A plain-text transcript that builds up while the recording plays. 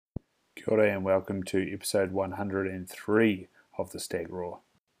Kia ora and welcome to episode 103 of the Stag Roar.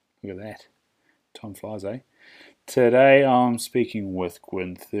 Look at that. Time flies, eh? Today I'm speaking with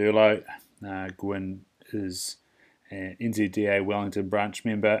Gwyn Thurlow. Gwyn is an NZDA Wellington branch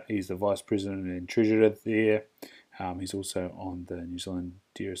member. He's the Vice President and Treasurer there. He's also on the New Zealand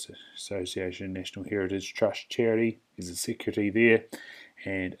Deer Association National Heritage Trust charity. He's a secretary there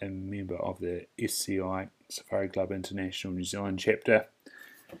and a member of the SCI Safari Club International New Zealand chapter.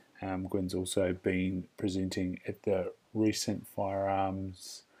 Gwyn's also been presenting at the recent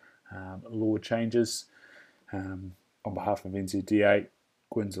firearms law changes on behalf of NZDA.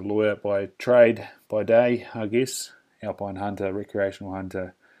 Gwyn's a lawyer by trade, by day, I guess. Alpine hunter, recreational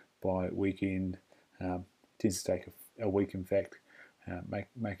hunter by weekend. Tends to take a week, in fact.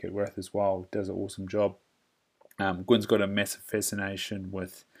 Make it worth his while. Does an awesome job. Gwyn's got a massive fascination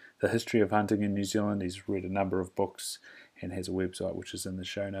with the history of hunting in New Zealand. He's read a number of books and has a website which is in the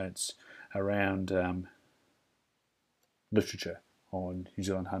show notes around literature on New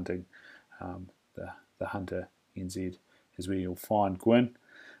Zealand hunting. The Hunter NZ is where you'll find Gwyn.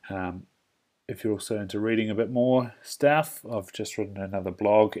 If you're also into reading a bit more stuff, I've just written another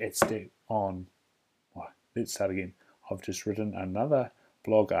blog at let's start again. I've just written another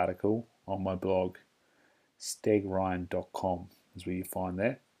blog article on my blog, stagryan.com is where you find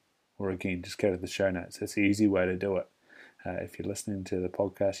that. Or again, just go to the show notes. That's the easy way to do it. If you're listening to the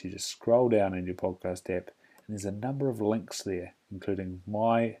podcast, you just scroll down in your podcast app, and there's a number of links there, including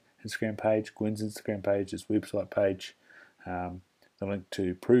my Instagram page, Gwyn's Instagram page, his website page, the link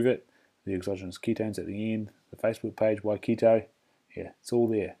to Prove It, the exogenous ketones at the end, the Facebook page, Why Keto. Yeah, it's all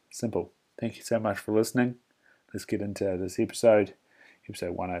there. Simple. Thank you so much for listening. Let's get into this episode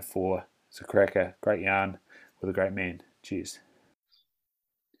 104. It's a cracker, great yarn with a great man. Cheers.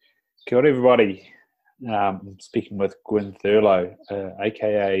 Kia ora, everybody. I'm speaking with Gwyn Thurlow,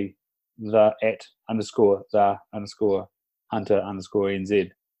 aka the hunter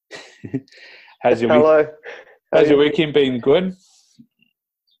NZ. How's your weekend been, Gwyn?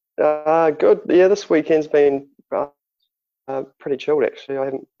 Good. Yeah, this weekend's been pretty chilled actually. I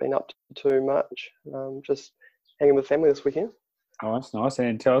haven't been up to too much. Just hanging with family this weekend. Oh, that's nice.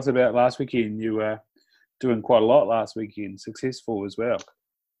 And tell us about last weekend. You were doing quite a lot last weekend, successful as well.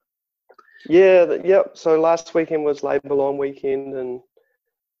 Yep. So last weekend was Labour Long weekend, and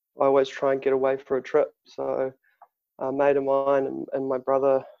I always try and get away for a trip. So a mate of mine and my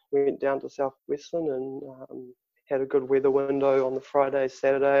brother went down to South Western and had a good weather window on the Friday,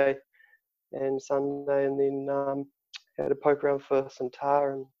 Saturday, and Sunday, and then had a poke around for some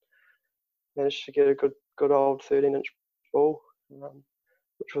tar and managed to get a good old 13-inch bull,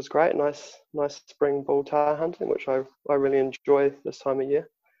 which was great. Nice spring bull tar hunting, which I really enjoy this time of year.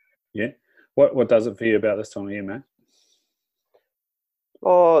 Yeah. What does it for you about this time of year, mate?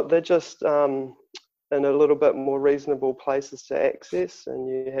 Oh, they're just in a little bit more reasonable places to access, and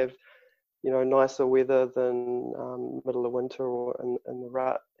you have, nicer weather than middle of winter or in the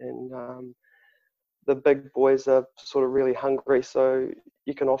rut. And the big boys are sort of really hungry, so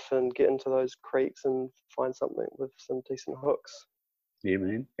you can often get into those creeks and find something with some decent hooks. Yeah,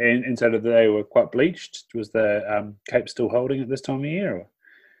 man. And so they were quite bleached. Was the Cape still holding at this time of year? Or?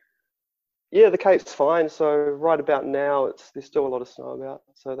 Yeah, the Cape's fine. So right about now, there's still a lot of snow about,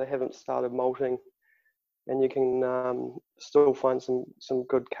 so they haven't started molting, and you can still find some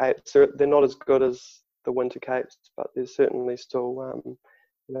good Capes. They're not as good as the winter Capes, but there's certainly still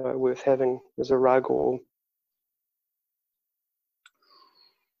worth having as a rug or.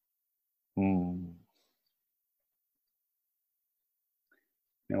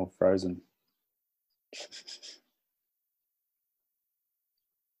 Now frozen.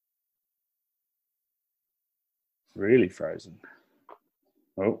 Really frozen.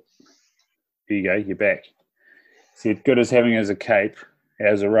 Oh, here you go. You're back. So good as having as a cape,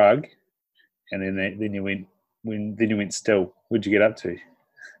 as a rug, and then you went still. What'd you get up to?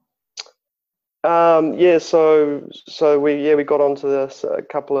 So we got onto this a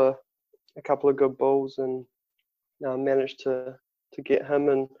couple of good bulls and managed to get him,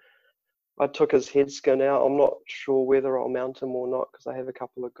 and I took his head skin out. I'm not sure whether I'll mount him or not because I have a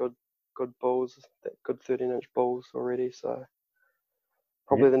couple of good bulls, good 13-inch bulls already. So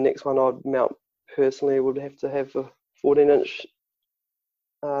probably the next one I'd mount personally would have to have a 14-inch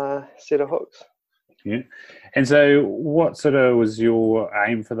set of hooks. Yeah. And so what sort of was your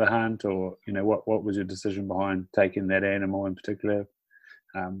aim for the hunt, or what was your decision behind taking that animal in particular?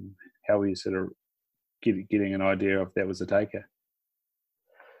 How were you sort of getting an idea if that was a taker?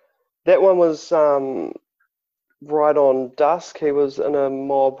 That one was right on dusk. He was in a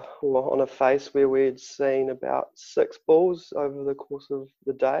mob or on a face where we had seen about 6 bulls over the course of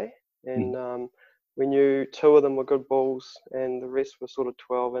the day. and we knew 2 of them were good bulls, and the rest were sort of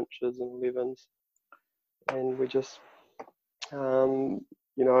 12 inches and 11s. And we just, you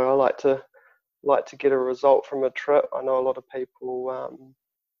know, I like to get a result from a trip. I know a lot of people,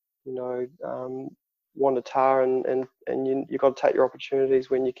 you know, want a tar, and you got to take your opportunities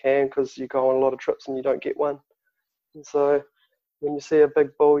when you can, because you go on a lot of trips and you don't get one. And so when you see a big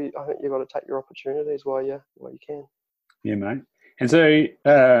bull, I think you've got to take your opportunities while you can. Yeah, mate. And so,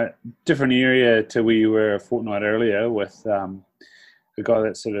 different area to where you were a fortnight earlier with the guy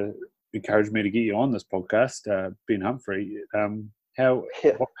that sort of encouraged me to get you on this podcast, Ben Humphrey.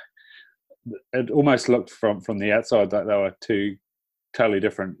 It almost looked from the outside like they were two totally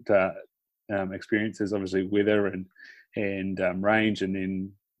different experiences. Obviously, weather and range, and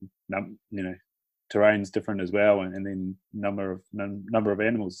then you know, terrain's different as well, and then number of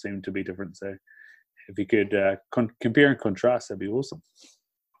animals seem to be different. So if you could compare and contrast, that'd be awesome.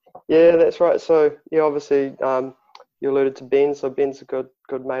 Yeah, that's right. So yeah, obviously you alluded to Ben. So Ben's a good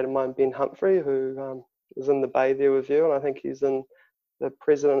mate of mine, Ben Humphrey, who is in the bay there with you, and I think he's in the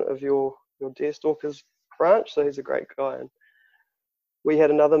president of your Deerstalkers branch. So he's a great guy. And we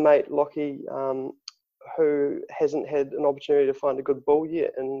had another mate, Lockie, who hasn't had an opportunity to find a good bull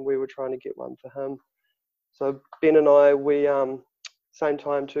yet, and we were trying to get one for him. So Ben and I, we same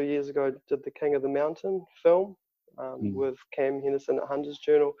time 2 years ago did the King of the Mountain film with Cam Henderson at Hunter's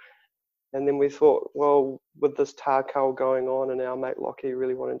Journal. And then we thought, well, with this tar cull going on and our mate Lockie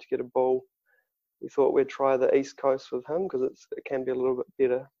really wanting to get a bull, we thought we'd try the East Coast with him, because it can be a little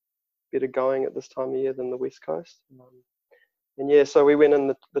bit better going at this time of year than the West Coast. And yeah, so we went in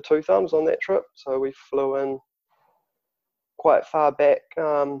the Two Thumbs on that trip. So we flew in quite far back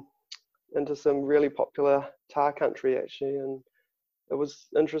into some really popular tar country, actually. And it was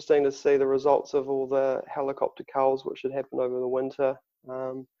interesting to see the results of all the helicopter culls which had happened over the winter.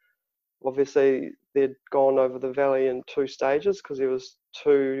 Obviously, they'd gone over the valley in 2 stages, because there was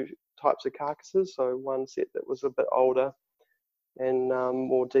 2 types of carcasses. So one set that was a bit older and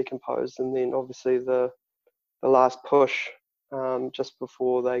more decomposed, and then obviously the last push just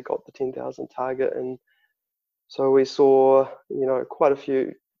before they got the 10,000 target. And so we saw, you know, quite a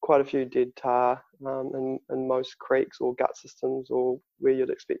few dead tar in most creeks or gut systems, or where you'd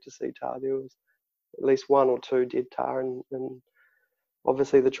expect to see tar. There was at least 1 or 2 dead tar, and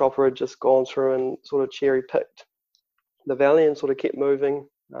obviously the chopper had just gone through and sort of cherry picked the valley and sort of kept moving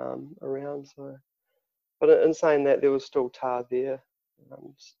around. So, but in saying that, there was still tar there, a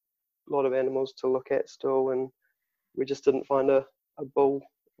lot of animals to look at still, and we just didn't find a bull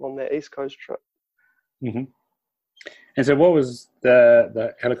on that East Coast trip. Mm-hmm. And so what was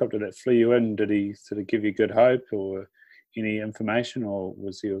the helicopter that flew you in? Did he sort of give you good hope or any information, or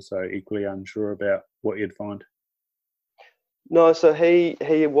was he also equally unsure about what you'd find? No, so he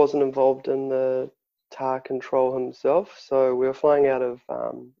wasn't involved in the tar control himself. So we were flying out of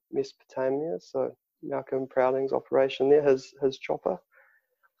Mesopotamia, so Malcolm Prouding's operation there, his chopper.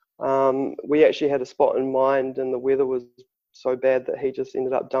 We actually had a spot in mind, and the weather was so bad that he just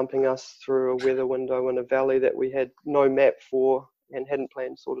ended up dumping us through a weather window in a valley that we had no map for and hadn't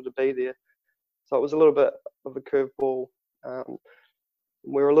planned sort of to be there. So it was a little bit of a curveball.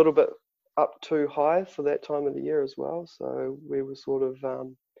 We were a little bit up too high for that time of the year as well. So we were sort of,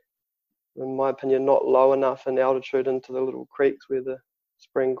 in my opinion, not low enough in altitude into the little creeks where the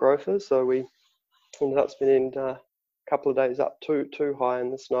spring growth is. So we ended up spending a couple of days up too high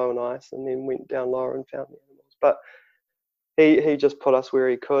in the snow and ice, and then went down lower and found the animals. But he just put us where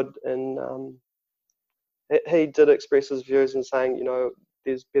he could, and he did express his views in saying, you know,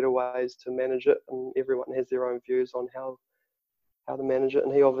 there's better ways to manage it, and everyone has their own views on how to manage it.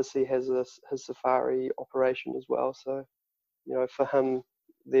 And he obviously has his safari operation as well. So, you know, for him,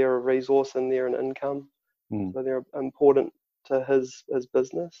 they're a resource and they're an income. So they're important to his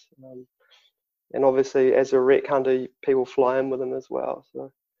business. And obviously, as a rec hunter, people fly in with him as well.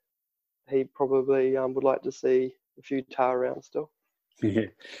 So he probably would like to see a few tar around still. Yeah,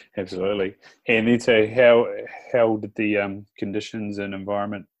 absolutely. And then, so how did the conditions and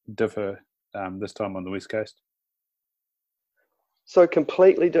environment differ this time on the West Coast? So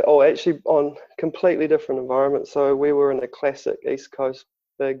actually on completely different environment. So we were in a classic East Coast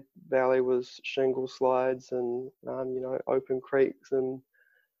big valley with shingle slides and you know, open creeks and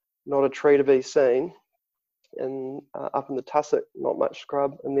not a tree to be seen. And up in the tussock, not much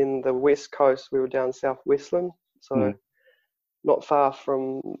scrub. And then the West Coast, we were down South Westland, so not far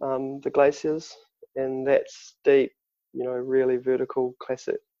from the glaciers, and that's steep, you know, really vertical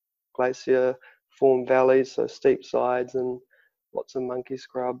classic glacier formed valleys, so steep sides and lots of monkey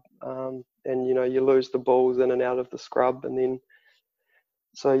scrub, and you know, you lose the bulls in and out of the scrub, and then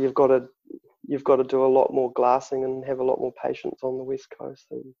So you've got to do a lot more glassing and have a lot more patience on the west coast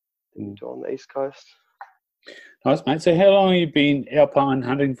than you do on the east coast. Nice, mate. So how long have you been alpine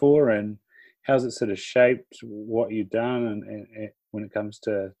hunting for, and how's it sort of shaped what you've done and when it comes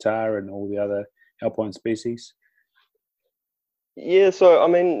to tar and all the other alpine species? Yeah, so I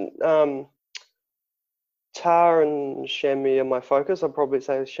mean, tar and chamois are my focus. I'd probably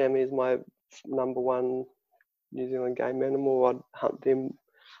say chamois is my number one New Zealand game animal. I'd hunt them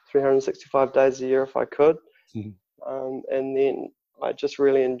 365 days a year if I could. And then I just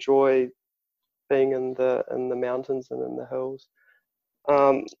really enjoy being in the mountains and in the hills.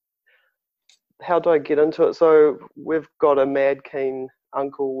 How do I get into it? So we've got a mad keen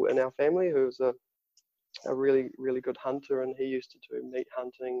uncle in our family who's a really, really good hunter, and he used to do meat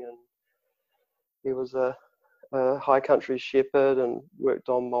hunting, and he was a high country shepherd and worked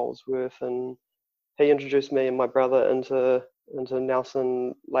on Molesworth, and he introduced me and my brother into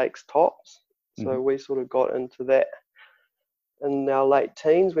Nelson Lake's tops. So we sort of got into that in our late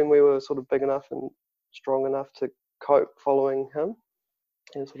teens when we were sort of big enough and strong enough to cope following him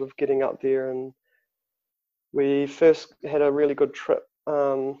and sort of getting up there. And we first had a really good trip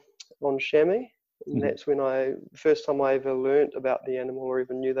on chamois, and that's when the first time I ever learnt about the animal or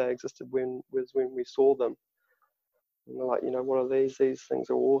even knew they existed was when we saw them. And we're like, what are these? These things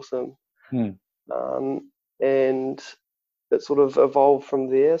are awesome. And it sort of evolved from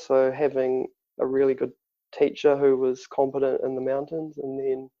there. So having a really good teacher who was competent in the mountains, and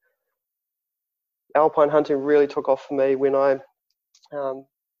then alpine hunting really took off for me when I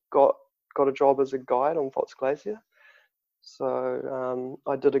got a job as a guide on Fox Glacier. So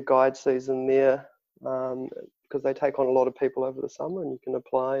I did a guide season there because they take on a lot of people over the summer, and you can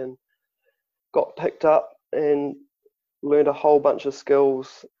apply, and got picked up and learned a whole bunch of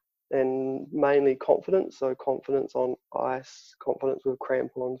skills, and mainly confidence. So confidence on ice, confidence with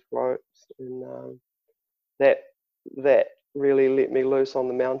crampons, ropes, and that really let me loose on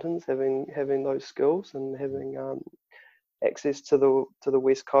the mountains, having those skills and having access to the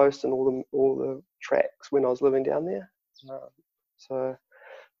west coast and all the tracks when I was living down there. So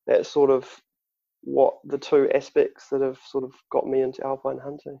that's sort of what the two aspects that have sort of got me into alpine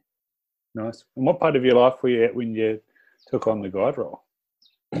hunting. Nice. And what part of your life were you at when you took on the guide role?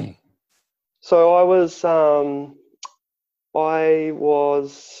 So I was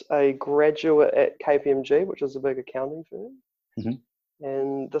a graduate at KPMG, which is a big accounting firm,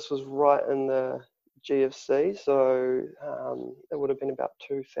 and this was right in the GFC, so it would have been about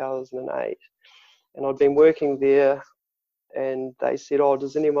 2008, and I'd been working there, and they said,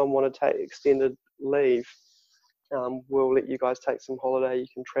 does anyone want to take extended leave? We'll let you guys take some holiday, you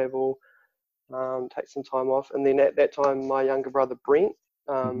can travel, take some time off. And then at that time, my younger brother Brent,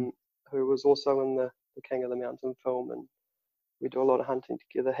 who was also in the King of the Mountain film, and we do a lot of hunting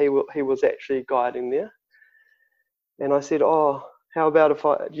together, he was actually guiding there. And I said, how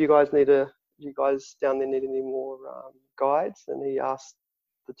about do you guys down there need any more guides? And he asked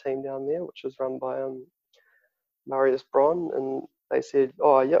the team down there, which was run by Marius Bron, and they said,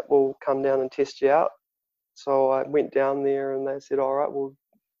 yep, we'll come down and test you out. So I went down there, and they said, all right, well,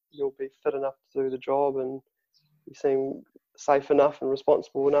 you'll be fit enough to do the job, and you seem safe enough and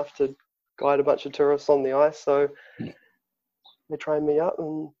responsible enough to guide a bunch of tourists on the ice. So they trained me up,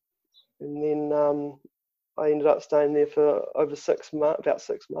 and then I ended up staying there for about 6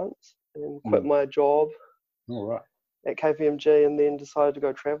 months, and quit my job at KPMG, and then decided to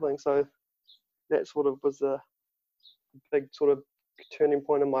go traveling. So that sort of was a big sort of turning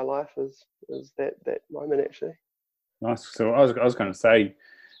point in my life, is that moment actually. Nice. So I was going to say,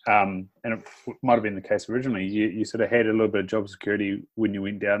 and it might have been the case originally, you sort of had a little bit of job security when you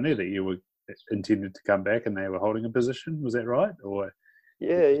went down there, that you were intended to come back and they were holding a position. Was that right? Or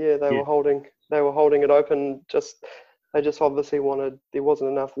they were holding it open. They just obviously there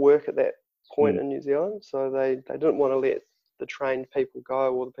wasn't enough work at that point in New Zealand, so they didn't want to let the trained people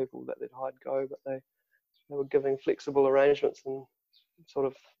go, or the people that they'd hired go, but they were giving flexible arrangements and sort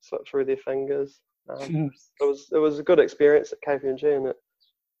of slipped through their fingers. It was a good experience at KPMG, and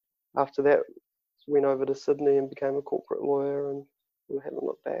after that went over to Sydney and became a corporate lawyer, and we haven't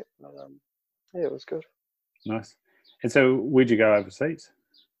looked back. But it was good. Nice. And so where'd you go overseas?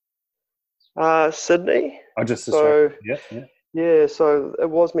 Sydney. So it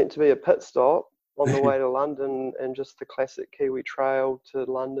was meant to be a pit stop on the way to London, and just the classic Kiwi trail to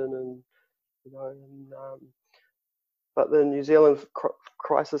London, but the New Zealand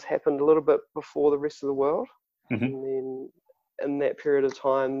crisis happened a little bit before the rest of the world, and then in that period of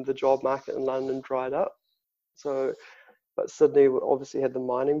time, the job market in London dried up. So, but Sydney obviously had the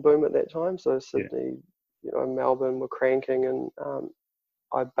mining boom at that time. So Sydney, Melbourne were cranking, and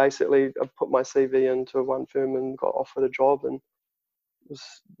I basically put my CV into one firm and got offered a job, and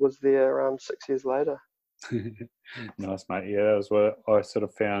was there around 6 years later. Nice, mate. Yeah, that was what I sort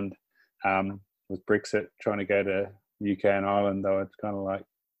of found with Brexit, trying to go to UK and Ireland. Though it's kind of like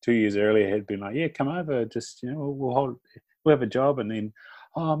 2 years earlier had been like, yeah, come over, just we'll have a job, and then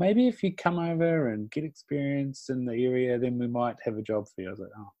maybe if you come over and get experience in the area, then we might have a job for you. I was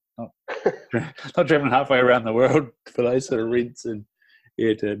like, not traveling halfway around the world for those sort of rents, and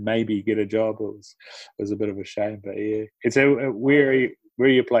to maybe get a job. It was a bit of a shame, but yeah. And so where are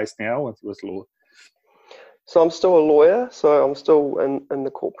you placed now with law? So I'm still a lawyer, so I'm still in the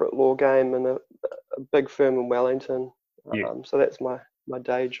corporate law game in a big firm in Wellington. So that's my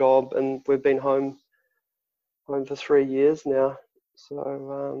day job, and we've been home for 3 years now.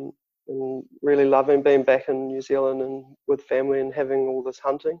 So and really loving being back in New Zealand and with family and having all this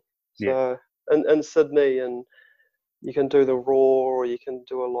hunting. So in Sydney, and you can do the raw, or you can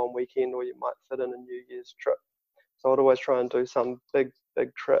do a long weekend, or you might fit in a New Year's trip. So I'd always try and do some big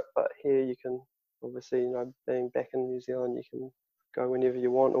trip, but here you can obviously, being back in New Zealand, you can go whenever you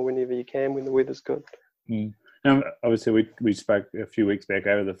want or whenever you can when the weather's good. Obviously, we spoke a few weeks back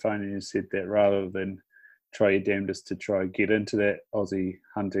over the phone, and you said that rather than try your damnedest to try and get into that Aussie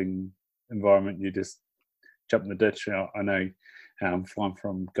hunting environment, you just jump in the ditch. I know flying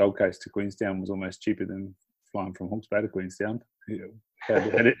from Gold Coast to Queenstown was almost cheaper than flying from Hawke's Bay to Queenstown. How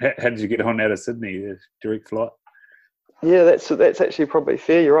did you get on out of Sydney? Direct flight? Yeah, that's actually probably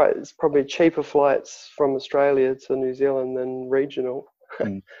fair. You're right. It's probably cheaper flights from Australia to New Zealand than regional.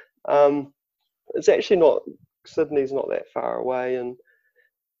 It's actually not. Sydney's not that far away, and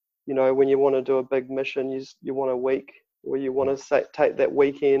when you want to do a big mission, you want a week, or you want to take that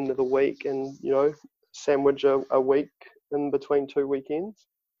weekend of the week, and sandwich a week in between 2 weekends.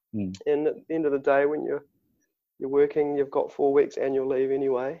 And at the end of the day, when you're working, you've got 4 weeks annual leave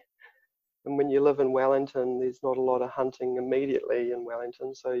anyway. And when you live in Wellington, there's not a lot of hunting immediately in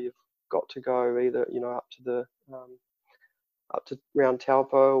Wellington, so you've got to go either up to around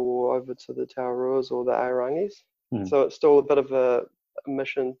Taupo or over to the Tauruas or the Aorangis. So it's still a bit of a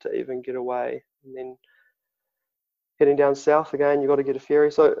mission to even get away, and then heading down south again, you've got to get a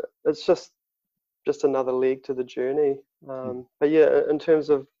ferry. So it's just another leg to the journey. But yeah, in terms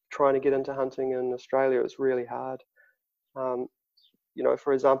of trying to get into hunting in Australia, it's really hard.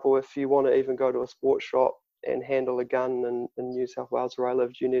 For example, if you want to even go to a sports shop and handle a gun in New South Wales where I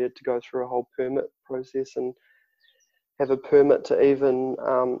lived, you needed to go through a whole permit process and have a permit to even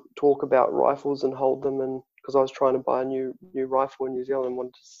talk about rifles and hold them. And because I was trying to buy a new rifle in New Zealand and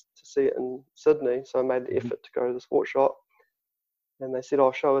wanted to see it in Sydney, so I made the effort to go to the sports shop, and they said,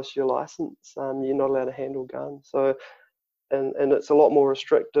 show us your license. You're not allowed to handle guns. So, and it's a lot more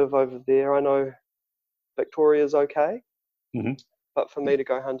restrictive over there. I know Victoria's okay. But for me to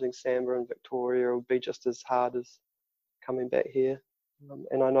go hunting sambar in Victoria would be just as hard as coming back here.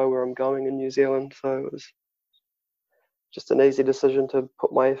 And I know where I'm going in New Zealand, so it was just an easy decision to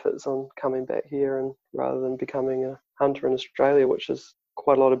put my efforts on coming back here, and rather than becoming a hunter in Australia, which is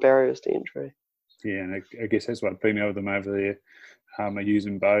quite a lot of barriers to entry. Yeah, and I guess that's what plenty of them over there are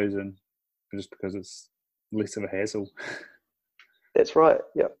using bows, and just because it's less of a hassle. That's right.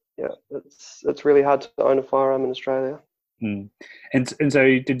 Yeah. It's really hard to own a firearm in Australia. And so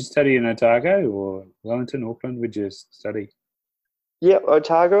did you study in Otago or Wellington, Auckland? Where'd you study? Yeah,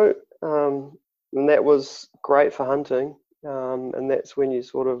 Otago, and that was great for hunting, and that's when you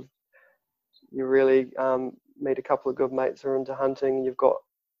really meet a couple of good mates who are into hunting. You've got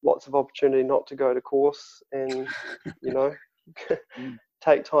lots of opportunity not to go to course, and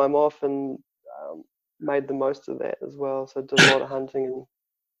take time off, and made the most of that as well. So did a lot of hunting and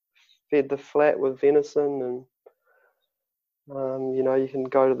fed the flat with venison, and you can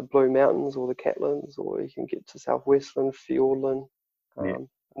go to the Blue Mountains or the Catlins, or you can get to South Westland, Fiordland, and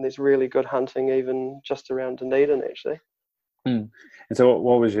there's really good hunting even just around Dunedin, actually. And so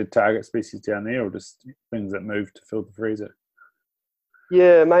what was your target species down there, or just things that moved to fill the freezer?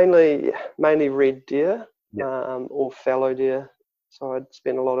 Yeah, mainly red deer, or fallow deer. So I'd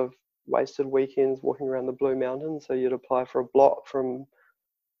spend a lot of wasted weekends walking around the Blue Mountains. So you'd apply for a block from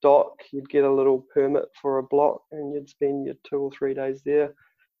DOC, you'd get a little permit for a block, and you'd spend your 2 or 3 days there.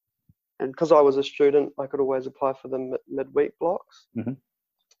 And because I was a student, I could always apply for the midweek blocks.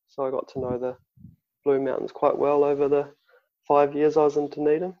 So I got to know the Blue Mountains quite well over the 5 years I was in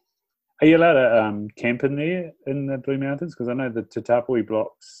Dunedin. Are you allowed to camp in there in the Blue Mountains? Because I know the Te Tapui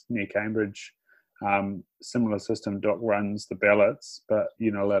blocks near Cambridge, similar system, DOC runs the ballots, but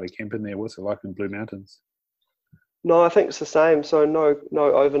you're not allowed to camp in there. What's it like in Blue Mountains? No, I think it's the same. So no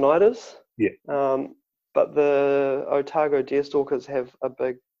overnighters. Yeah. but the Otago deerstalkers have a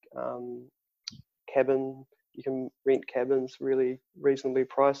big cabin. You can rent cabins really reasonably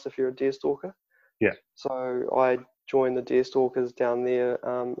priced if you're a deerstalker. Yeah. So I joined the deerstalkers down there,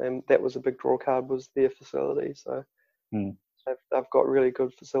 and that was a big draw card, was their facility. So they've got really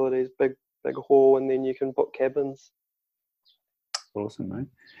good facilities, big hall, and then you can book cabins. Awesome, mate.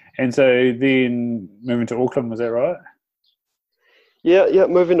 And so then moving to Auckland, was that right? Yeah,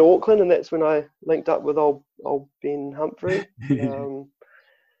 moving to Auckland, and that's when I linked up with old Ben Humphrey.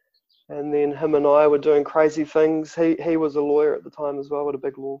 And then him and I were doing crazy things. He was a lawyer at the time as well at a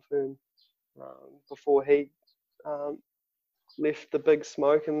big law firm before he left the big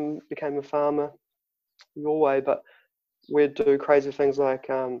smoke and became a farmer your way. But we'd do crazy things like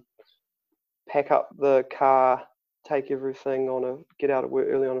pack up the car, take everything get out of work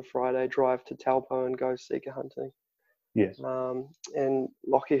early on a Friday, drive to Taupo and go sika hunting. Yes. And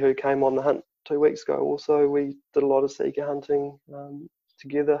Lockie, who came on the hunt 2 weeks ago, also, we did a lot of sika hunting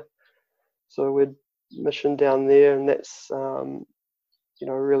together. So we'd mission down there, and that's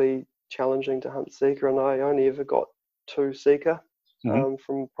really challenging to hunt sika. And I only ever got 2 sika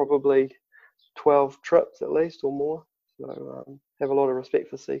from probably 12 trips at least or more. So have a lot of respect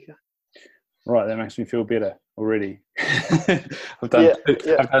for sika. Right, that makes me feel better already. I've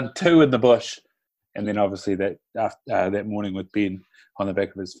done 2 in the bush, and then obviously that morning with Ben on the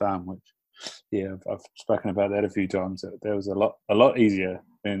back of his farm, which I've spoken about that a few times. That was a lot easier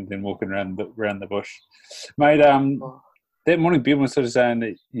than walking around the bush, mate. That morning Ben was sort of saying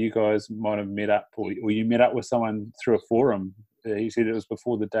that you guys might have met up, or you met up with someone through a forum. He said it was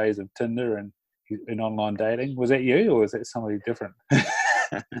before the days of Tinder and online dating. Was that you, or was that somebody different?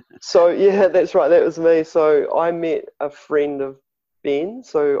 So yeah, that's right. That was me. So I met a friend of Ben.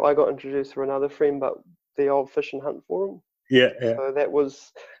 So I got introduced through another friend, but the old Fish and Hunt forum. Yeah. So that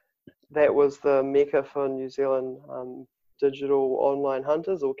was the mecca for New Zealand digital online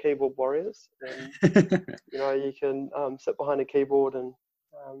hunters or keyboard warriors. And you can sit behind a keyboard and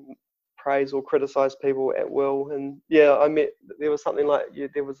praise or criticize people at will. And I met. There was something like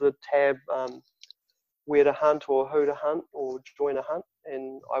there was a tab. Where to hunt or who to hunt or join a hunt,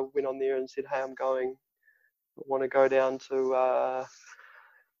 and I went on there and said, hey, I want to go down to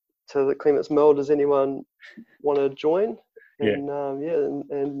the Clements Mill, does anyone want to join? And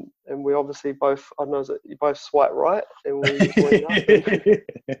and we obviously both, I don't know, you both swipe right and we joined up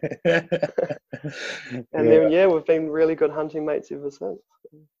and then we've been really good hunting mates ever since.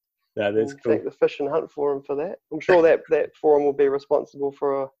 That's cool. Thank the Fish and Hunt forum for that. I'm sure that forum will be responsible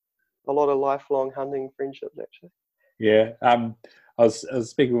for a lot of lifelong hunting friendships, actually. Yeah, I was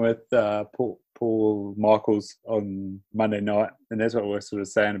speaking with Paul Michaels on Monday night, and that's what we're sort of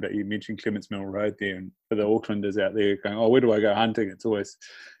saying about, you mentioned Clements Mill Road there, and for the Aucklanders out there going, oh, where do I go hunting? It's always,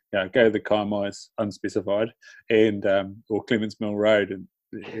 go to the Kaimais unspecified, and or Clements Mill Road, and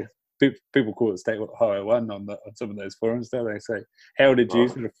people call it State Highway 1 on some of those forums, don't they? So how did you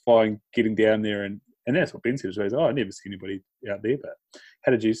sort of find getting down there, and that's what Ben said, was, I never see anybody out there, but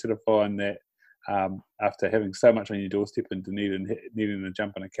how did you sort of find that after having so much on your doorstep and needing to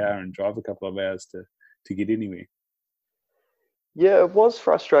jump in a car and drive a couple of hours to get anywhere? Yeah, it was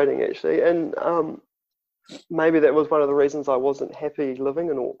frustrating actually, and maybe that was one of the reasons I wasn't happy living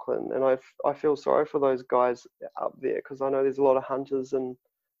in Auckland. And I feel sorry for those guys up there, because I know there's a lot of hunters, and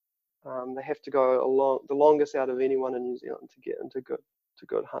they have to go the longest out of anyone in New Zealand to get into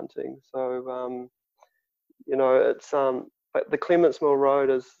good hunting. So it's but the Clements Mill Road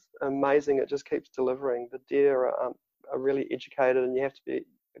is amazing. It just keeps delivering. The deer are really educated, and you have to be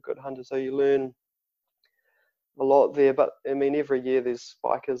a good hunter, so you learn a lot there. But I mean, every year there's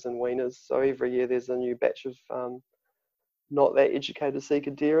spikers and weaners, so every year there's a new batch of not that educated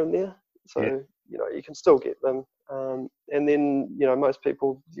sika deer in there. So you can still get them. And then most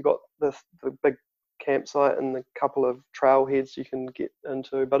people, you got the big campsite and a couple of trailheads you can get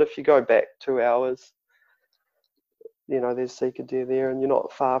into. But if you go back 2 hours, there's sika deer there, and you're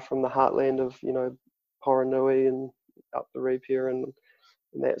not far from the heartland of Poronui and up the Ripia and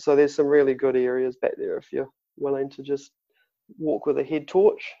that. So there's some really good areas back there if you're willing to just walk with a head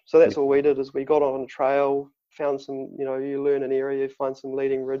torch. So that's all we did, is we got on a trail, found some, you learn an area, find some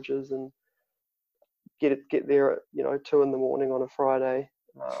leading ridges, and get there at 2 a.m. on a Friday,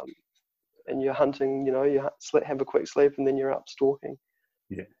 and you're hunting. You have a quick sleep, and then you're up stalking.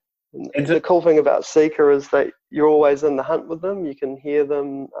 Yeah. And the cool thing about sika is that you're always in the hunt with them. You can hear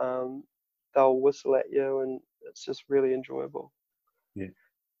them. They'll whistle at you, and it's just really enjoyable. Yeah.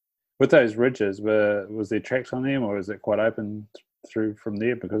 With those ridges, was there tracks on them, or is it quite open through from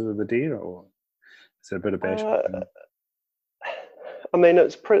there because of the deer, or is it a bit of bash? I mean,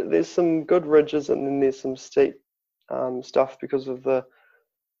 it's pretty. There's some good ridges, and then there's some steep stuff because of the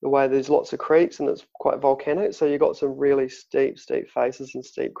way there's lots of creeks and it's quite volcanic. So you've got some really steep faces and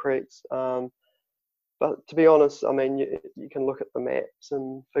steep creeks. But to be honest, I mean, you can look at the maps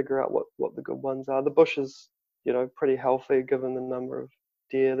and figure out what the good ones are. The bush is, pretty healthy given the number of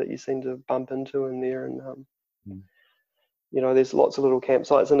deer that you seem to bump into in there, and there's lots of little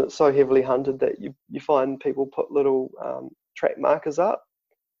campsites, and it's so heavily hunted that you find people put little track markers up,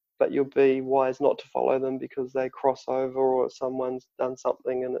 but you'll be wise not to follow them because they cross over or someone's done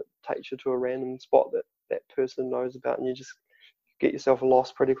something and it takes you to a random spot that person knows about, and you just get yourself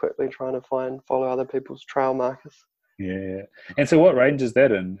lost pretty quickly trying to follow other people's trail markers. Yeah. And so what range is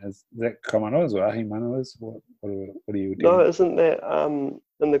that in? Is that Kaimanawas or Ahimanawas? What are you doing? No, isn't that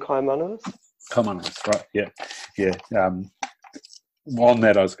in the Kaimanawas? Kaimanawas, right, yeah. On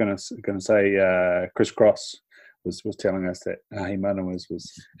that I was going to say Chris Cross was telling us that Ahimanawas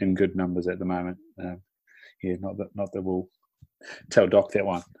was in good numbers at the moment. Not that we'll tell Doc that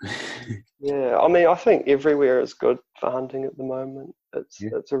one. Yeah, I mean, I think everywhere is good for hunting at the moment.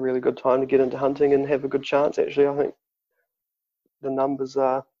 It's a really good time to get into hunting and have a good chance. Actually, I think the numbers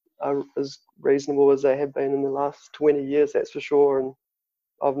are as reasonable as they have been in the last 20 years, that's for sure. And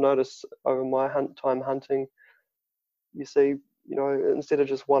I've noticed over my time hunting, you see, instead of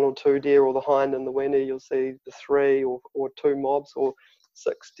just one or two deer or the hind and the weenie, you'll see the three or two mobs or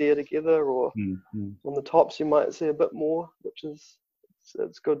 6 deer together, or on the tops you might see a bit more, which is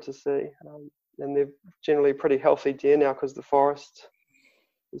it's good to see. And they're generally pretty healthy deer now because the forest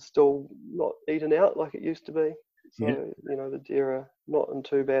is still not eaten out like it used to be. So, the deer are not in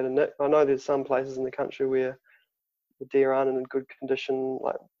too bad a nick. I know there's some places in the country where the deer aren't in good condition,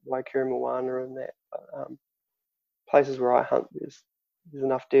 like Waikiri and that. But places where I hunt, there's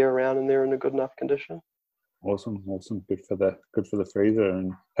enough deer around and they're in a good enough condition. Awesome. Good for the freezer,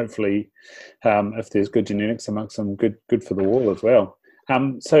 and hopefully, if there's good genetics amongst them, good for the wall as well.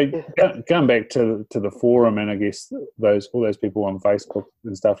 Going back to the forum, and I guess all those people on Facebook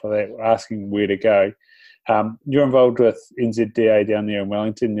and stuff like that were asking where to go. You're involved with NZDA down there in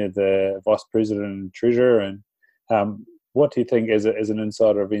Wellington. You're the vice president and treasurer, and what do you think as an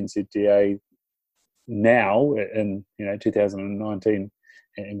insider of NZDA now in 2019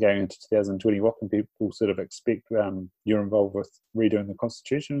 and going into 2020? What can people sort of expect? You're involved with redoing the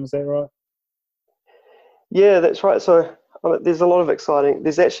constitution, is that right? Yeah, that's right. So there's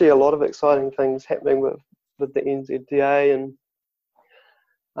actually a lot of exciting things happening with the NZDA,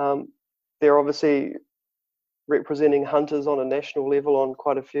 and they're obviously representing hunters on a national level on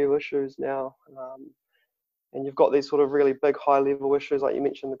quite a few issues now. And you've got these sort of really big high level issues, like you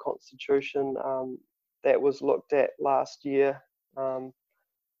mentioned, the constitution, that was looked at last year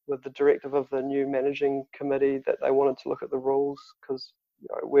with the directive of the new managing committee, that they wanted to look at the rules because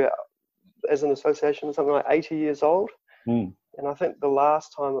we're, as an association, something like 80 years old. And I think the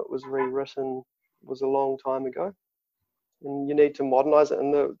last time it was rewritten was a long time ago, and you need to modernize it.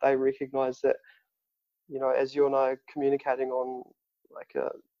 And they recognize that, as you and I are communicating on like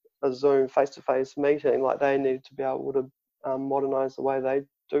a Zoom face-to-face meeting, like they need to be able to modernize the way they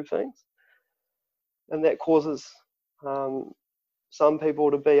do things. And that causes some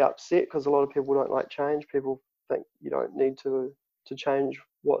people to be upset because a lot of people don't like change. People think you don't need to change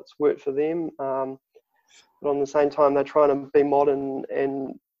what's worked for them. But on the same time, they're trying to be modern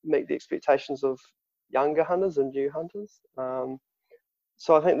and meet the expectations of younger hunters and new hunters.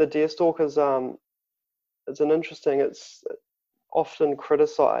 So I think the deer stalkers, it's often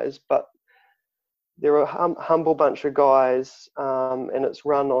criticised, but they're a humble bunch of guys, and it's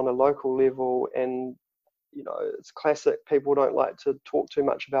run on a local level, and it's classic. People don't like to talk too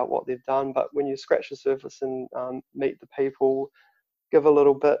much about what they've done, but when you scratch the surface and meet the people, give a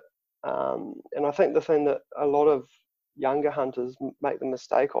little bit. And I think the thing that a lot of younger hunters make the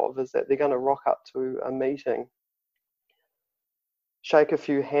mistake of is that they're going to rock up to a meeting, shake a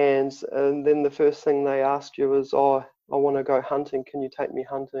few hands, and then the first thing they ask you is, "Oh, I want to go hunting. Can you take me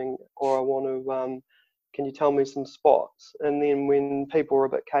hunting?" Or "I want to, can you tell me some spots?" And then when people are a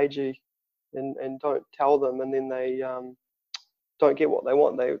bit cagey and don't tell them, and then they don't get what they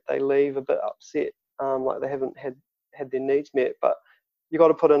want, they leave a bit upset, like they haven't had their needs met. But you got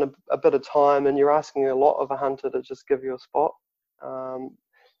to put in a bit of time, and you're asking a lot of a hunter to just give you a spot.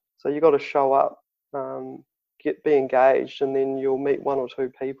 So you got to show up, be engaged, and then you'll meet one or two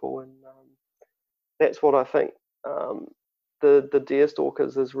people, and that's what I think the deer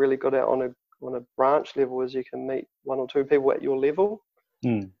stalkers is really good at on a branch level, is you can meet one or two people at your level.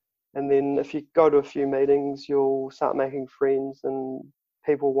 And then if you go to a few meetings, you'll start making friends, and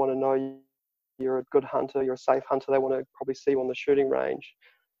people want to know you're a good hunter, you're a safe hunter, they want to probably see you on the shooting range.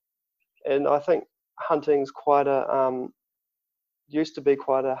 And I think hunting's used to be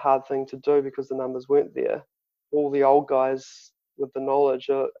quite a hard thing to do because the numbers weren't there. All the old guys with the knowledge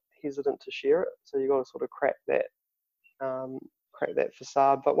are hesitant to share it, so you've got to sort of crack that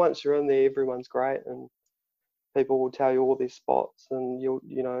facade. But once you're in there, everyone's great, and people will tell you all these spots, and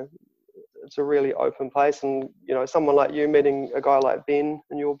it's a really open place. And someone like you meeting a guy like Ben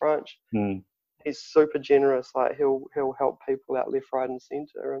in your branch, he's super generous. Like he'll help people out left, right, and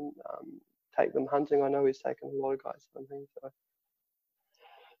centre, and take them hunting. I know he's taken a lot of guys hunting. So.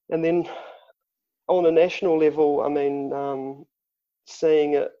 And then on a national level, I mean,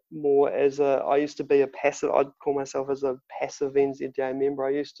 seeing it more as I used to be a passive. I'd call myself as a passive NZDA member.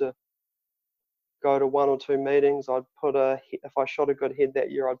 I used to go to 1 or 2 meetings. If I shot a good head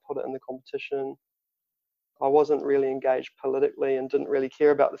that year, I'd put it in the competition. I wasn't really engaged politically and didn't really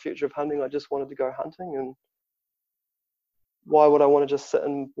care about the future of hunting. I just wanted to go hunting. And why would I want to just sit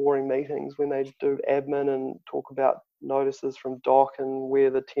in boring meetings when they do admin and talk about notices from DOC and where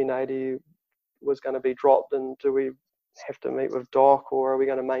the 1080 was going to be dropped, and do we have to meet with DOC, or are we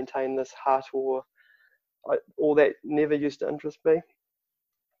going to maintain this hut, or all that never used to interest me.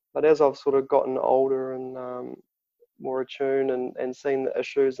 But as I've sort of gotten older and more attuned and seen the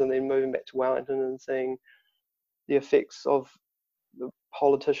issues, and then moving back to Wellington and seeing the effects of the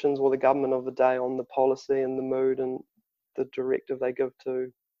politicians or the government of the day on the policy and the mood and the directive they give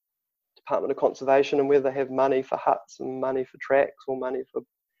to Department of Conservation, and whether they have money for huts and money for tracks or money for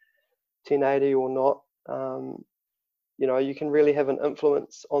 1080 or not, you can really have an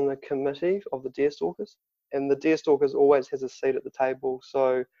influence on the committee of the deerstalkers, and the deerstalkers always has a seat at the table.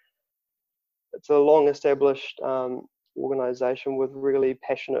 So it's a long established organisation with really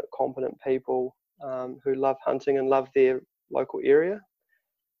passionate, competent people who love hunting and love their local area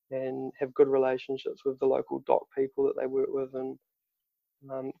and have good relationships with the local DOC people that they work with, and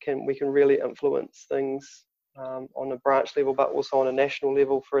we can really influence things on a branch level, but also on a national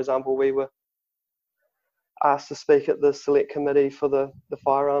level. For example, we were asked to speak at the select committee for the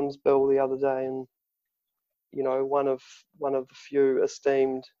firearms bill the other day, and one of the few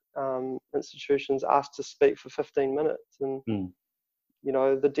esteemed institutions asked to speak for 15 minutes, and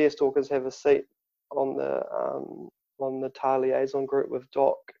the deerstalkers have a seat on the TAR liaison group with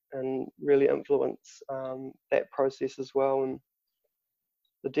DOC and really influence that process as well. And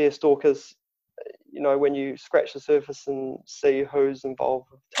the deerstalkers, when you scratch the surface and see who's involved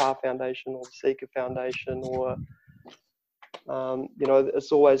with TAR Foundation or the Seeker Foundation, or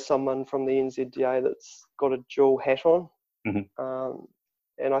it's always someone from the NZDA that's got a dual hat on.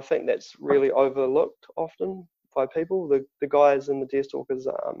 And I think that's really overlooked often by people. The guys in the deerstalkers,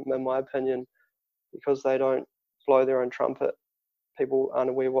 in my opinion, because they don't blow their own trumpet, people aren't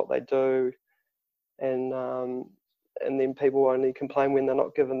aware what they do, and then people only complain when they're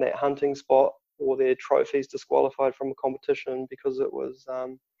not given that hunting spot or their trophies disqualified from a competition because it was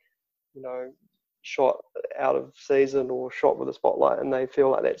shot out of season or shot with a spotlight, and they feel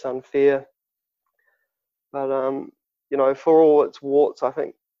like that's unfair. But for all its warts, I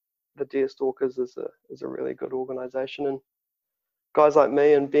think the Deerstalkers is a really good organisation, and guys like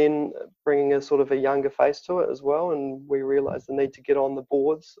me and Ben bringing a sort of a younger face to it as well. And we realised the need to get on the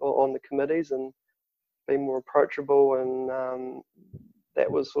boards or on the committees and be more approachable, and that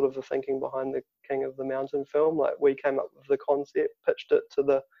was sort of the thinking behind the King of the Mountain film. Like, we came up with the concept, pitched it to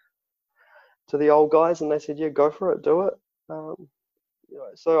the old guys, and they said, yeah, go for it, do it.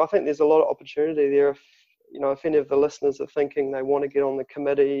 So I think there's a lot of opportunity there. If any of the listeners are thinking they want to get on the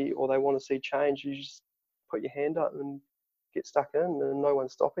committee or they want to see change, you just put your hand up and get stuck in, and no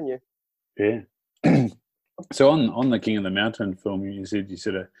one's stopping you. Yeah. So on the King of the Mountain film, you said you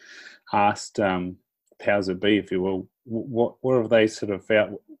sort of asked powers that be, if you will, what have they sort of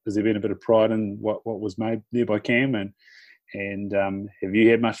felt? Has there been a bit of pride in what was made there by Cam, and have you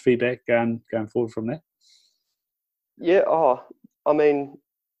had much feedback going forward from that? Yeah. I mean,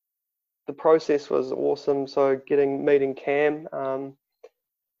 the process was awesome. So meeting Cam,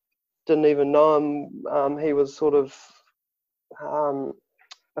 didn't even know him. He was sort of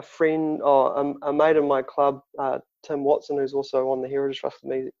a friend or a mate in my club, Tim Watson, who's also on the Heritage Trust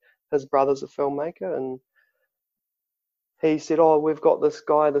with me. His brother's a filmmaker, and he said, we've got this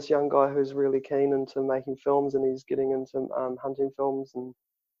young guy who's really keen into making films, and he's getting into hunting films, and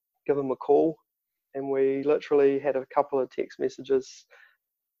give him a call. And we literally had a couple of text messages,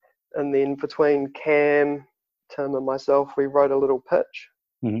 and then between Cam, Tim and myself, we wrote a little pitch.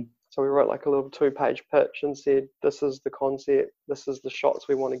 Mm-hmm. So we wrote like a little 2-page pitch and said, this is the concept, this is the shots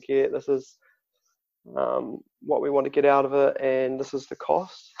we want to get, this is what we want to get out of it, and this is the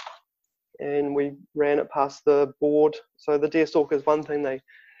cost. and we ran it past the board. So the deer stalkers, one thing they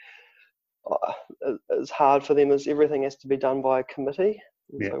is hard for them is everything has to be done by a committee.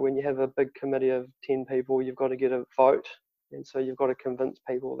 And so when you have a big committee of 10 people, you've got to get a vote. And so you've got to convince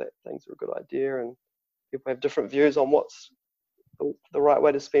people that things are a good idea, and people have different views on what's the right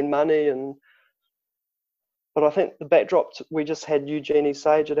way to spend money. But I think the backdrop, we just had Eugenie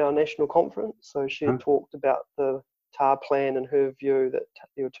Sage at our national conference. So she had talked about the tar plan and her view that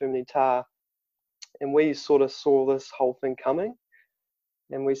there were too many tar. And we sort of saw this whole thing coming.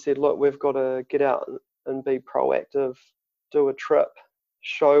 And we said, look, we've got to get out and be proactive, do a trip,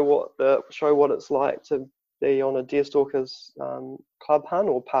 show what it's like to be on a deerstalker's club hunt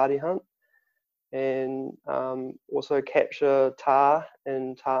or party hunt, and also capture tar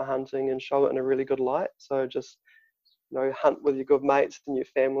and tar hunting and show it in a really good light. So just, hunt with your good mates and your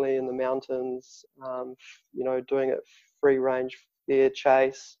family in the mountains, doing it free range, fair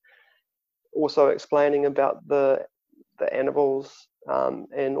chase, also explaining about the animals,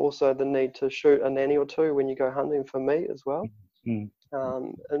 and also the need to shoot a nanny or two when you go hunting for meat as well.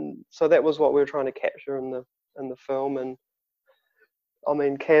 And so that was what we were trying to capture in the film. And I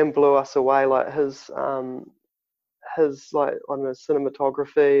mean, Cam blew us away, like his like, I don't know,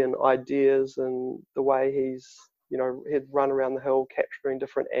 cinematography and ideas, and the way he'd run around the hill capturing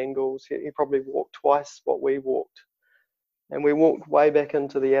different angles. He probably walked twice what we walked. And we walked way back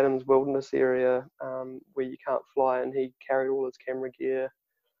into the Adams Wilderness area, where you can't fly, and he carried all his camera gear.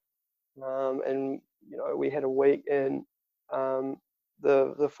 And we had a week, and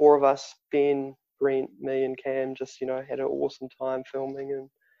the four of us, Ben, Brent, me, and Cam, just had an awesome time filming. And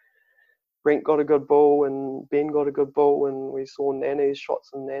Brent got a good bull, and Ben got a good bull, and we saw nannies, shot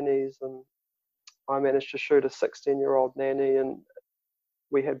some nannies, and I managed to shoot a 16-year-old nanny, and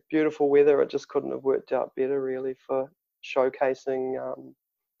we had beautiful weather. It just couldn't have worked out better, really, for showcasing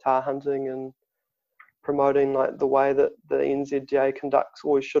tar hunting and promoting like the way that the NZDA conducts,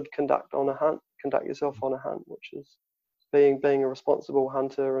 or should conduct yourself on a hunt, which is being a responsible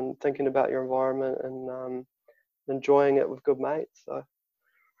hunter and thinking about your environment and enjoying it with good mates. So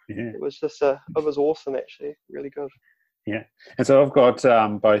it was it was awesome, actually, really good. Yeah, and so I've got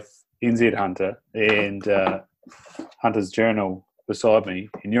both NZ Hunter and Hunter's Journal beside me,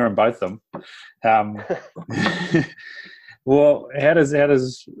 and you're in both of them. Well, how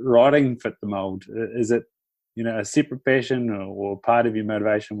does writing fit the mold? Is it a separate passion or part of your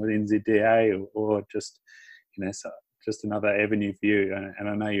motivation with NZDA, or just just another avenue for you? And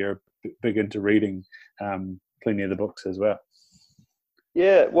I know you're big into reading plenty of the books as well.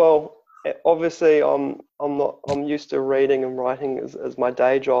 Yeah, well, obviously I'm used to reading and writing as my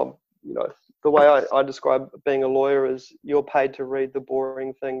day job. The way I describe being a lawyer is you're paid to read the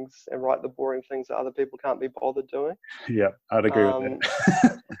boring things and write the boring things that other people can't be bothered doing. Yeah, I'd agree with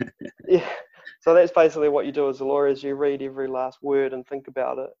that. Yeah, so that's basically what you do as a lawyer, is you read every last word and think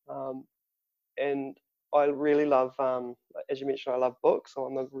about it. And I really love, as you mentioned, I love books. So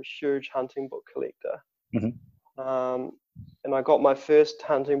I'm a huge hunting book collector. Mm-hmm. And I got my first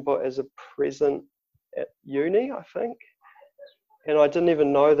hunting book as a present at uni, I think. And I didn't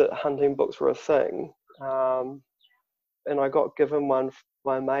even know that hunting books were a thing. And I got given one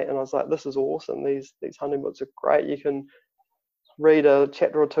by a mate, and I was like, this is awesome. These hunting books are great. You can read a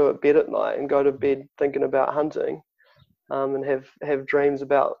chapter or two at bed at night and go to bed thinking about hunting, and have dreams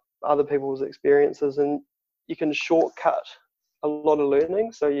about other people's experiences. And you can shortcut a lot of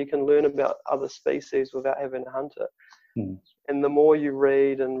learning, so you can learn about other species without having to hunt it. And the more you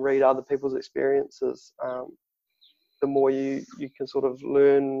read other people's experiences, the more you can sort of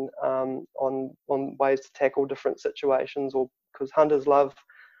learn on ways to tackle different situations, or because hunters love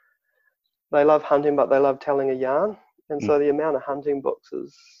hunting, but they love telling a yarn, and so the amount of hunting books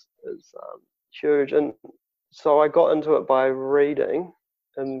is huge. And so I got into it by reading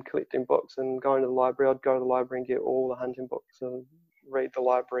and collecting books and going to the library. I'd go to the library and get all the hunting books and read the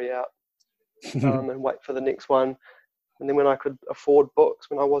library out, and wait for the next one. And then when I could afford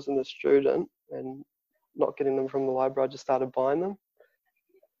books, when I wasn't a student and not getting them from the library, I just started buying them.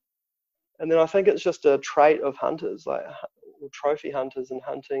 And then I think it's just a trait of hunters, like trophy hunters and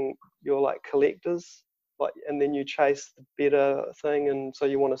hunting. You're like collectors, and then you chase the better thing, and so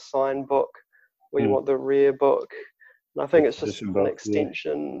you want a signed book, or you want the rare book. And I think it's just an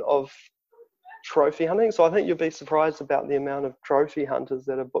extension of trophy hunting. So I think you'll be surprised about the amount of trophy hunters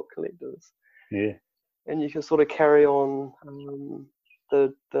that are book collectors. Yeah. And you can sort of carry on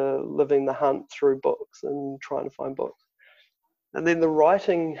the living the hunt through books and trying to find books. And then the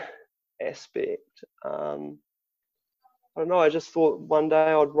writing aspect, I don't know, I just thought one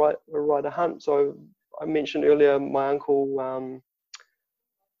day I'd write a hunt. So I mentioned earlier my uncle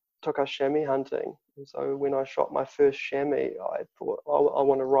took us chamois hunting. And so when I shot my first chamois, I thought, I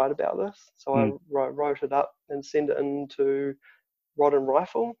want to write about this. So I wrote it up and sent it into Rod and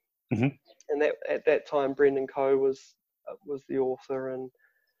Rifle. Mm-hmm. And at that time, Brendan Coe was the author and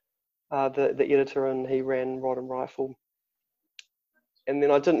the editor, and he ran Rod and Rifle. And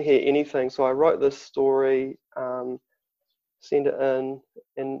then I didn't hear anything, so I wrote this story, sent it in,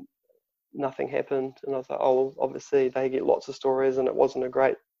 and nothing happened. And I was like, oh, obviously they get lots of stories, and it wasn't a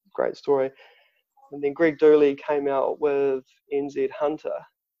great story. And then Greg Dooley came out with NZ Hunter,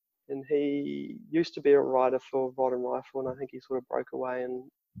 and he used to be a writer for Rod and Rifle, and I think he sort of broke away and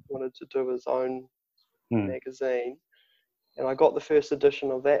wanted to do his own magazine. And I got the first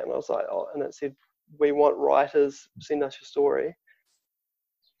edition of that, and I was like, oh, and it said, we want writers, send us your story.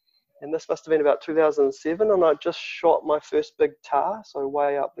 And this must have been about 2007, and I just shot my first big tahr, so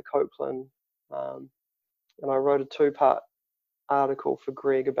way up the Copeland. And I wrote a 2-part article for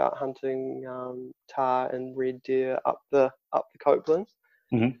Greg about hunting tahr and red deer up the Copeland.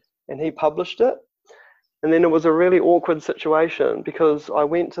 Mm-hmm. And he published it. And then it was a really awkward situation because I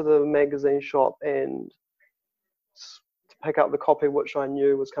went to the magazine shop and to pick up the copy which I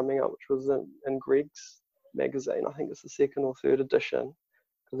knew was coming out, which was in Greg's magazine. I think it's the 2nd or 3rd edition,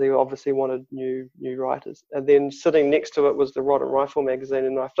 because they obviously wanted new writers. And then sitting next to it was the Rod and Rifle magazine,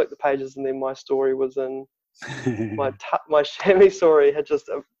 and I flicked the pages, and then my story was in my chamois story had just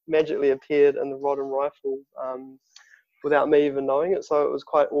magically appeared in the Rod and Rifle without me even knowing it. So it was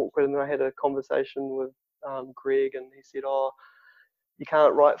quite awkward. And then I had a conversation with Greg, and he said, "Oh, you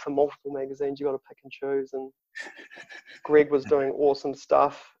can't write for multiple magazines. You got to pick and choose." And Greg was doing awesome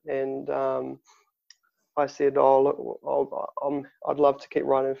stuff, and I said, "Oh, look, I'd love to keep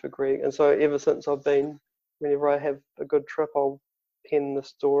writing for Greg." And so ever since I've been, whenever I have a good trip, I'll pen the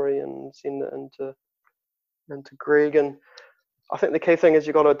story and send it into Greg. And I think the key thing is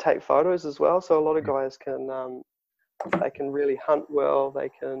you've got to take photos as well. So a lot of guys can really hunt well, they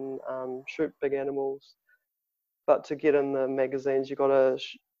can shoot big animals, but to get in the magazines, you got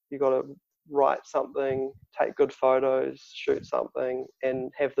to write something, take good photos, shoot something,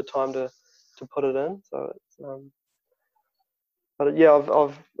 and have the time to put it in. So it's but yeah,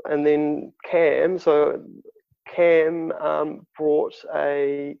 I've and then Cam. So Cam brought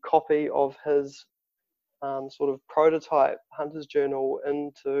a copy of his sort of prototype hunter's journal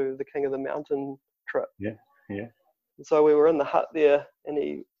into the King of the Mountain trip. Yeah. And so we were in the hut there, and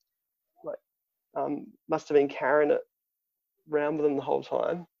he must have been carrying it around with him the whole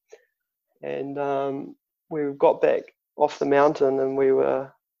time. And we got back off the mountain, and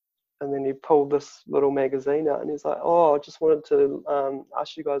then he pulled this little magazine out, and he's like, "Oh, I just wanted to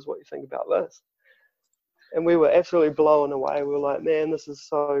ask you guys what you think about this." And we were absolutely blown away. We were like, "Man, this is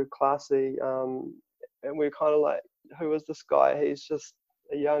so classy." And we were kind of like, "Who is this guy? He's just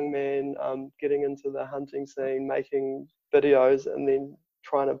a young man getting into the hunting scene, making videos, and then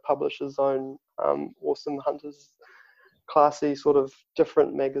trying to publish his own awesome hunters, classy sort of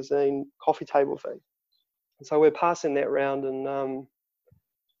different magazine, coffee table thing." And so we're passing that round, and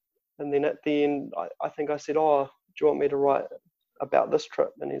then at the end, I think I said, "Oh, do you want me to write about this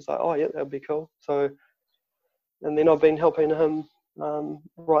trip?" And he's like, "Oh, yeah, that'd be cool." So, and then I've been helping him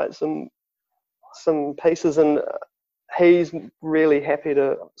write some pieces, and he's really happy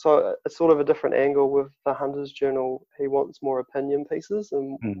to. So it's sort of a different angle with the Hunter's Journal. He wants more opinion pieces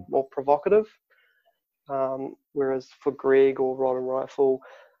and more provocative, whereas for Greg or Rod and Rifle,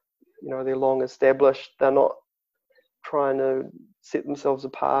 they're long established. They're not trying to set themselves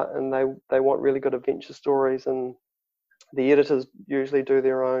apart, and they want really good adventure stories, and the editors usually do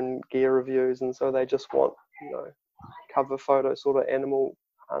their own gear reviews, and so they just want cover photo sort of animal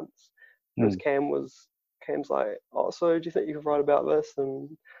hunts. Whereas Cam's like, "Oh, so do you think you could write about this?"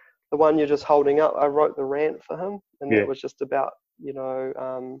 And the one you're just holding up, I wrote the rant for him, and it was just about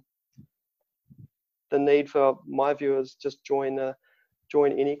the need for my viewers just join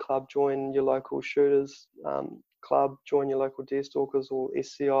any club, join your local shooters club, join your local deer stalkers or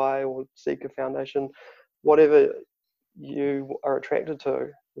SCI or Seeker Foundation, whatever you are attracted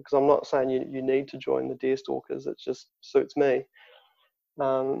to, because I'm not saying you need to join the deer stalkers, it just suits me,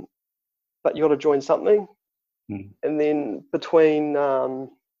 but you got to join something. And then between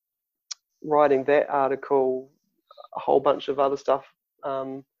writing that article, a whole bunch of other stuff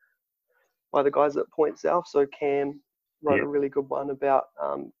by the guys at Point South. So Cam wrote a really good one about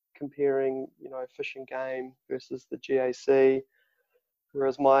comparing, fish and game versus the GAC,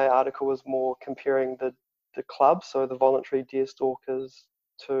 whereas my article was more comparing the club, so the voluntary deer stalkers,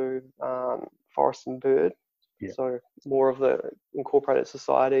 to forest and bird. So more of the incorporated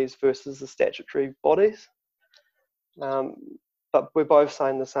societies versus the statutory bodies. but we're both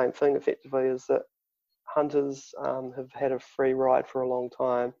saying the same thing effectively, is that hunters have had a free ride for a long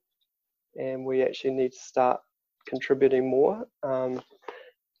time, and we actually need to start contributing more and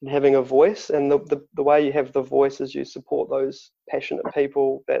having a voice. And the way you have the voice is you support those passionate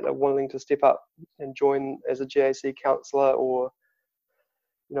people that are willing to step up and join as a GAC councillor, or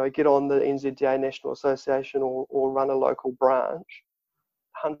get on the NZDA National Association, or run a local branch.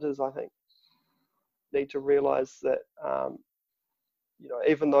 Hunters, I think, need to realise that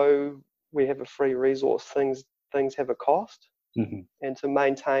even though we have a free resource, things have a cost. Mm-hmm. And to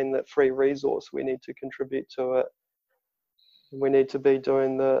maintain that free resource, we need to contribute to it. We need to be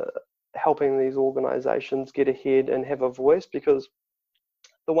helping these organisations get ahead and have a voice, because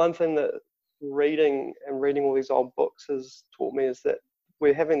the one thing that reading all these old books has taught me is that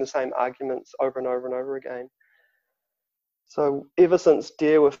we're having the same arguments over and over and over again. So ever since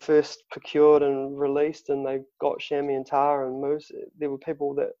deer were first procured and released, and they got chamois and tahr and moose, there were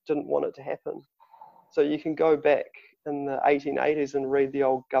people that didn't want it to happen. So you can go back in the 1880s and read the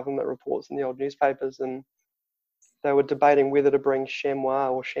old government reports in the old newspapers, and they were debating whether to bring chamois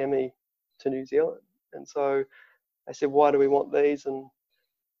or chamois to New Zealand. And so they said, why do we want these? And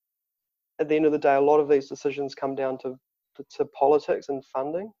at the end of the day, a lot of these decisions come down to politics and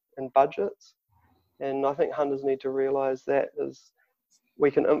funding and budgets. And I think hunters need to realise that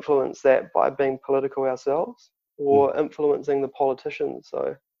we can influence that by being political ourselves, or influencing the politicians.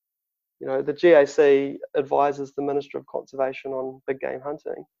 So, the GAC advises the Minister of Conservation on big game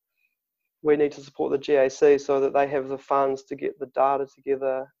hunting. We need to support the GAC so that they have the funds to get the data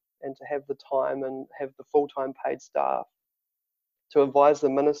together, and to have the time and have the full-time paid staff to advise the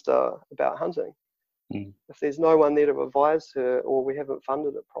Minister about hunting. If there's no one there to advise her, or we haven't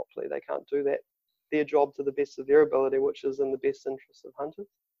funded it properly, they can't do their job to the best of their ability, which is in the best interest of hunters.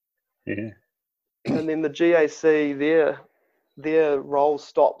 Yeah. And then the GAC, their role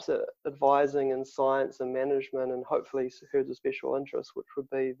stops at advising in science and management, and hopefully herds of special interest, which would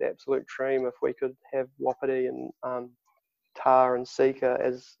be the absolute dream if we could have wapiti and tahr and sika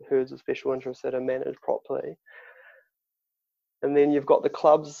as herds of special interest that are managed properly. And then you've got the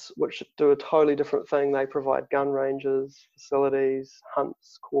clubs, which do a totally different thing. They provide gun ranges, facilities,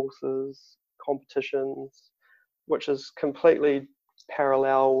 hunts, courses, competitions, which is completely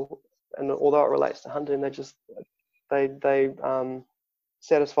parallel. And although it relates to hunting, they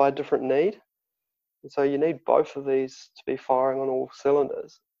satisfy a different need. And so you need both of these to be firing on all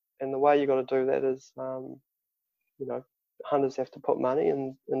cylinders. And the way you got to do that is, hunters have to put money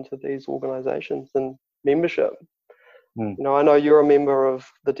into these organisations and membership. I know you're a member of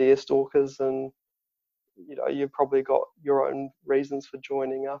the Deer Stalkers, and you've probably got your own reasons for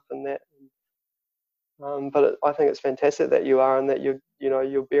joining up and that. But I think it's fantastic that you are, and that you're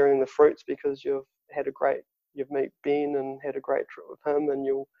bearing the fruits, because you've met Ben and had a great trip with him, and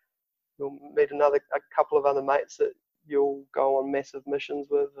you'll meet a couple of other mates that you'll go on massive missions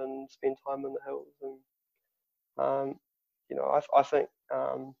with and spend time in the hills. And I think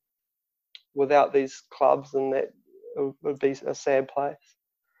without these clubs, and that, it would be a sad place.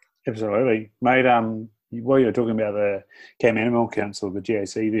 Absolutely, mate. While you're talking about the Game Animal Council, the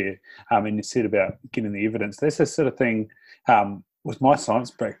GAC there, and you said about getting the evidence, that's the sort of thing, with my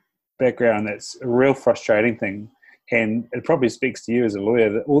science background, that's a real frustrating thing. And it probably speaks to you as a lawyer,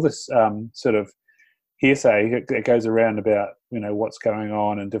 that all this sort of hearsay that goes around about, what's going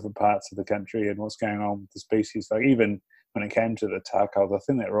on in different parts of the country and what's going on with the species. Like, even when it came to the tahr, the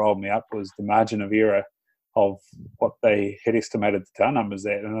thing that rolled me up was the margin of error of what they had estimated the tahr numbers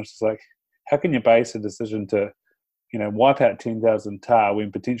at. And I was just like, how can you base a decision to, wipe out 10,000 tahr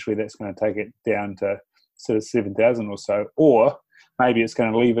when potentially that's going to take it down to sort of 7,000 or so, or maybe it's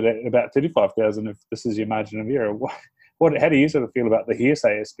going to leave it at about 35,000 if this is your margin of error? How do you sort of feel about the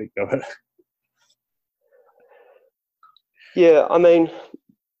hearsay aspect of it? Yeah, I mean,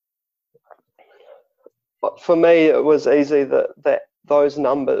 for me, it was easy that those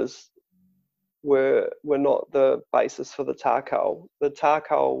numbers were not the basis for the tahr cull. The tahr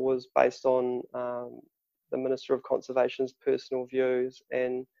cull was based on the Minister of Conservation's personal views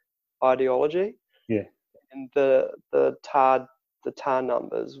and ideology. Yeah. And the tahr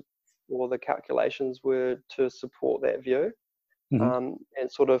numbers, or the calculations, were to support that view, and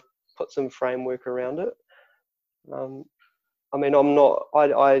sort of put some framework around it. I mean, I'm not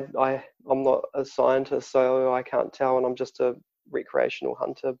a scientist, so I can't tell, and I'm just a recreational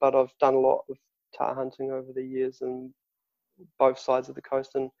hunter. But I've done a lot of tahr hunting over the years, and both sides of the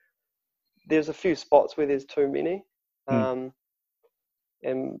coast, and there's a few spots where there's too many, but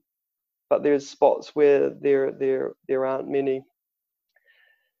there's spots where there aren't many.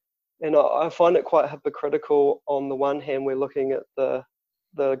 And I find it quite hypocritical. On the one hand, we're looking at the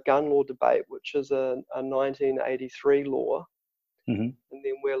gun law debate, which is a 1983 law, Mm-hmm. and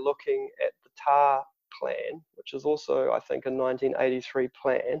then we're looking at the TAR plan, which is also, I think, a 1983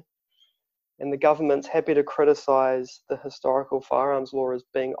 plan. And the government's happy to criticise the historical firearms law as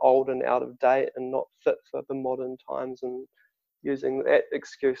being old and out of date and not fit for the modern times, and using that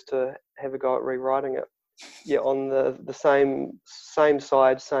excuse to have a go at rewriting it. Yet on the same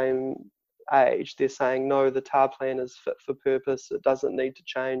side, same age, they're saying no, the TAR plan is fit for purpose. It doesn't need to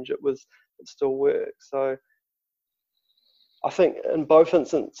change. It still works. So I think in both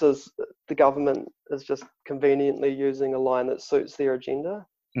instances, the government is just conveniently using a line that suits their agenda.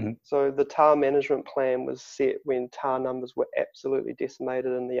 Mm-hmm. So the TAR management plan was set when TAR numbers were absolutely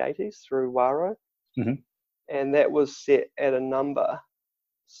decimated in the 80s through Waro. Mm-hmm. And that was set at a number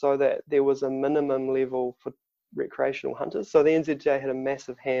so that there was a minimum level for recreational hunters. So the NZJ had a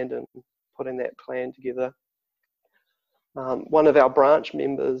massive hand in putting that plan together. One of our branch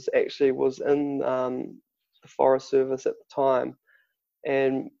members actually was in the Forest Service at the time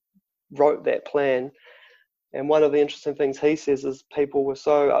and wrote that plan. And one of the interesting things he says is people were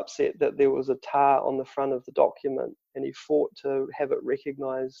so upset that there was a TAR on the front of the document, and he fought to have it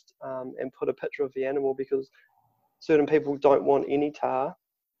recognised and put a picture of the animal, because certain people don't want any TAR,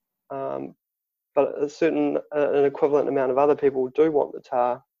 but an equivalent amount of other people do want the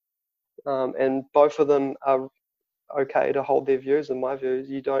TAR, and both of them are okay to hold their views. In my views,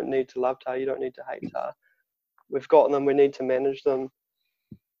 you don't need to love TAR, you don't need to hate TAR. We've got them, we need to manage them.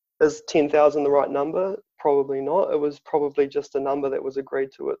 Is 10,000 the right number? Probably not. It was probably just a number that was agreed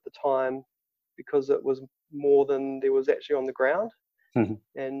to at the time because it was more than there was actually on the ground. Mm-hmm.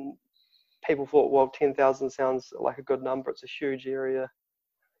 And people thought, well, 10,000 sounds like a good number. It's a huge area.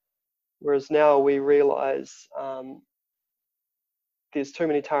 Whereas now we realise there's too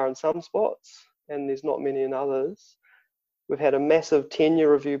many TAR in some spots and there's not many in others. We've had a massive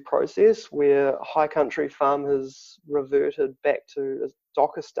tenure review process where high country farm has reverted back to a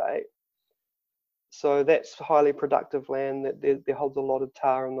dock estate. So that's highly productive land that there holds a lot of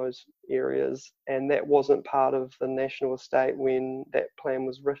TAR in those areas, and that wasn't part of the national estate when that plan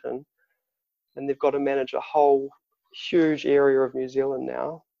was written. And they've got to manage a whole huge area of New Zealand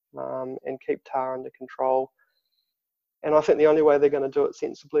now and keep TAR under control. And I think the only way they're going to do it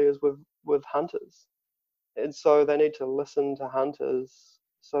sensibly is with hunters. And so they need to listen to hunters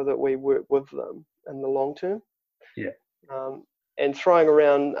so that we work with them in the long term. Yeah. And throwing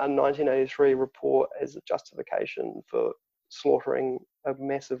around a 1983 report as a justification for slaughtering a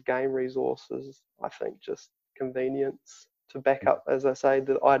massive game resource is, I think, just convenience to back up, as I say,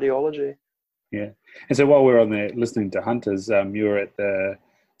 the ideology. Yeah. And so while we're on there listening to hunters, you were at the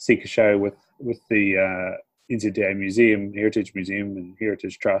Seeker show with the NZDA Museum, Heritage Museum and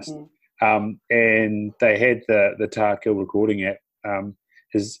Heritage Trust. And they had the TAR kill recording app.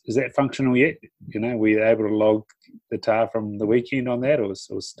 Is that functional yet? You know, were you able to log the TAR from the weekend on that, or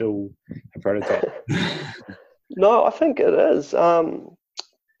still a prototype? No, I think it is.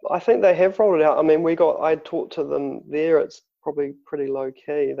 I think they have rolled it out. I mean, I talked to them there. It's probably pretty low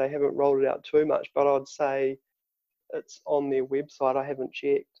key. They haven't rolled it out too much, but I'd say it's on their website. I haven't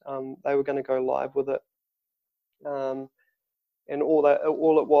checked. They were going to go live with it. And all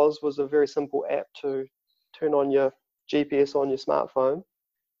it was a very simple app to turn on your GPS on your smartphone,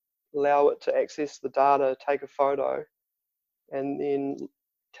 allow it to access the data, take a photo, and then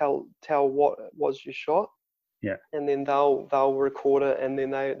tell what it was you shot. Yeah. And then they'll record it, and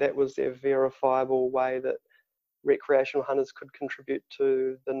then that was their verifiable way that recreational hunters could contribute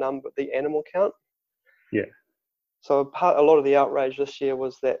to the animal count. Yeah. So a lot of the outrage this year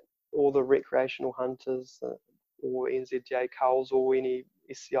was that all the recreational hunters or NZJ culls or any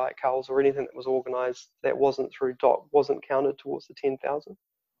SCI culls or anything that was organised that wasn't through DOC wasn't counted towards the 10,000.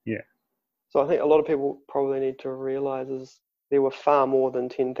 Yeah. So I think a lot of people probably need to realise is there were far more than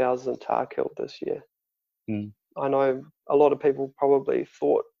 10,000 TAR killed this year. Mm. I know a lot of people probably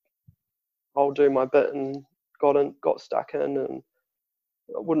thought, I'll do my bit and got stuck in, and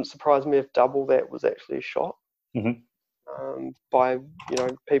it wouldn't surprise me if double that was actually shot by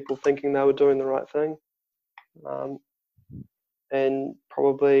people thinking they were doing the right thing. And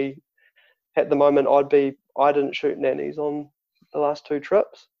probably at the moment I didn't shoot nannies on the last 2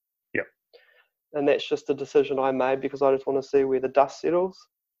 trips. Yep. And that's just a decision I made because I just want to see where the dust settles.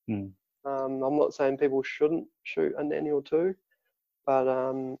 Mm. I'm not saying people shouldn't shoot a nanny or 2, but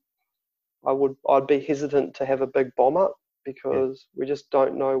I'd be hesitant to have a big bomb up because we just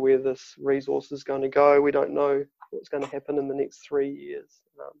don't know where this resource is going to go. We don't know what's going to happen in the next 3 years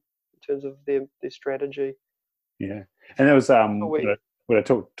in terms of their strategy. Yeah, and there was when I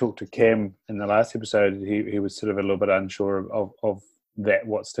talked to Cam in the last episode, he was sort of a little bit unsure of that,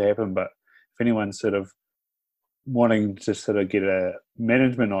 what's to happen. But if anyone's sort of wanting to sort of get a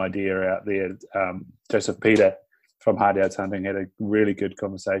management idea out there, Joseph Peter from Hard Yards Hunting had a really good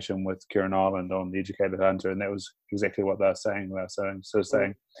conversation with Kieran Ireland on the Educated Hunter, and that was exactly what they were saying. They were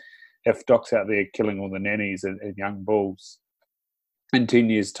saying, if Doc's out there killing all the nannies and young bulls, in 10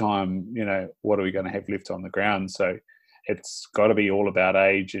 years' time, what are we going to have left on the ground? So it's got to be all about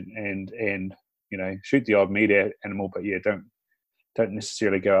age and shoot the odd meat animal, but yeah, don't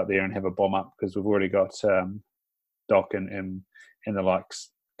necessarily go out there and have a bomb up, because we've already got Doc and the likes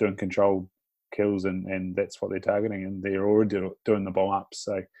doing controlled kills, and that's what they're targeting, and they're already doing the bomb ups.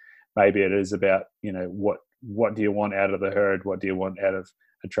 So maybe it is about what do you want out of the herd, what do you want out of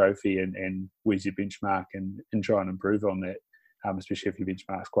a trophy, and where's your benchmark, and try and improve on that, especially if your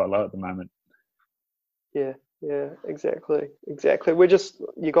benchmark's quite low at the moment. Yeah, exactly. I think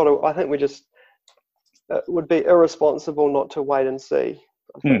it would be irresponsible not to wait and see.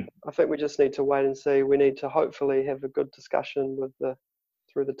 I think we just need to wait and see. We need to hopefully have a good discussion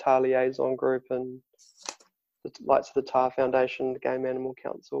through the TAR liaison group and the likes of the TAR Foundation, the Game Animal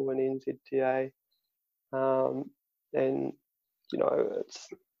Council, and NZTA. And it's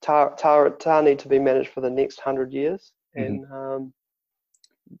TAR need to be managed for the next 100 years, and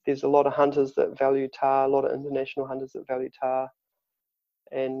there's a lot of hunters that value TAR, a lot of international hunters that value TAR,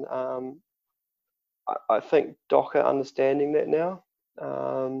 and I think Doc are understanding that now.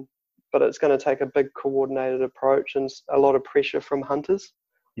 But it's going to take a big coordinated approach and a lot of pressure from hunters.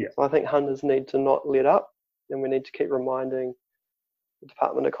 Yeah. So I think hunters need to not let up, and we need to keep reminding the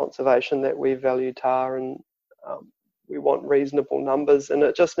Department of Conservation that we value TAR, and we want reasonable numbers, and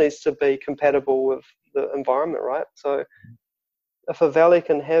it just needs to be compatible with the environment, right? So if a valley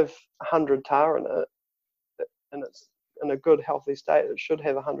can have 100 TAR in it, and it's in a good, healthy state, it should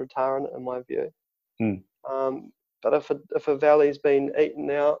have 100 TAR in it, in my view. But if a valley's been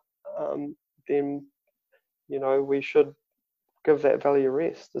eaten out, then we should give that valley a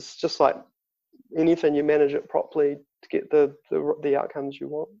rest. It's just like anything, you manage it properly to get the outcomes you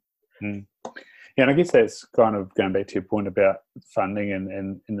want. Yeah, and I guess that's kind of going back to your point about funding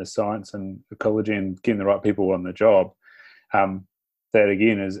and the science and ecology and getting the right people on the job. That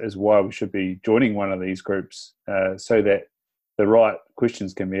again is why we should be joining one of these groups, so that the right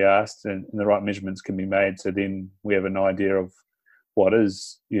questions can be asked and the right measurements can be made. So then we have an idea of what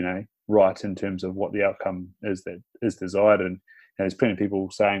is, right in terms of what the outcome is that is desired. And there's plenty of people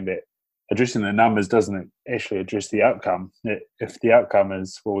saying that addressing the numbers doesn't actually address the outcome. If the outcome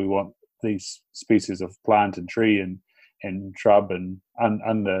is, well, we want these species of plant and tree and shrub and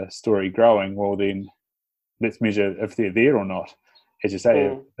understory growing, well then let's measure if they're there or not. As you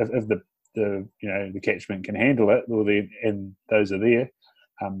say, if the catchment can handle it, well then, and those are there,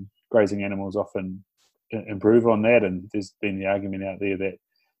 grazing animals often improve on that. And there's been the argument out there that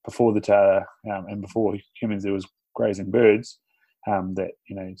before the TAR and before humans, there was grazing birds that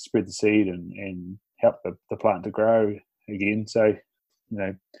spread the seed and help the plant to grow again. So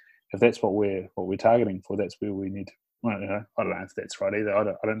if that's what we're targeting for, that's where we need to. Well, I don't know if that's right either. I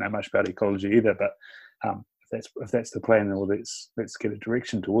don't know much about ecology either, but if that's the plan, then let's get a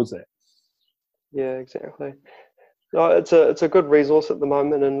direction towards that. Yeah, exactly. No, it's a good resource at the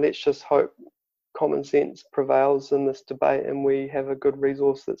moment, and let's just hope common sense prevails in this debate and we have a good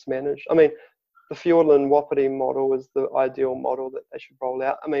resource that's managed. I mean, the Fiordland Wapiti model is the ideal model that they should roll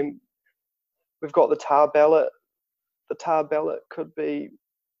out. I mean, we've got the TAR ballot. The TAR ballot could be,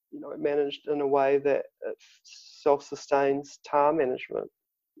 managed in a way that it self-sustains TAR management.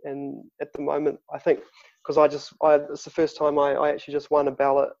 And at the moment, I think, because it's the first time I actually just won a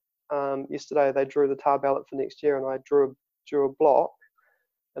ballot. Yesterday they drew the TAR ballot for next year, and I drew a block,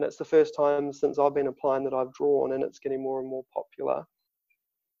 and it's the first time since I've been applying that I've drawn, and it's getting more and more popular.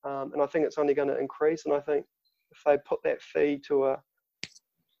 And I think it's only going to increase. And I think if they put that fee to a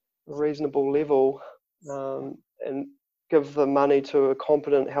reasonable level, and give the money to a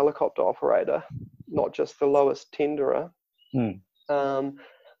competent helicopter operator, not just the lowest tenderer,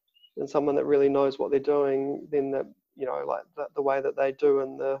 and someone that really knows what they're doing, then the way that they do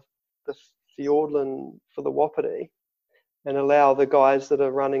in the Fiordland for the Wapiti, and allow the guys that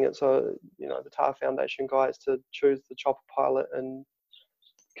are running it, so the TAR Foundation guys, to choose the chopper pilot and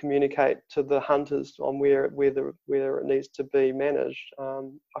communicate to the hunters on where it needs to be managed. I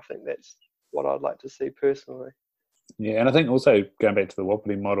think that's what I'd like to see personally. Yeah, and I think also going back to the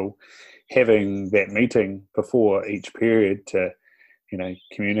Wapiti model, having that meeting before each period to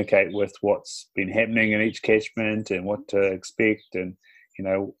communicate with what's been happening in each catchment and what to expect, and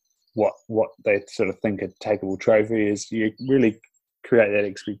what they sort of think a takeable trophy is. You really create that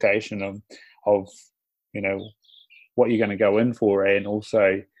expectation of what you're going to go in for, and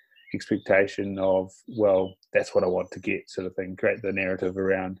also expectation of, well, that's what I want to get, sort of thing. Create the narrative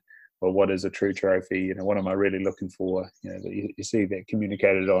around, well, what is a true trophy? What am I really looking for? You see that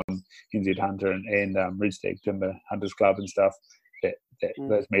communicated on NZ Hunter and Red Stag Timber Hunters Club and stuff. That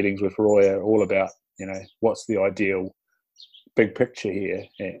those meetings with Roy are all about, what's the ideal big picture here,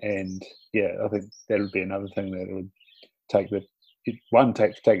 and I think that would be another thing that it would take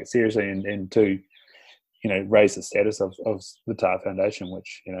it seriously, and two, raise the status of the TAR Foundation,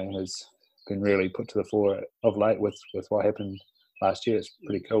 which has been really put to the fore of late with what happened last year. It's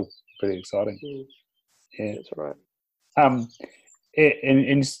pretty cool, pretty exciting. Yeah, that's right.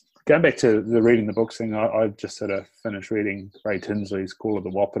 And going back to the reading the books thing, I just sort of finished reading Ray Tinsley's Call of the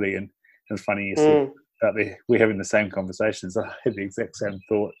Wapiti, and it was funny you said about we're having the same conversations. I had the exact same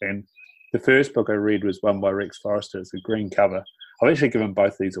thought, and the first book I read was one by Rex Forrester. It's a green cover. I've actually given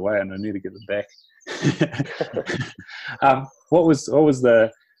both these away, and I need to get them back. What was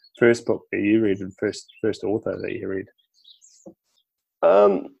the first book that you read, and first author that you read?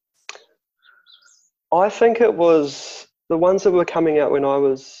 I think it was the ones that were coming out when I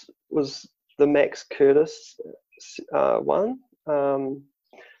was the Max Curtis one,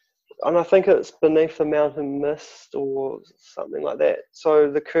 and I think it's Beneath the Mountain Mist or something like that.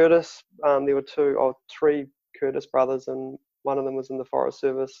 So the Curtis, there were three Curtis brothers, and one of them was in the Forest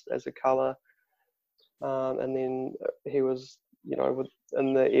Service as a colour, and then he was,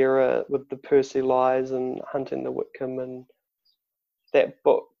 in the era with the Percy Lies and Hunting the Whitcomb, and that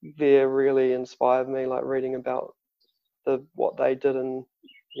book there really inspired me, like reading about what they did and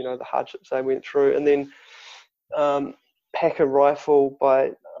the hardships they went through. And then Pack a Rifle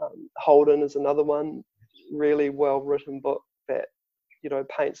by Holden is another one, really well written book that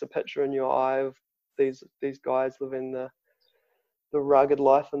paints a picture in your eye of these guys living the rugged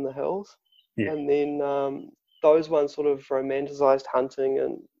life in the hills. And then those ones sort of romanticized hunting,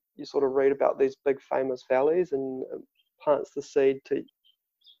 and you sort of read about these big famous valleys, and it plants the seed to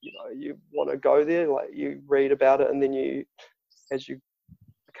you want to go there. Like, you read about it, and then as you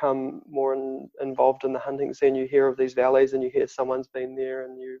become more involved in the hunting scene, you hear of these valleys, and you hear someone's been there,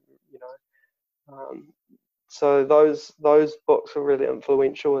 and so those books are really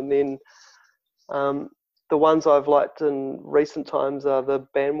influential. And then the ones I've liked in recent times are the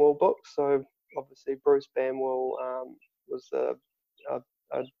Banwell books. So obviously Bruce Banwell was a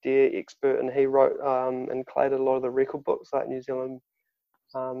deer expert, and he wrote and collated a lot of the record books, like New Zealand,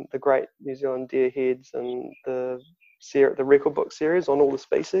 the Great New Zealand Deer Heads, and the record book series on all the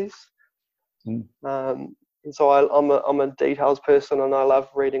species. And so I'm a details person, and I love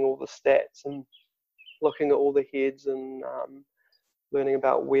reading all the stats and looking at all the heads, and learning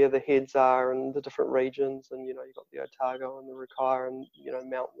about where the heads are and the different regions. And you've got the Otago and the Rakaia, and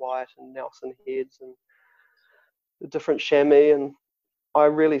Mount White and Nelson Heads, and the different chamois. And I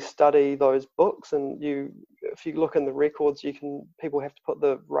really study those books, and if you look in the records, people have to put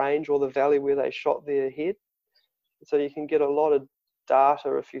the range or the valley where they shot their head, so you can get a lot of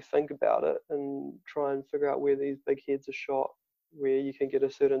data if you think about it, and try and figure out where these big heads are shot, where you can get a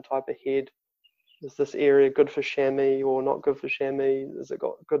certain type of head. Is this area good for chamois or not good for chamois? Has it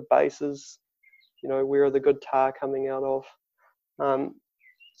got good bases? Where are the good tar coming out of?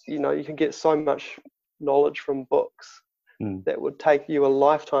 You can get so much knowledge from books that would take you a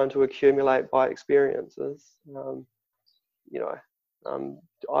lifetime to accumulate by experiences. I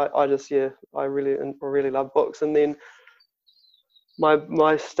really love books. And then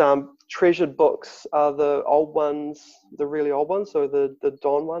my treasured books are the old ones, the really old ones. So the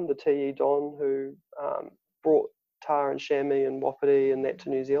Don one, the T.E. Don, who brought tar and chamois and wapiti and that to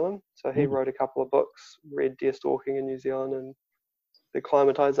New Zealand. So he wrote a couple of books, Red Deer Stalking in New Zealand and the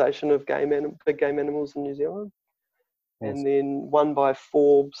Acclimatization of big game animals in New Zealand. Awesome. And then one by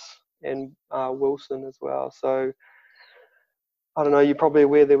Forbes and Wilson as well. So I don't know, you're probably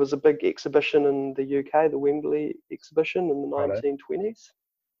aware there was a big exhibition in the UK, the Wembley exhibition in the 1920s.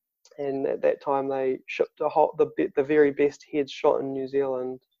 And at that time they shipped the very best heads shot in New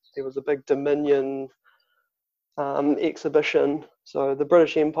Zealand. There was a big Dominion exhibition. So the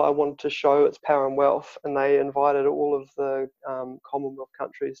British Empire wanted to show its power and wealth, and they invited all of the Commonwealth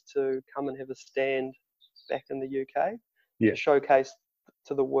countries to come and have a stand back in the UK to showcase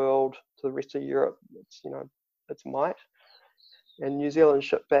to the world, to the rest of Europe, its might. And New Zealand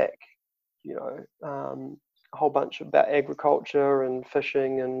shipped back, a whole bunch about agriculture and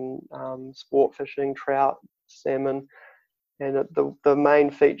fishing and sport fishing, trout, salmon. And the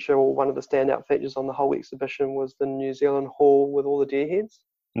main feature, or one of the standout features on the whole exhibition, was the New Zealand Hall with all the deer heads.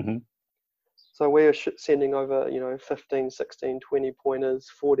 So we're sending over, 15, 16, 20 pointers,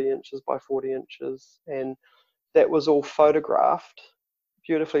 40 inches by 40 inches. And that was all photographed,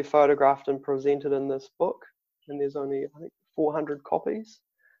 beautifully photographed and presented in this book. And there's only, I think, 400 copies.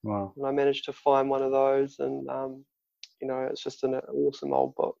 Wow. And I managed to find one of those, and it's just an awesome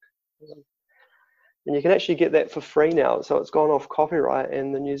old book. And you can actually get that for free now. So it's gone off copyright.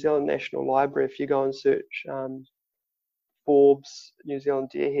 And the New Zealand National Library, if you go and search Forbes New Zealand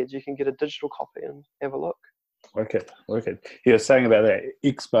Deerheads, you can get a digital copy and have a look. Wicked. Yeah, saying about that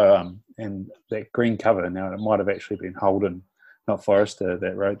Expo and that green cover. Now, it might have actually been Holden, not Forrester,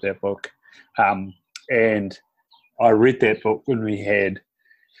 that wrote that book. And I read that book when we had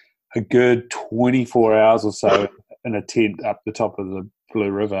a good 24 hours or so in a tent up the top of the Blue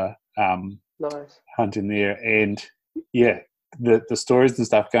River, Nice. hunting there. And yeah, the stories and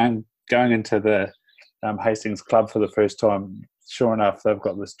stuff going into the Hastings Club for the first time. Sure enough, they've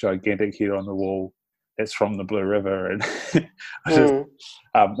got this gigantic head on the wall that's from the Blue River. And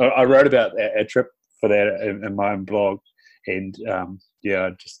I wrote about a trip for that in my own blog. And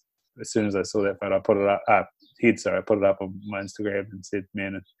I just, as soon as I saw that photo, I put it up, I put it up on my Instagram and said,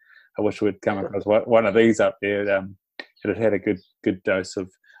 man, I wish we'd come across one of these up there. It had a good dose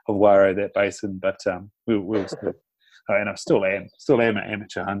of Waro, that basin, but we'll still, and I still am an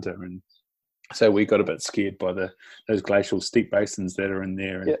amateur hunter, and so we got a bit scared by those glacial steep basins that are in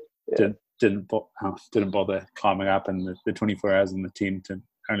there, and didn't bother climbing up in the 24 hours in the tent, and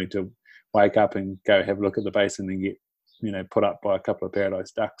only to wake up and go have a look at the basin and get put up by a couple of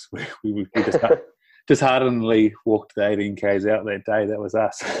paradise ducks. We disheartenedly walked the 18 k's out that day. That was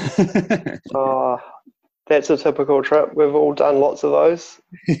us. Oh, that's a typical trip. We've all done lots of those.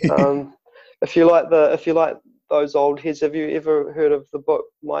 If you like those old heads, have you ever heard of the book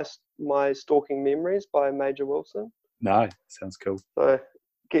My Stalking Memories by Major Wilson? No, sounds cool. So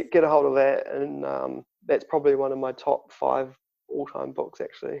get a hold of that, and that's probably one of my top 5 all-time books.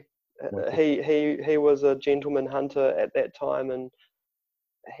 Actually, he was a gentleman hunter at that time, and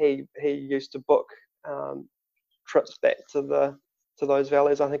he used to book trips back to those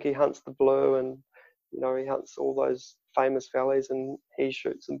valleys. I think he hunts the Blue, and he hunts all those famous valleys, and he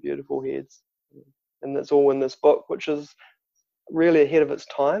shoots some beautiful heads. And it's all in this book, which is really ahead of its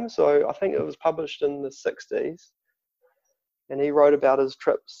time. So I think it was published in the 60s, and he wrote about his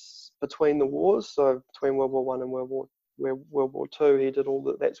trips between the wars. So between World War I and World War II, he did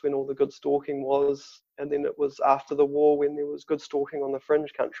that's when all the good stalking was. And then it was after the war when there was good stalking on the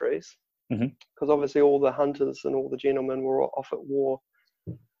fringe countries, because obviously all the hunters and all the gentlemen were off at war.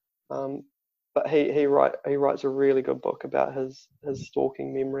 But he writes a really good book about his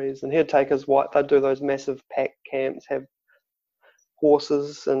stalking memories, and he'd take his wife. They'd do those massive pack camps, have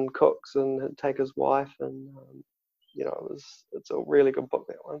horses and cooks, and he'd take his wife, and it's a really good book,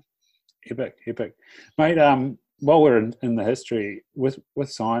 that one. Epic, mate. While we're in the history with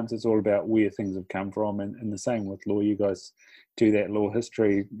science, it's all about where things have come from, and the same with law. You guys do that law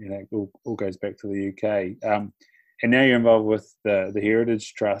history. It all goes back to the UK. And now you're involved with the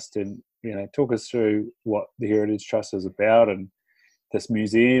Heritage Trust, and talk us through what the Heritage Trust is about, and this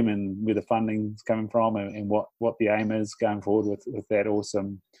museum, and where the funding's coming from, and what the aim is going forward with that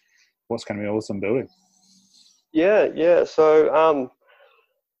awesome, what's going to be an awesome building. Yeah. So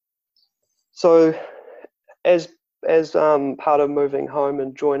as part of moving home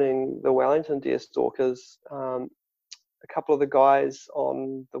and joining the Wellington Deerstalkers, a couple of the guys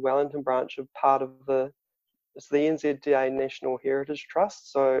on the Wellington branch are part of it's the NZDA National Heritage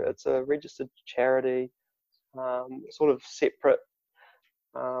Trust. So it's a registered charity, sort of separate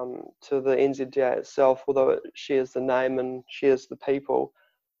to the NZDA itself, although it shares the name and shares the people.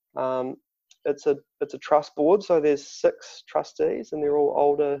 It's a trust board, so there's 6 trustees, and they're all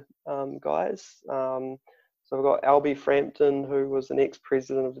older guys. So we've got Albie Frampton, who was an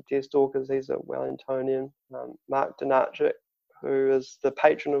ex-president of the Deerstalkers. He's a Wellingtonian. Mark Donarchik, who is the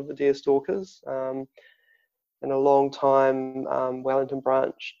patron of the Deerstalkers, and a long time Wellington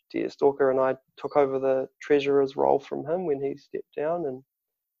branch Deerstalker, and I took over the treasurer's role from him when he stepped down. And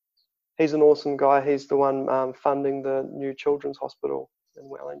he's an awesome guy. He's the one funding the new children's hospital in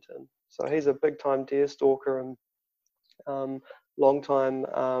Wellington. So he's a big-time Deerstalker and long-time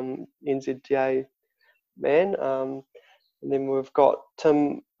NZDA man. And then we've got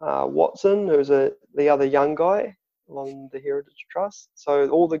Tim Watson, who's the other young guy on the Heritage Trust. So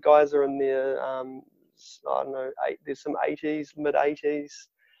all the guys are in their I don't know, there's some 80s, mid-80s,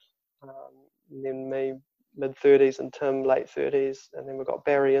 and then me, mid-30s, and Tim, late 30s. And then we've got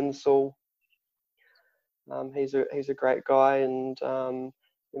Barry Insall. He's a great guy. And then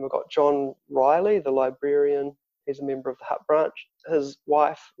we've got John Riley, the librarian, he's a member of the Hut branch. His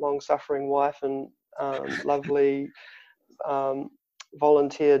wife, long-suffering wife, and lovely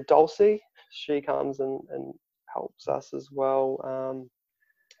volunteer Dulcie, she comes and helps us as well.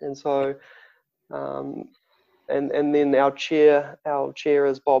 And so, and then our chair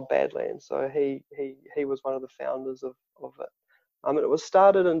is Bob Badland. So he was one of the founders of it. And it was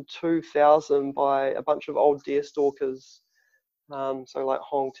started in 2000 by a bunch of old deer stalkers, so like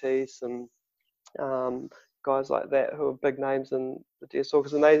Hong Tees and guys like that who are big names in the deer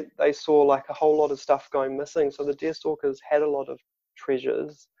stalkers, and they saw like a whole lot of stuff going missing. So the deer stalkers had a lot of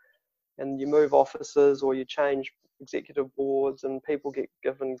treasures, and you move offices or you change executive boards and people get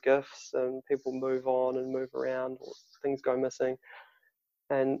given gifts and people move on and move around or things go missing.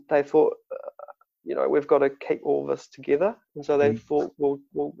 And they thought, we've got to keep all this together. And so they thought, we'll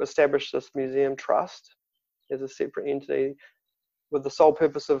establish this museum trust as a separate entity with the sole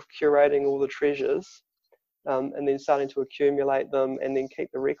purpose of curating all the treasures, and then starting to accumulate them and then keep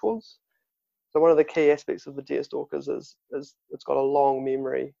the records. So one of the key aspects of the deer stalkers is it's got a long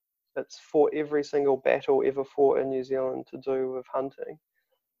memory. It's fought every single battle ever fought in New Zealand to do with hunting.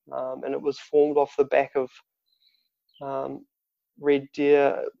 And it was formed off the back of red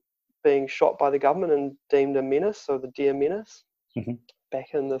deer being shot by the government and deemed a menace, so the deer menace,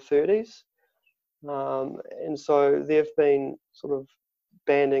 back in the 30s. And so they've been sort of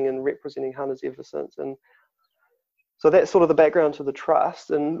banding and representing hunters ever since. And so that's sort of the background to the trust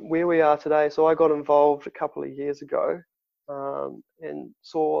and where we are today. So I got involved a couple of years ago, and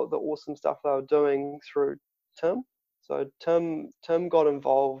saw the awesome stuff they were doing through Tim. So Tim got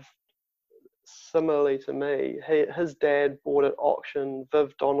involved similarly to me. His dad bought at auction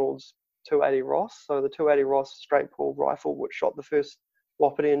Viv Donald's 280 Ross, so the 280 Ross straight pull rifle which shot the first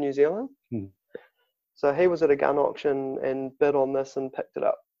wapiti in New Zealand. So he was at a gun auction and bid on this and picked it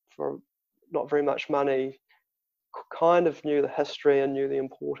up for not very much money, kind of knew the history and knew the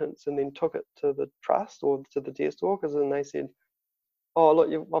importance, and then took it to the trust or to the deer stalkers, and they said, oh look,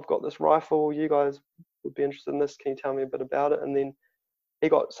 I've got this rifle, you guys would be interested in this, can you tell me a bit about it? And then he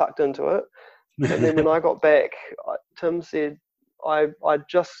got sucked into it. And then when I got back, Tim said, I'd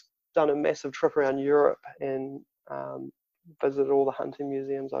just done a massive trip around Europe and visited all the hunting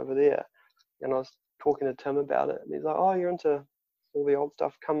museums over there, and I was talking to Tim about it, and he's like, oh, you're into all the old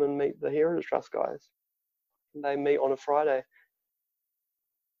stuff, come and meet the Heritage Trust guys. And they meet on a Friday,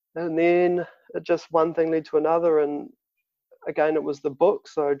 and then it just one thing led to another, and again it was the book.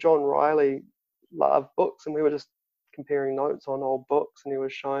 So John Riley loved books, and we were just comparing notes on old books, and he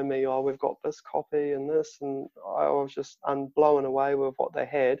was showing me, oh, we've got this copy and this, and I was just blown away with what they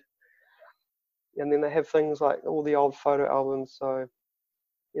had. And then they have things like all the old photo albums, so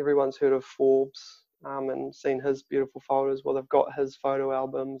everyone's heard of Forbes and seen his beautiful photos. Well, they've got his photo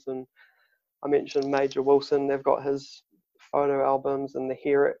albums, and I mentioned Major Wilson, they've got his photo albums and the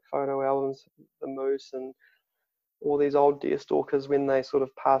Herrick photo albums, the moose, and all these old deer stalkers, when they sort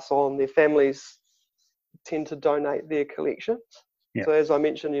of pass on, their families tend to donate their collections. Yep. So as I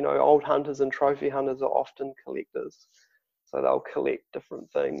mentioned, old hunters and trophy hunters are often collectors. So they'll collect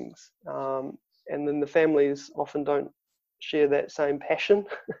different things. And then the families often don't share that same passion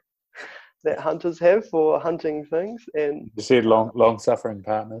that hunters have for hunting things. And you said long-suffering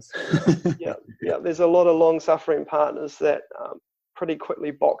partners. yeah, there's a lot of long-suffering partners that pretty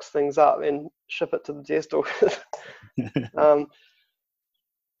quickly box things up and ship it to the deer stalkers.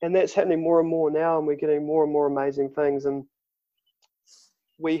 And that's happening more and more now, and we're getting more and more amazing things. And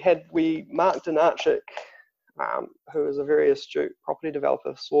Mark Donarchik, who is a very astute property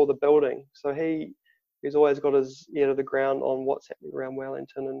developer, saw the building. So he's always got his ear to the ground on what's happening around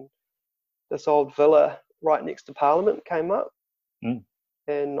Wellington, and this old villa right next to Parliament came up.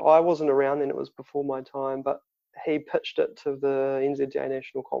 And I wasn't around then, it was before my time, but he pitched it to the NZDA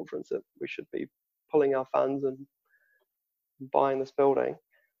National Conference that we should be pulling our funds and buying this building.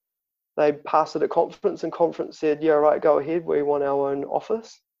 They passed it at conference, and conference said, yeah, right, go ahead, we want our own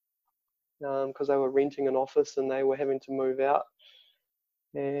office, because they were renting an office and they were having to move out.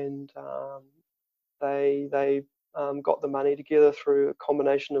 And they got the money together through a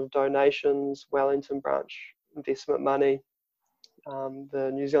combination of donations, Wellington branch investment money,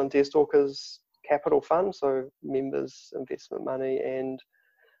 the New Zealand Deerstalkers Capital Fund, so members' investment money, and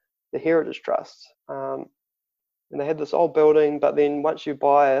the Heritage Trust. And they had this old building, but then once you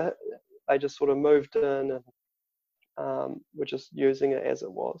buy it, they just sort of moved in and were just using it as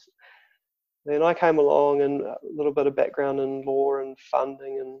it was. Then I came along, and a little bit of background in law and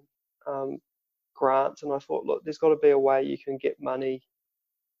funding and grants, and I thought, look, there's got to be a way you can get money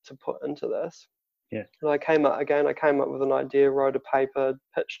to put into this. Yeah. And I came up with an idea, wrote a paper,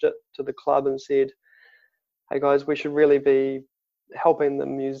 pitched it to the club and said, hey guys, we should really be helping the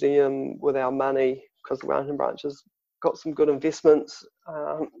museum with our money because the Wellington branch has got some good investments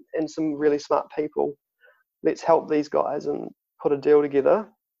and some really smart people. Let's help these guys and put a deal together.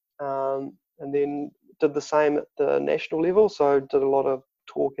 And then did the same at the national level. So did a lot of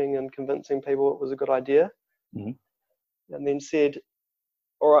talking and convincing people it was a good idea. Mm-hmm. And then said,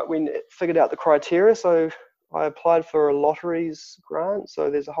 all right, we figured out the criteria. So I applied for a lotteries grant. So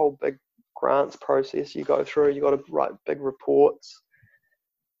there's a whole big grants process you go through. You got to write big reports.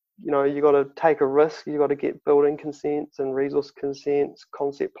 You know, you got to take a risk. You got to get building consents and resource consents,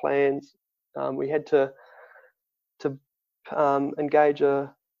 concept plans. We had to engage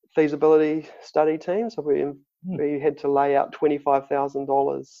a feasibility study team. So we had to lay out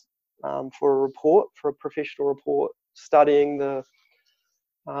 $25,000 for a report, for a professional report, studying the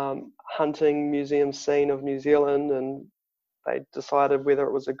hunting museum scene of New Zealand, and they decided whether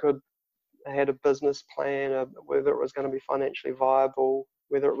it was had a business plan, whether it was going to be financially viable,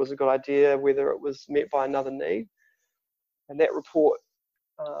 whether it was a good idea, whether it was met by another need. And that report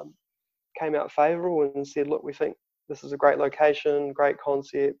came out favourable and said, look, we think this is a great location, great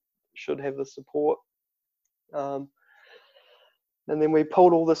concept, should have the support. And then we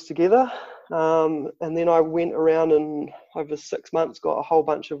pulled all this together. And then I went around and over 6 months got a whole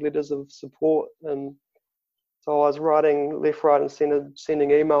bunch of letters of support. And so I was writing left, right, and centre, sending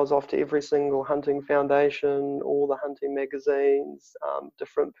emails off to every single hunting foundation, all the hunting magazines,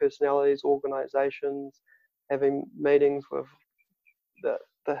 different personalities, organisations, having meetings with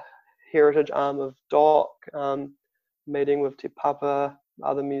the heritage arm of DOC, meeting with Te Papa,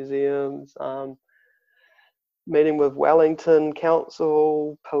 other museums, meeting with Wellington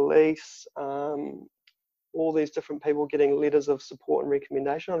Council, police, all these different people, getting letters of support and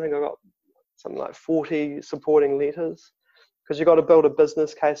recommendation. I think I got something like 40 supporting letters, because you've got to build a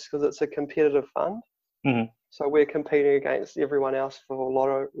business case because it's a competitive fund. Mm-hmm. So we're competing against everyone else for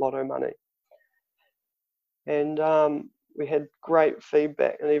lotto money. And we had great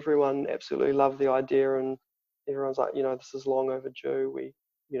feedback, and everyone absolutely loved the idea, and everyone's like, you know, this is long overdue.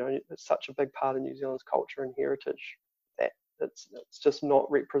 You know, it's such a big part of New Zealand's culture and heritage that it's just not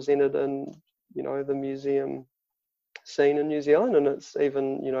represented in, you know, the museum scene in New Zealand, and it's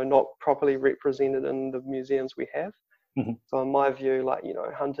even, you know, not properly represented in the museums we have. Mm-hmm. So in my view, like, you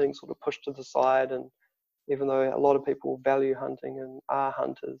know, hunting sort of pushed to the side, and even though a lot of people value hunting and are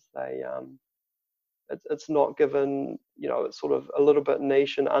hunters, they it's not given, you know, it's sort of a little bit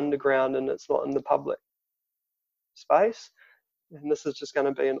niche and underground, and it's not in the public space. And this is just going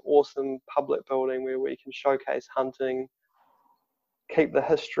to be an awesome public building where we can showcase hunting, keep the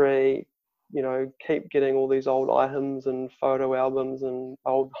history, you know, keep getting all these old items and photo albums and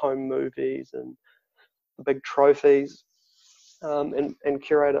old home movies and the big trophies, and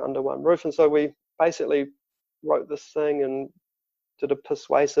curate it under one roof. And so we basically wrote this thing and did a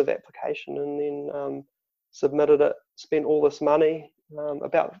persuasive application, and then submitted it, spent all this money,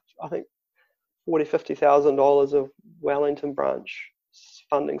 about, I think, $40,000-$50,000 of Wellington branch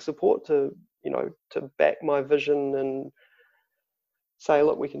funding support to, you know, to back my vision and say,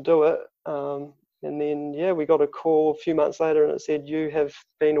 look, we can do it. And then, yeah, we got a call a few months later and it said, you have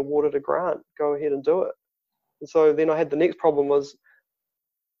been awarded a grant, go ahead and do it. And so then I had the next problem was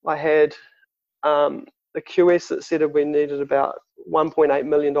I had the QS that said we needed about $1.8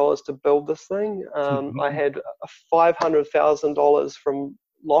 million to build this thing. I had $500,000 from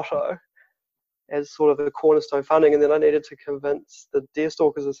Lotto as sort of the cornerstone funding, and then I needed to convince the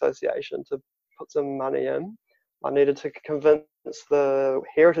Deerstalkers Association to put some money in. I needed to convince the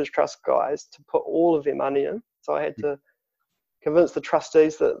Heritage Trust guys to put all of their money in. So I had to convince the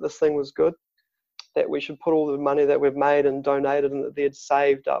trustees that this thing was good, that we should put all the money that we've made and donated and that they had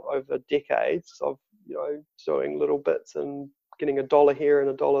saved up over decades of, you know, doing little bits and getting $1 here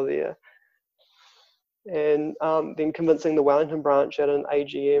and $1 there. And then convincing the Wellington branch at an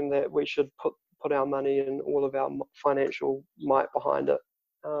AGM that we should put our money and all of our financial might behind it.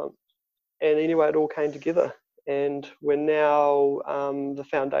 And anyway, it all came together. And we're now, the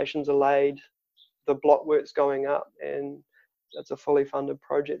foundations are laid, the block work's going up, and it's a fully funded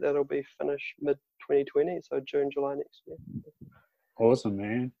project that'll be finished mid-2020, so June, July next year. Awesome,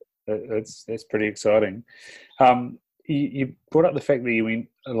 man. That's pretty exciting. You brought up the fact that you went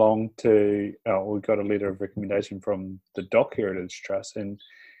along to, we got a letter of recommendation from the DOC Heritage Trust, and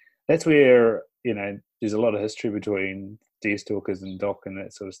that's where, you know, there's a lot of history between Deerstalkers and DOC and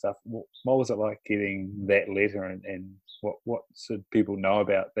that sort of stuff. What was it like getting that letter, and what should people know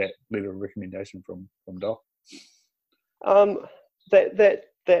about that letter of recommendation from DOC?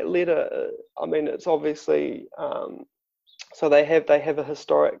 That letter, I mean, it's obviously So they have a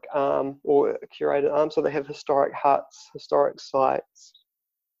historic or a curated arm. So they have historic huts, historic sites,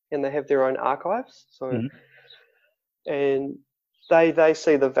 and they have their own archives. So and they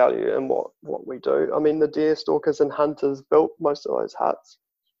see the value in what we do. I mean, the deer stalkers and hunters built most of those huts,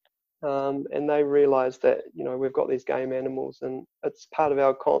 and they realise that we've got these game animals, and it's part of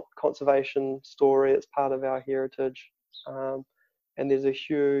our conservation story. It's part of our heritage, and there's a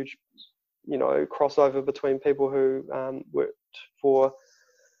huge crossover between people who worked for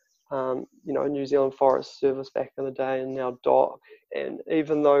New Zealand Forest Service back in the day and now DOC. And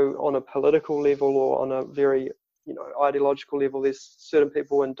even though on a political level or on a very ideological level, there's certain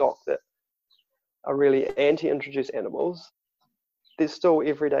people in DOC that are really anti-introduced animals, there's still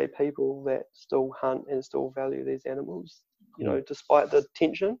everyday people that still hunt and still value these animals, despite the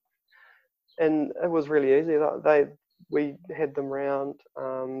tension. And it was really easy. We had them round.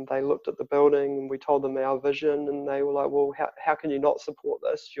 They looked at the building, and we told them our vision, and they were like, "Well, how can you not support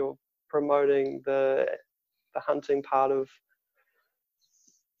this? You're promoting the hunting part of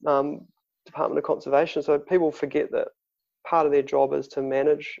Department of Conservation." So people forget that part of their job is to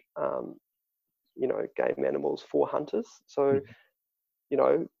manage, game animals for hunters. So,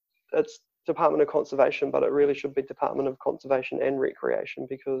 it's Department of Conservation, but it really should be Department of Conservation and Recreation,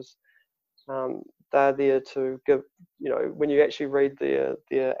 because they're there to give, when you actually read their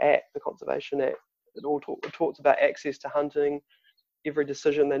act, the Conservation Act, it talks about access to hunting. Every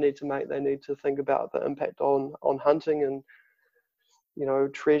decision they need to make, they need to think about the impact on hunting, and our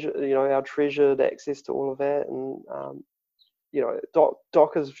treasured access to all of that. And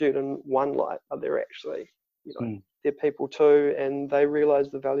DOC is viewed in one light, but they're actually they're people too, and they realise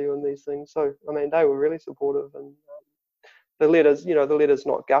the value in these things. So I mean, they were really supportive, and the letter's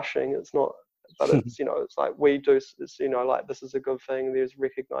not gushing. It's not, but it's it's like we do. It's like, this is a good thing. There's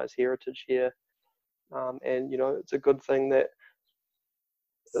recognised heritage here, and it's a good thing that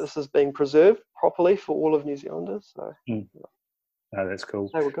this is being preserved properly for all of New Zealanders. So no, that's cool.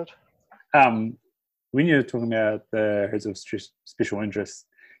 They were good. When you're talking about the herds of special interest,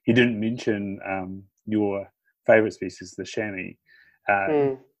 you didn't mention your favourite species, the chamois.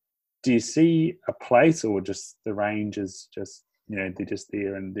 Do you see a place, or just the range is just they're just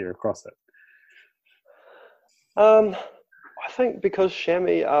there and they're across it? I think because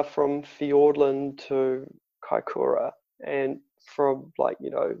chamois are from Fiordland to Kaikoura, and from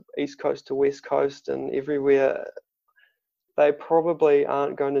east coast to west coast and everywhere, they probably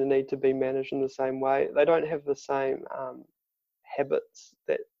aren't going to need to be managed in the same way. They don't have the same habits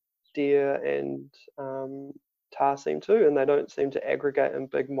that deer and tahr seem to, and they don't seem to aggregate in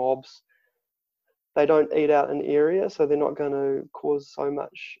big mobs. They don't eat out an area, so they're not going to cause so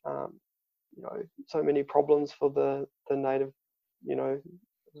much, so many problems for the native,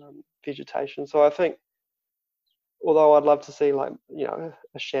 vegetation. So I think, although I'd love to see a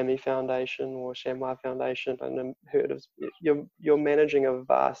chamois foundation or a chamois foundation and a herd of, you're managing a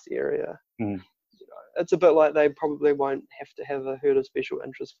vast area. It's a bit like they probably won't have to have a herd of special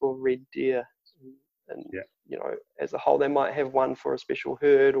interest for red deer, and as a whole, they might have one for a special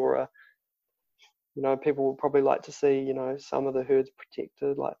herd, or people will probably like to see some of the herds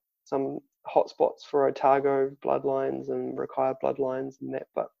protected, like some hotspots for Otago bloodlines and Rakaia bloodlines and that.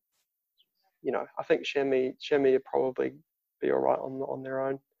 But I think chamois would probably be all right on their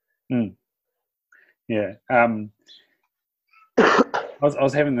own. Yeah. I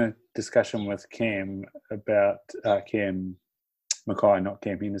was having the discussion with Cam about Cam Mackay, not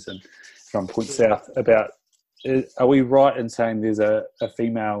Cam Henderson, from Point South, about, are we right in saying there's a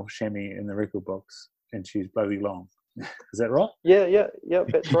female chamois in the record books and she's bloody long? Is that right? Yeah,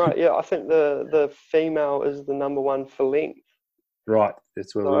 that's right. Yeah, I think the female is the number one for length. Right,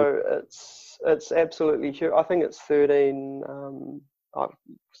 that's what. So it's absolutely huge. I think it's 13,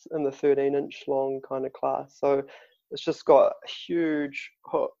 in the 13-inch long kind of class. So it's just got huge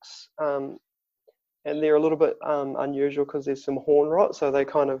hooks, and they're a little bit unusual because there's some horn rot. So the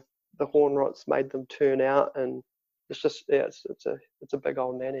horn rot's made them turn out, and it's just it's a big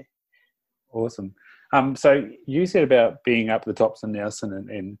old nanny. Awesome. So you said about being up the tops in Nelson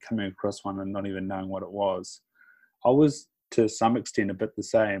and coming across one and not even knowing what it was. I was, to some extent, a bit the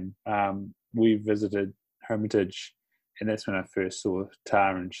same. We visited Hermitage, and that's when I first saw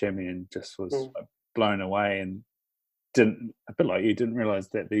tahr and chamois, and just was blown away, and a bit like you, didn't realise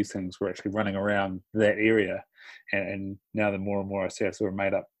that these things were actually running around that area. And now the more and more I see, I sort of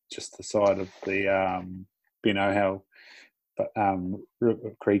made up just the side of the Ben O'Hale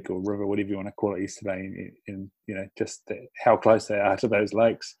creek or river, whatever you want to call it, yesterday, and just how close they are to those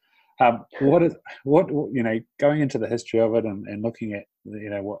lakes. What going into the history of it and looking at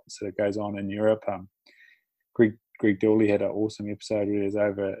what sort of goes on in Europe. Greg Greg Dooley had an awesome episode where he was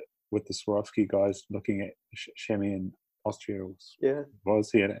over with the Swarovski guys looking at chamois in Austria.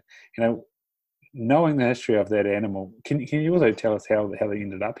 Was he? Knowing the history of that animal, can you also tell us how they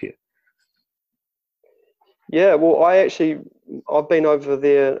ended up here? Yeah, well, I've been over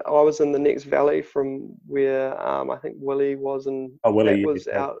there. I was in the next valley from where I think Willie was, and that was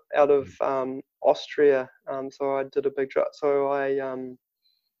out of Austria. So I did a big trip. So I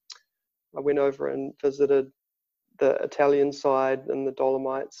went over and visited the Italian side in the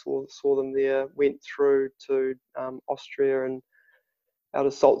Dolomites, saw them there, went through to Austria and out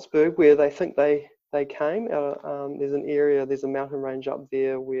of Salzburg, where they think they came. There's a mountain range up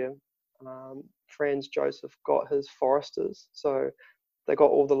there where Franz Joseph got his foresters. So they got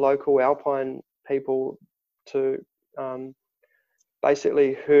all the local alpine people to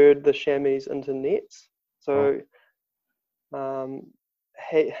basically herd the chamois into nets. So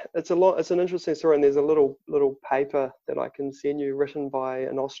it's an interesting story, and there's a little paper that I can send you written by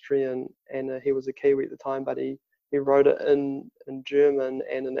an Austrian, and he was a Kiwi at the time, but he wrote it in German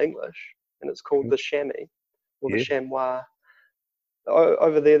and in English, and it's called the chamois or the chamois.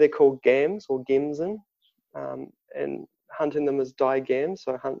 Over there they're called gams or gemsen, and hunting them is die gams,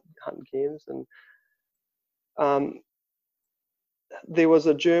 so hunt gams. And there was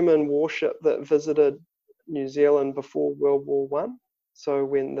a German warship that visited New Zealand before World War One. So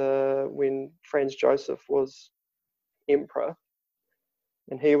when Franz Joseph was emperor,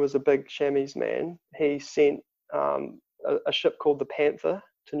 and he was a big chamois man, he sent a ship called the Panther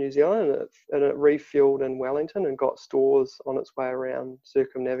to New Zealand, and it refueled in Wellington and got stores on its way around,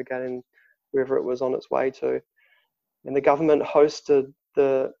 circumnavigating wherever it was on its way to. And the government hosted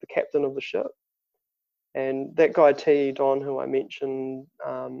the captain of the ship, and that guy T. Don, who I mentioned,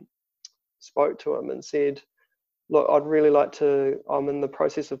 spoke to him and said, "Look, I'd really like to. I'm in the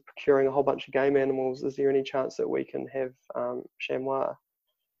process of procuring a whole bunch of game animals. Is there any chance that we can have chamois?"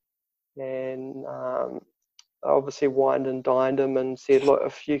 And obviously wined and dined him and said, "Look,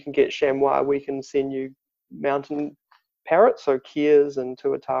 if you can get chamois, we can send you mountain parrots, so keas and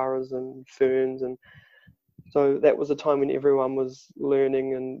tuataras and ferns." And so that was a time when everyone was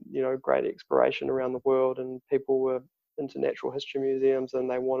learning and, great exploration around the world, and people were into natural history museums, and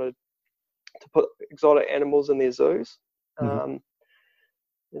they wanted to put exotic animals in their zoos. And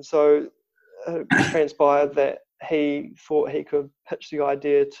so it transpired that he thought he could pitch the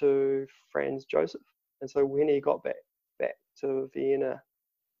idea to Franz Joseph. And so when he got back to Vienna,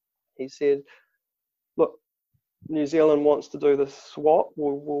 he said, "Look, New Zealand wants to do this swap.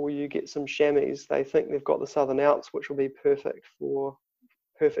 Will you get some chamois? They think they've got the Southern Alps, which will be perfect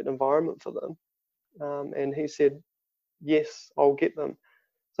environment for them." And he said, "Yes, I'll get them."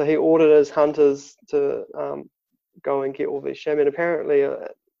 So he ordered his hunters to go and get all these chamois. And apparently,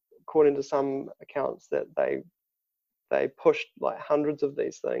 according to some accounts, that they pushed like hundreds of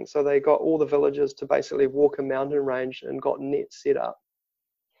these things. So they got all the villagers to basically walk a mountain range and got nets set up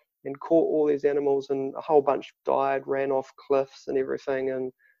and caught all these animals, and a whole bunch died, ran off cliffs and everything.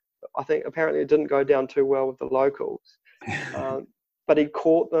 And I think apparently it didn't go down too well with the locals. But he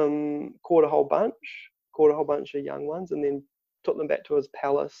caught a whole bunch of young ones, and then took them back to his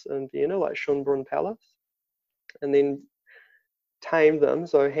palace in Vienna, like Schönbrunn Palace, and then tamed them.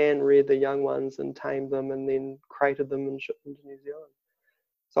 So hand reared the young ones and tamed them, and then crated them and shipped them to New Zealand.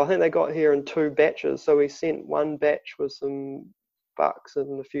 So I think they got here in 2 batches. So he sent one batch with some bucks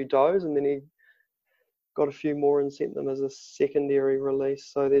and a few does, and then he got a few more and sent them as a secondary release.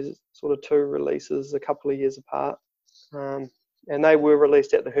 So there's sort of 2 releases a couple of years apart, and they were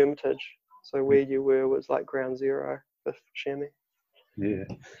released at the Hermitage. So where you were was like ground zero with chamois. Yeah,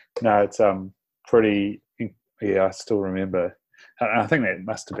 no, it's pretty. Yeah, I still remember. I think that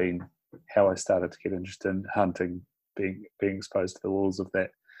must have been how I started to get interested in hunting, being exposed to the walls of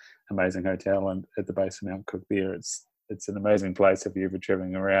that amazing hotel and at the base of Mount Cook. There, it's an amazing place. If you're ever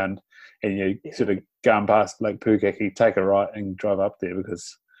traveling around and you sort of going past Lake Pukaki, take a right and drive up there,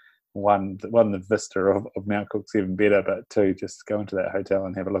 because one the vista of Mount Cook's even better, but 2, just go into that hotel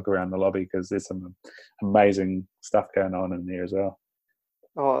and have a look around the lobby, because there's some amazing stuff going on in there as well.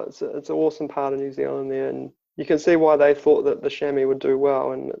 Oh, it's an awesome part of New Zealand there, and you can see why they thought that the chamois would do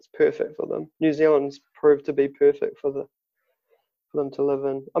well, and it's perfect for them. New Zealand's proved to be perfect for them to live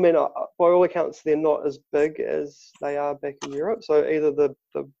in. I mean, by all accounts, they're not as big as they are back in Europe. So either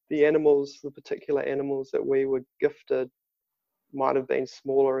the animals, the particular animals that we were gifted, might have been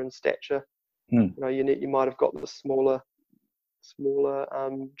smaller in stature. You might have got the smaller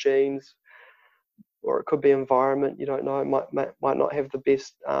genes, or it could be environment. You don't know. It might not have the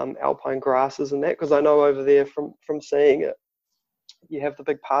best alpine grasses and that, because I know over there from seeing it, you have the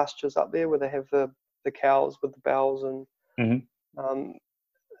big pastures up there where they have the the cows with the bells, and Mm-hmm.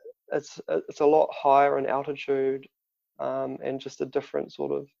 it's a lot higher in altitude, and just a different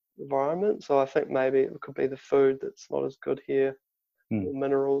sort of environment. So I think maybe it could be the food that's not as good here, or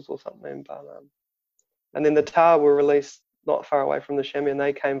minerals or something. But and then the tar were released not far away from the chamois, and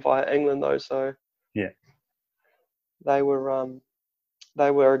they came via England though. So Yeah. they were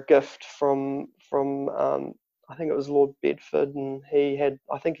a gift from I think it was Lord Bedford, and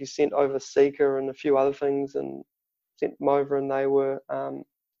I think he sent over Sika and a few other things and sent them over, and they were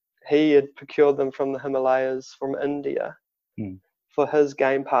he had procured them from the Himalayas from India for his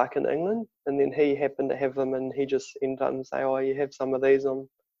game park in England, and then he happened to have them, and he just ended up and say, "Oh, you have some of these,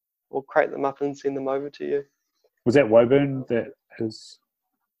 we'll crate them up and send them over to you." Was that Woburn? Was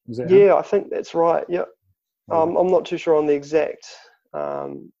that him? Yeah, I think that's right. Yeah, I'm not too sure on the exact,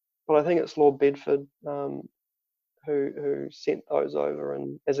 but I think it's Lord Bedford who sent those over,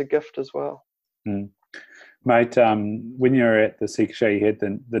 and as a gift as well. Mate, when you were at the Seeker Show, you had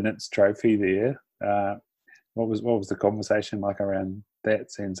the Nits Trophy there. What was the conversation like around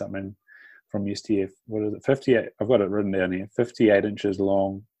that? Seeing something from yesteryear. What is it? 58. I've got it written down here. 58 inches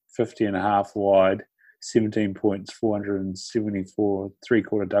long, 50 and a half wide, 17 points, 474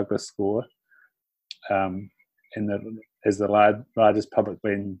 3/4 Douglas score. And as the largest public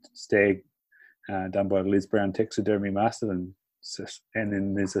land stag done by Les Brown Taxidermy Master, and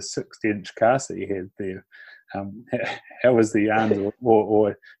then there's a 60-inch cast that you had there. How was the yarns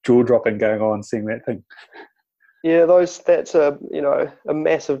or jaw dropping going on seeing that thing? Yeah, that's a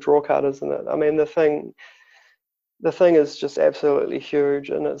massive draw cut, isn't it? I mean, the thing is just absolutely huge,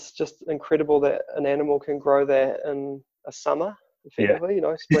 and it's just incredible that an animal can grow that in a summer, effectively,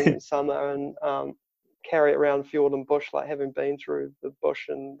 spring and summer, and carry it around field and bush. Like, having been through the bush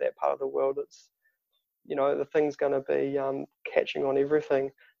in that part of the world, it's the thing's going to be catching on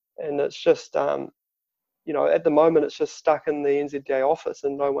everything, and it's just at the moment it's just stuck in the NZDA office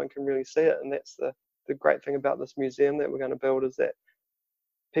and no one can really see it, and that's the great thing about this museum that we're going to build, is that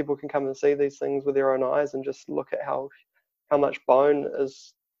people can come and see these things with their own eyes and just look at how much bone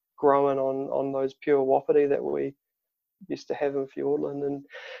is growing on those pure wapiti that we used to have in Fiordland. And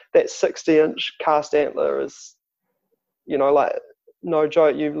that 60-inch cast antler is, like, no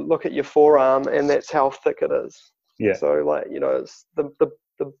joke. You look at your forearm and that's how thick it is. Yeah. So, like, it's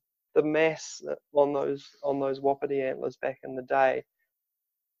the mass on those wapiti antlers back in the day.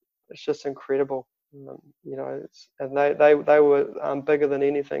 It's just incredible. And they were bigger than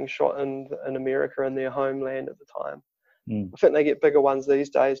anything shot in America, in their homeland at the time. I think they get bigger ones these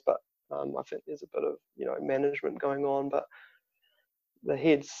days, but I think there's a bit of management going on. But the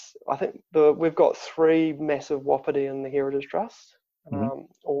heads, I think we've got 3 massive wapiti in the Heritage Trust,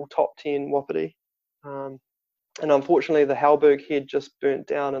 all top 10 wapiti. And unfortunately, the Halberg head just burnt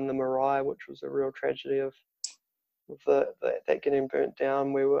down in the marae, which was a real tragedy of that getting burnt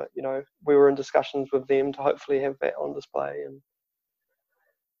down. We were in discussions with them to hopefully have that on display, and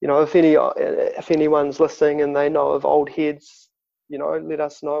if anyone's listening and they know of old heads, let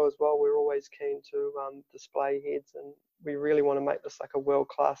us know as well. We're always keen to display heads, and we really want to make this like a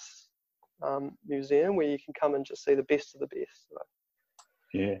world-class museum where you can come and just see the best of the best. So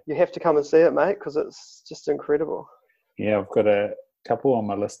yeah, you have to come and see it, mate, because it's just incredible. Yeah, I've got a couple on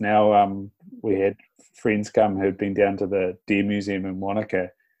my list now. We had friends come who'd been down to the Deer Museum in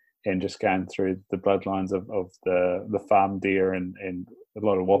Wanaka and just going through the bloodlines of the farm deer and a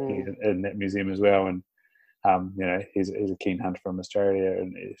lot of wapiti in that museum as well. And he's a keen hunter from Australia,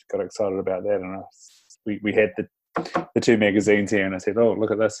 and he got excited about that. And we had the 2 magazines here, and I said, "Oh,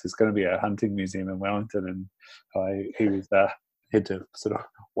 look at this! There's going to be a hunting museum in Wellington." And he was had to sort of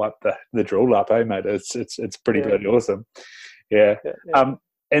wipe the drool up, mate. It's pretty bloody awesome. Yeah.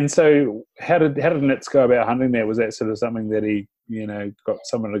 And so how did Nits go about hunting that? Was that sort of something that he got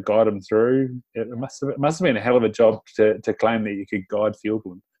someone to guide him through? It must have been a hell of a job to claim that you could guide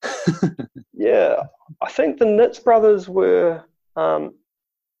fieldwood. Yeah, I think the Nits brothers were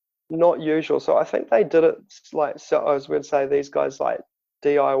not usual. So I think they did it like, so I would say these guys like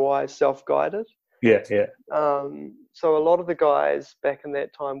DIY, self-guided. Yeah. So a lot of the guys back in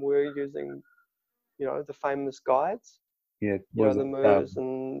that time were using, the famous guides. Yeah, the Moores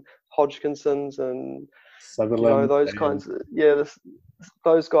and Hodgkinsons and Sutherland, those kinds of,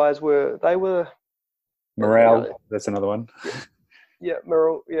 those guys were Morale. That's another one.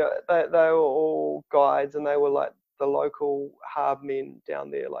 Morale. They were all guides, and they were like the local hard men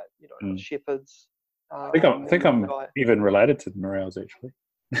down there, like shepherds. I think I'm even related to the Morales, actually.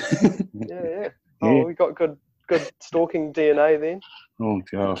 Yeah. Oh, we got good stalking DNA then. Oh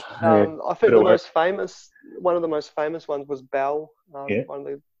god. I think one of the most famous ones was Bell. One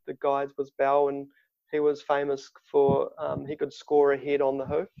of the guides was Bell, and he was famous for he could score a head on the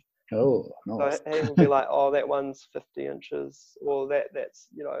hoof. Oh, nice. So he would be like, oh, that one's 50 inches, or that's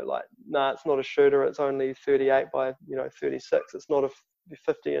like, nah, it's not a shooter, it's only 38 by 36. It's not a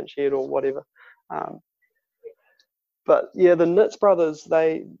 50-inch head or whatever. But yeah, the Nitz brothers,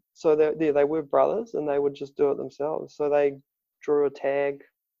 they were brothers, and they would just do it themselves. So they drew a tag,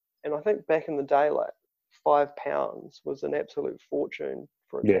 and I think back in the day, like £5 was an absolute fortune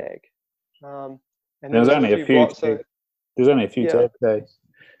for a tag. And there's only a few. There's only a few tag days.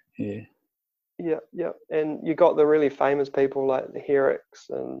 Yeah. And you got the really famous people like the Herricks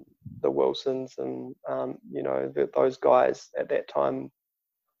and the Wilsons, and those guys at that time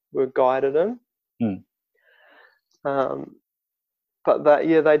were guided in. But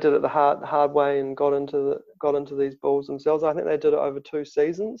they did it the hard way and got into these bulls themselves. I think they did it over 2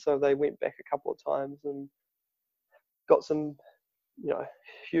 seasons, so they went back a couple of times and got some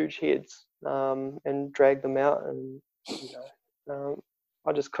huge heads and dragged them out. And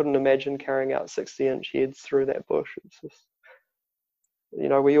I just couldn't imagine carrying out 60-inch heads through that bush. It's just,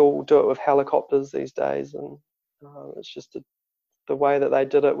 we all do it with helicopters these days, and it's just the way that they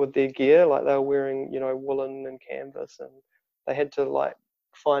did it with their gear. Like, they were wearing woolen and canvas, and they had to like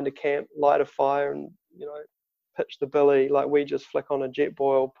find a camp, light a fire, and pitch the billy. Like, we just flick on a jet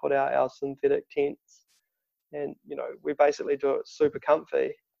boil, put out our synthetic tents, and we basically do it super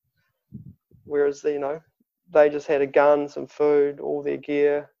comfy. Whereas they just had a gun, some food, all their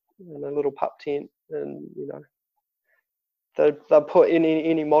gear, and a little pup tent, and they put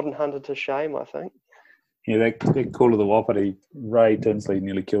any modern hunter to shame, I think. Yeah, that Call of the Wapiti, Ray Tinsley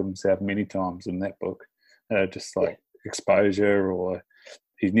nearly killed himself many times in that book. Just like exposure, or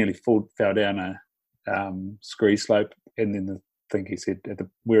he nearly fell down a scree slope, and then I think he said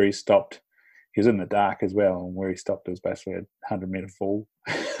where he stopped, he was in the dark as well, and where he stopped was basically a 100-meter fall.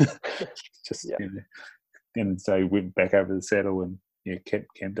 And so he went back over the saddle and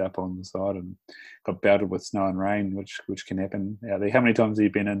camped up on the side and got belted with snow and rain, which can happen out there. How many times have you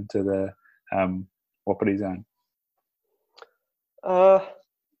been into the Wapiti zone?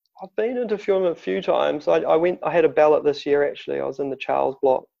 I've been into a few times. I had a ballot this year, actually. I was in the Charles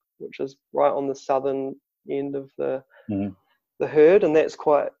block, which is right on the southern end of the herd, and they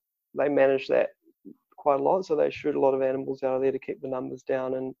manage that quite a lot. So they shoot a lot of animals out of there to keep the numbers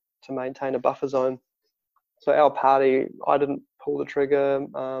down and to maintain a buffer zone. So our party, I didn't pull the trigger.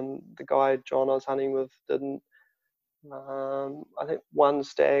 The guy John I was hunting with didn't. I think one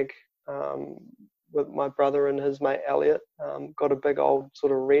stag with my brother and his mate Elliot got a big old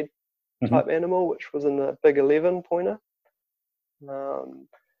sort of red type animal, which was in the big 11 pointer.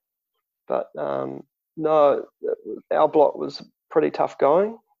 But no, our block was pretty tough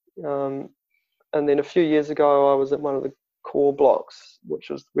going. And then a few years ago, I was at one of the core blocks, which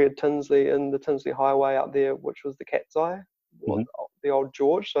was where Tinsley, in the Tinsley Highway up there, which was the Cat's Eye, the old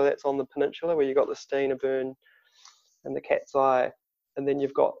George. So that's on the peninsula where you got the Steena Burn and the Cat's Eye, and then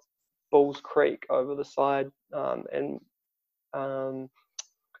you've got Bulls Creek over the side. My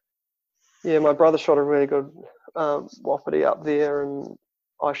brother shot a really good wapiti up there, and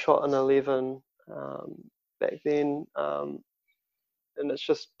I shot an 11 back then. And it's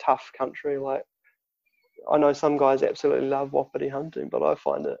just tough country. Like, I know some guys absolutely love wapiti hunting, but I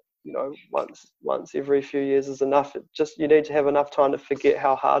find it, once every few years is enough. You need to have enough time to forget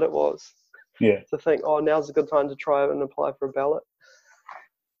how hard it was. Yeah. To think, oh, now's a good time to try and apply for a ballot.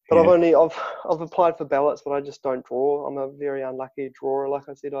 But I've applied for ballots, but I just don't draw. I'm a very unlucky drawer. Like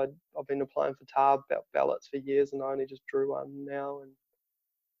I said, I've been applying for TARB ballots for years, and I only just drew one now. And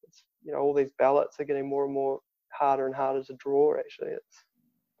it's, all these ballots are getting more and more harder and harder to draw. Actually, it's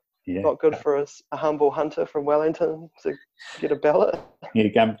not good for a humble hunter from Wellington to get a ballot. Yeah,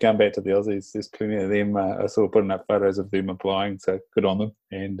 come back to the Aussies. There's plenty of them. I saw putting up photos of them applying, so good on them.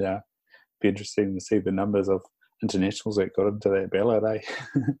 And be interesting to see the numbers of internationals that got into that ballot, eh?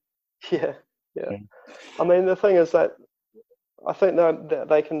 Yeah. I mean, the thing is that I think that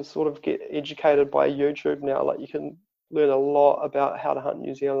they can sort of get educated by YouTube now. Like, you can learn a lot about how to hunt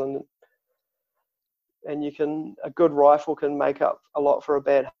New Zealand, and a good rifle can make up a lot for a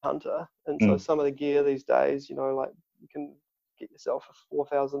bad hunter. And so some of the gear these days, like, you can get yourself a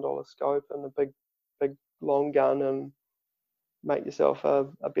 $4,000 scope and a big long gun and make yourself a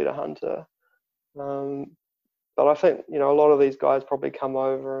better hunter. But I think, a lot of these guys probably come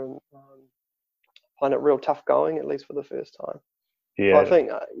over and find it real tough going, at least for the first time. Yeah. But I think,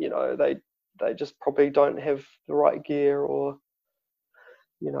 they just probably don't have the right gear or,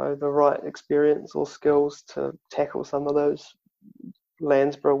 the right experience or skills to tackle some of those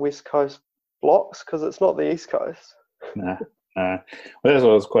Landsborough West Coast blocks, because it's not the East Coast. No. Well, that's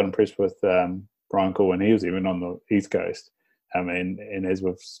what I was quite impressed with Brian Cool, and he was even on the East Coast. And as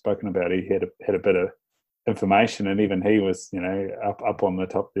we've spoken about, he had a bit of information, and even he was, up on the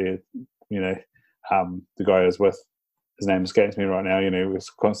top there. The guy I was with, his name escapes me right now. Was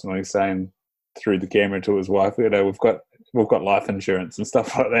constantly saying through the camera to his wife, we've got life insurance and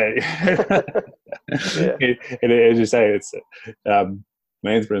stuff like that. Yeah. And as you say, it's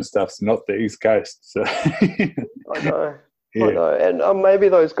Mansborough stuff's not the East Coast, so I know. Yeah. I know, and maybe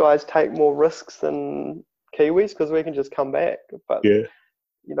those guys take more risks than Kiwis because we can just come back. But Yeah.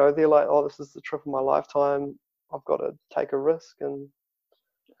 They're like, oh, this is the trip of my lifetime. I've got to take a risk, and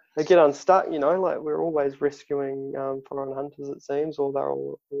they get unstuck. Like we're always rescuing foreign hunters, it seems, or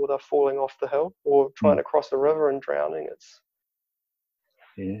they're falling off the hill or trying to cross a river and drowning. It's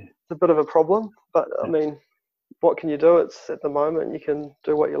a bit of a problem, but I mean, what can you do? It's at the moment you can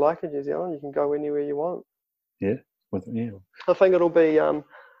do what you like in New Zealand. You can go anywhere you want. Yeah. I think it'll be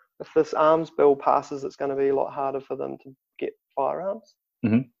if this arms bill passes, it's going to be a lot harder for them to get firearms.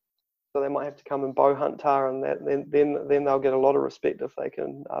 Mm-hmm. So they might have to come and bow hunt tar, and then they'll get a lot of respect if they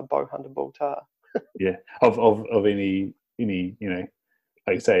can bow hunt a bull tar. Yeah, of any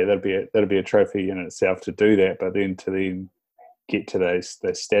like you say, that'd be a trophy in itself to do that. But then to get to those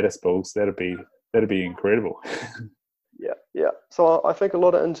status bulls, that'd be incredible. Yeah. So I think a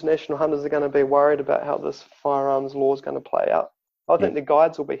lot of international hunters are going to be worried about how this firearms law is going to play out. I think the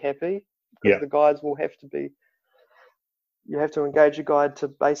guides will be happy because the guides will have to be. You have to engage a guide to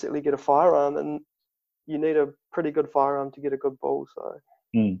basically get a firearm, and you need a pretty good firearm to get a good bull. So.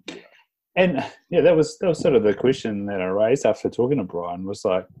 And that was sort of the question that I raised after talking to Brian. Was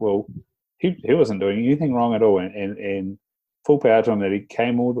like, well, he wasn't doing anything wrong at all, and full power to him that he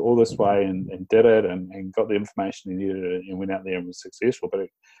came all this way and did it and got the information he needed and went out there and was successful. But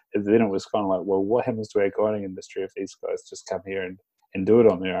then it was kind of like, well, what happens to our guiding industry if these guys just come here and do it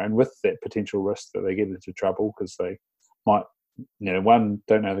on their own with that potential risk that they get into trouble because they might, one,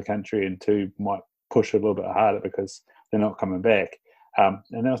 don't know the country, and two, might push a little bit harder because they're not coming back. And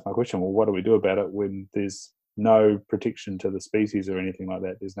that was my question. Well, what do we do about it when there's no protection to the species or anything like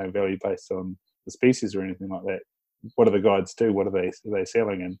that? There's no value placed on the species or anything like that. What do the guides do? What are they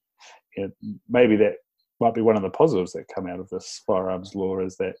selling? And maybe that might be one of the positives that come out of this firearms law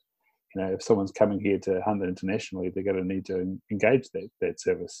is that, if someone's coming here to hunt internationally, they're going to need to engage that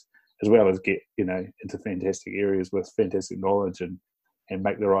service as well as get, into fantastic areas with fantastic knowledge and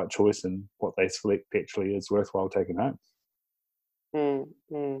make the right choice, and what they select actually is worthwhile taking home.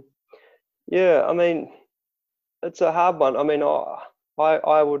 Yeah, I mean, it's a hard one. I mean,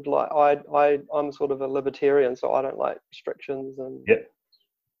 I would like I'm sort of a libertarian, so I don't like restrictions, and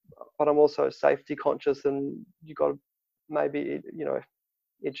but I'm also safety conscious, and you got to maybe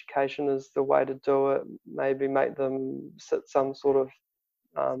education is the way to do it. Maybe make them sit some sort of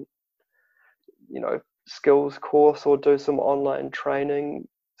skills course or do some online training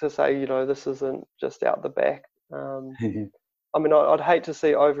to say this isn't just out the back. I mean, I'd hate to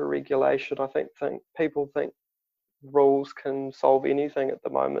see over-regulation. I think people think rules can solve anything at the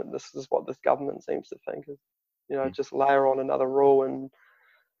moment. This is what this government seems to think is, just layer on another rule,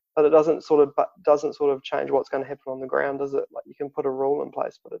 but it doesn't sort of change what's going to happen on the ground, does it? Like you can put a rule in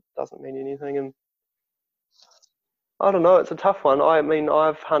place, but it doesn't mean anything. And I don't know. It's a tough one. I mean,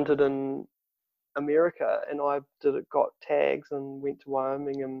 I've hunted in America, and I got tags and went to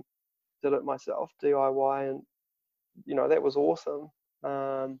Wyoming and did it myself, DIY, and that was awesome.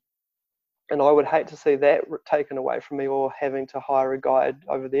 And I would hate to see that taken away from me, or having to hire a guide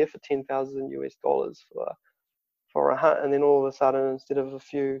over there for $10,000 for a hunt, and then all of a sudden, instead of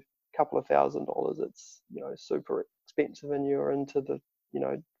couple of $1,000s, it's super expensive, and you're into the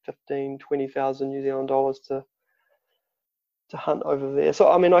 15,000-20,000 New Zealand dollars to hunt over there. So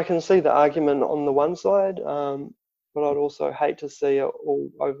I mean, I can see the argument on the one side, but I'd also hate to see it all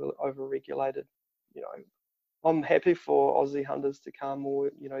over regulated. I'm happy for Aussie hunters to come,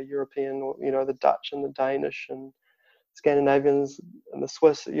 or European, or the Dutch and the Danish and Scandinavians and the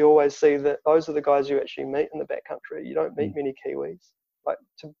Swiss. You always see that those are the guys you actually meet in the backcountry. You don't meet many Kiwis,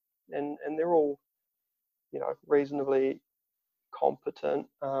 and they're all reasonably competent.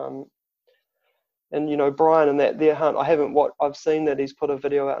 And Brian and their hunt, I've seen that he's put a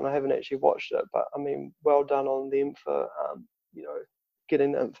video out, and I haven't actually watched it, but I mean, well done on them for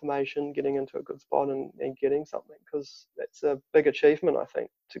getting the information, getting into a good spot, and getting something, because that's a big achievement, I think,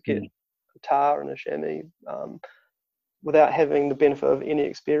 to get a tar and a chamois without having the benefit of any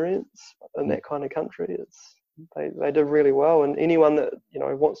experience in that kind of country. They did really well, and anyone that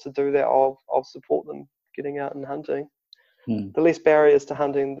wants to do that, I'll support them getting out and hunting. The less barriers to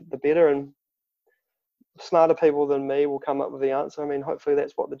hunting, the better. And smarter people than me will come up with the answer. I mean, hopefully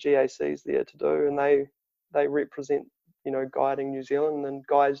that's what the GAC is there to do, and they represent, guiding New Zealand, and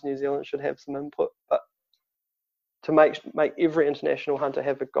guides New Zealand should have some input. But to make every international hunter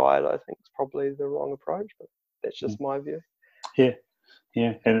have a guide, I think is probably the wrong approach. But that's just my view.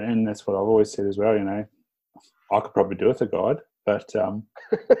 Yeah, and that's what I've always said as well. I could probably do with a guide, but I'd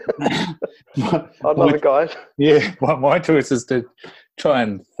love a guide. Yeah, my choice is to try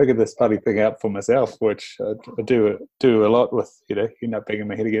and figure this bloody thing out for myself, which I do a lot with. You end up banging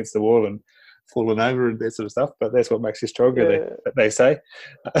my head against the wall and falling over and that sort of stuff. But that's what makes you stronger. Yeah. They say.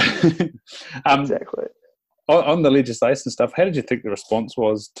 Exactly. On the legislation stuff, how did you think the response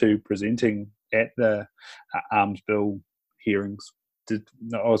was to presenting at the arms bill hearings?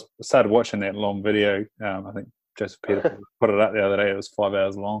 I started watching that long video. I think Joseph Peter put it up the other day. It was 5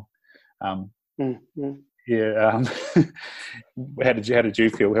 hours long. Yeah. How did you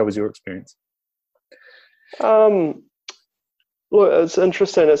feel? How was your experience? Look, it's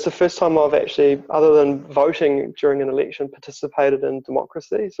interesting. It's the first time I've actually, other than voting during an election, participated in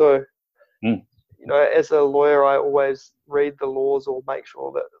democracy. So, as a lawyer, I always read the laws or make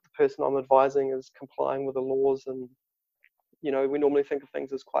sure that the person I'm advising is complying with the laws. And, we normally think of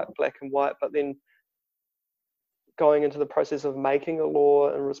things as quite black and white, but then going into the process of making a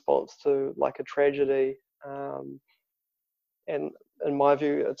law in response to like a tragedy, and in my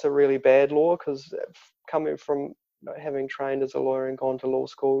view, it's a really bad law, because coming from having trained as a lawyer and gone to law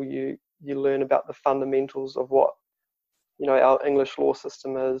school, you learn about the fundamentals of what our English law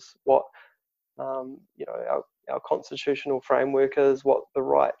system is, what our constitutional framework is, what the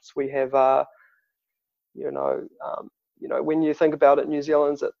rights we have are. When you think about it, New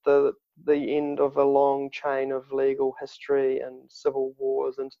Zealand's at the end of a long chain of legal history and civil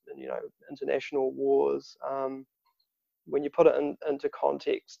wars and international wars. When you put it into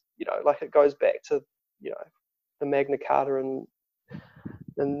context, it goes back to the Magna Carta in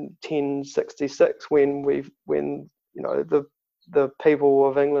 1066, when the people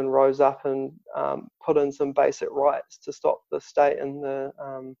of England rose up and put in some basic rights to stop the state and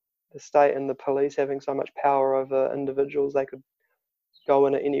the police having so much power over individuals. They could go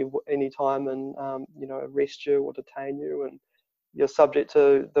in at any time and arrest you or detain you, and you're subject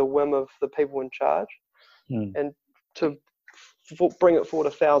to the whim of the people in charge. And to bring it forward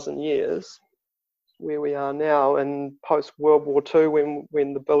 1,000 years, where we are now, and post World War II,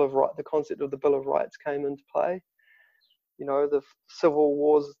 when the concept of the Bill of Rights came into play, the civil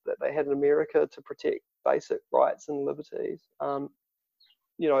wars that they had in America to protect basic rights and liberties.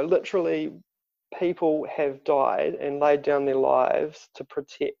 Literally, people have died and laid down their lives to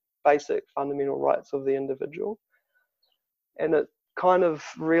protect basic fundamental rights of the individual. And it kind of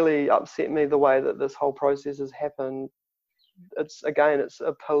really upset me the way that this whole process has happened. It's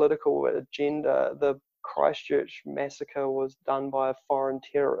a political agenda. The Christchurch massacre was done by a foreign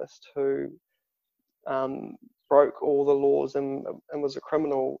terrorist who broke all the laws and was a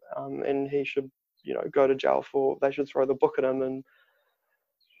criminal, and he should go to jail they should throw the book at him.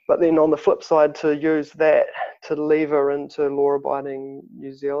 But then on the flip side, to use that to lever into law-abiding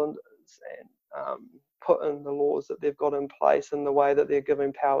New Zealanders and put in the laws that they've got in place and the way that they're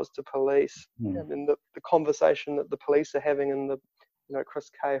giving powers to police. I mean, the conversation that the police are having in the Chris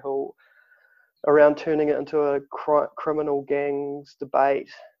Cahill around turning it into a criminal gangs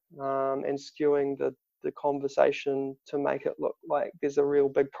debate, and skewing the conversation to make it look like there's a real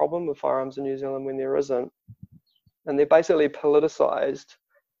big problem with firearms in New Zealand when there isn't. And they're basically politicised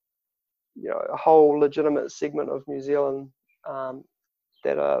a whole legitimate segment of New Zealand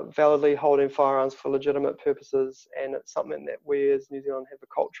that are validly holding firearms for legitimate purposes, and it's something that we as New Zealand have a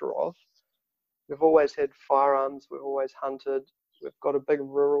culture of. We've always had firearms, we've always hunted, we've got a big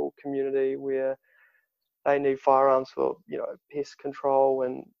rural community where they need firearms for pest control,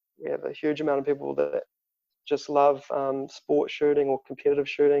 and we have a huge amount of people that just love sport shooting or competitive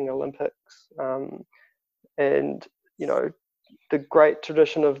shooting, Olympics, and the great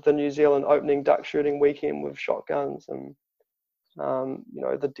tradition of the New Zealand opening duck shooting weekend with shotguns, and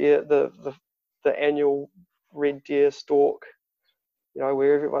the deer, the annual red deer stalk,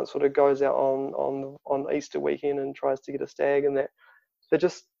 where everyone sort of goes out on Easter weekend and tries to get a stag, and that they're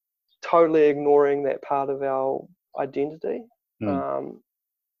just totally ignoring that part of our identity.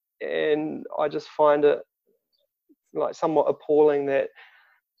 And I just find it like somewhat appalling that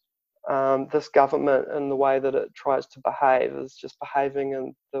this government, in the way that it tries to behave, is just behaving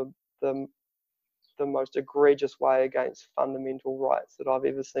in the most egregious way against fundamental rights that I've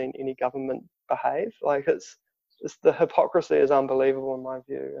ever seen any government behave. Like it's the hypocrisy is unbelievable in my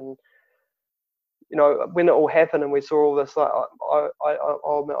view. And when it all happened and we saw all this, like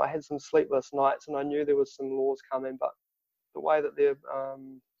I had some sleepless nights, and I knew there was some laws coming, but the way that they're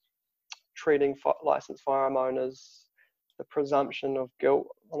treating licensed firearm owners, the presumption of guilt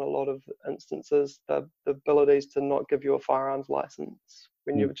on a lot of instances, the abilities to not give you a firearms license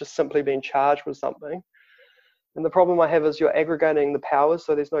when you've just simply been charged with something. And the problem I have is you're aggregating the powers,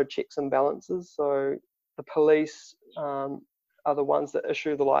 so there's no checks and balances. So the police are the ones that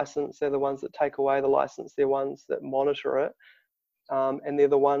issue the license, they're the ones that take away the license, they're ones that monitor it, and they're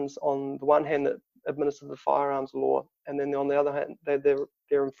the ones on the one hand that administer the firearms law, and then on the other hand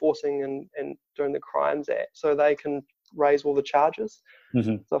they're enforcing and doing the Crimes Act, so they can raise all the charges.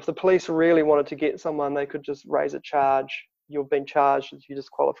 So if the police really wanted to get someone, they could just raise a charge. You've been charged, you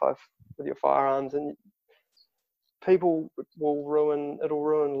just qualify with your firearms, and people it'll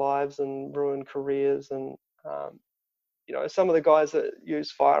ruin lives and ruin careers. And some of the guys that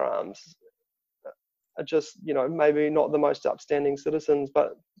use firearms are just maybe not the most upstanding citizens,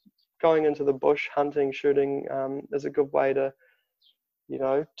 but going into the bush hunting, shooting is a good way to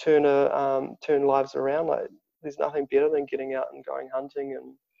turn lives around. Like, there's nothing better than getting out and going hunting,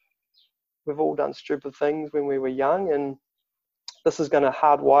 and we've all done stupid things when we were young, and this is going to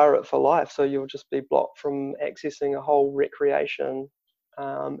hardwire it for life. So you'll just be blocked from accessing a whole recreation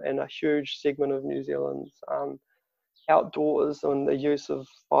and a huge segment of New Zealand's outdoors, and the use of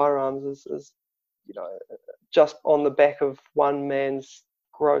firearms is just on the back of one man's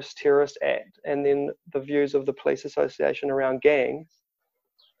gross terrorist act, and then the views of the police association around gangs.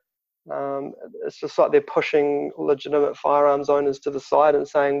 It's just like they're pushing legitimate firearms owners to the side and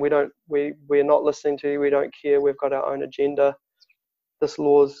saying, we're not listening to you, we don't care, we've got our own agenda, this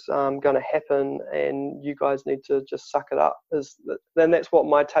law's going to happen and you guys need to just suck it up. Then that's what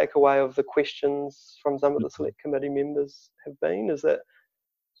my takeaway of the questions from some of the select committee members have been, is that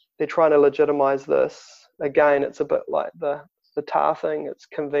they're trying to legitimize this. Again, it's a bit like the TAR thing. It's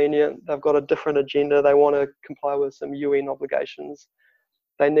convenient. They've got a different agenda. They want to comply with some UN obligations.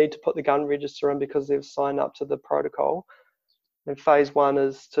 They need to put the gun register in because they've signed up to the protocol. And phase one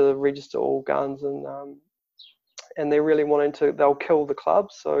is to register all guns, and they're really wanting to. They'll kill the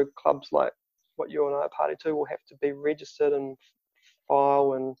clubs. So clubs like what you and I are party to will have to be registered and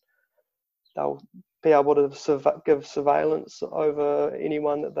file, and they'll be able to give surveillance over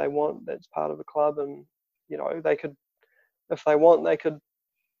anyone that they want that's part of a club. And they could, if they want, they could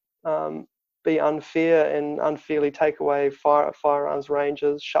be unfair and unfairly take away firearms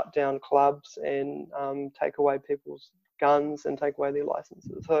ranges, shut down clubs, and take away people's guns and take away their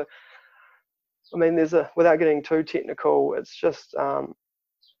licenses. So, I mean, without getting too technical, it's just a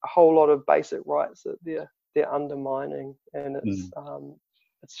whole lot of basic rights that they're undermining, and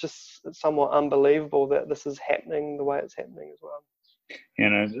it's somewhat unbelievable that this is happening the way it's happening as well.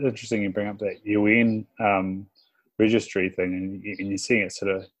 It's interesting you bring up that UN registry thing, and you're seeing it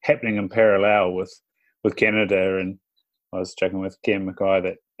sort of happening in parallel with Canada. And I was checking with Ken Mackay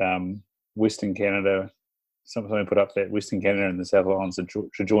that Western Canada, somebody put up that Western Canada and the South Island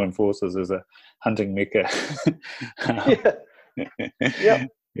should join forces as a hunting mecca.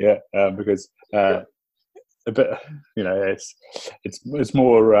 Because a bit, it's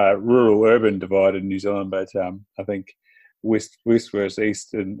more rural urban divide in New Zealand, but I think west versus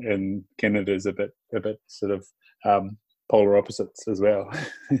east in Canada is a bit sort of polar opposites as well.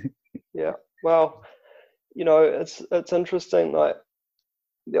 Yeah, well, it's interesting. Like,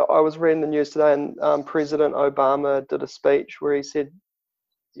 I was reading the news today, and President Obama did a speech where he said,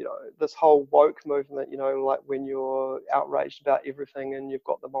 this whole woke movement, like when you're outraged about everything and you've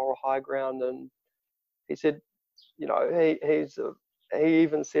got the moral high ground, and he said, he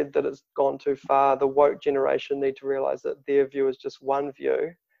even said that it's gone too far. The woke generation need to realize that their view is just one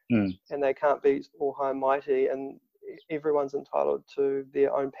view, and they can't be all high and mighty, and everyone's entitled to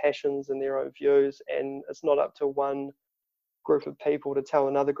their own passions and their own views, and it's not up to one group of people to tell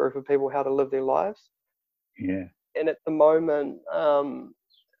another group of people how to live their lives. Yeah. And at the moment,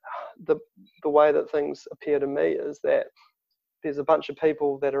 the way that things appear to me is that there's a bunch of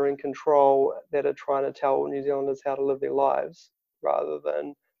people that are in control that are trying to tell New Zealanders how to live their lives rather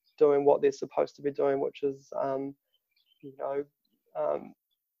than doing what they're supposed to be doing, which is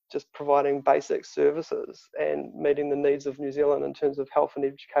just providing basic services and meeting the needs of New Zealand in terms of health and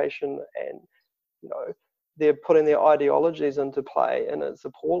education. And they're putting their ideologies into play, and it's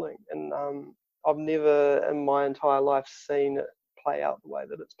appalling. And I've never in my entire life seen it play out the way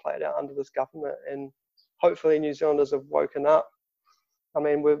that it's played out under this government. And hopefully New Zealanders have woken up. I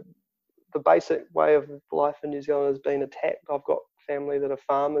mean, the basic way of life in New Zealand has been attacked. I've got family that are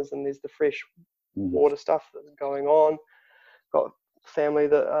farmers, and there's the fresh water stuff that's going on. Got family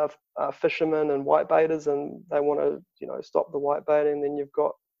that are fishermen and whitebaiters, and they want to, stop the whitebaiting. Then you've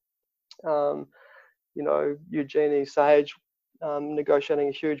got, Eugenie Sage negotiating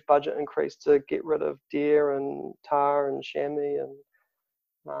a huge budget increase to get rid of deer and tar and chamois, and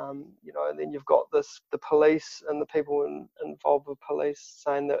and then you've got the police and the people involved with police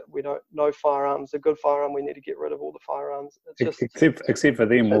saying that no firearms, a good firearm, we need to get rid of all the firearms. It's just except for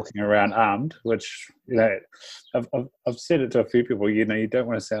them walking around armed, which I've said it to a few people. You don't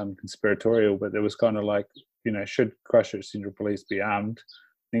want to sound conspiratorial, but there was kind of like, should Christchurch Central Police be armed?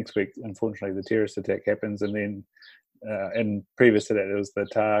 Next week, unfortunately, the terrorist attack happens, and then and previous to that, it was the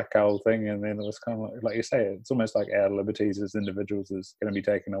tar coal thing, and then it was kind of like you say, it's almost like our liberties as individuals is going to be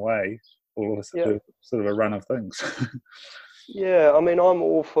taken away. All of a sort of a run of things. Yeah, I mean, I'm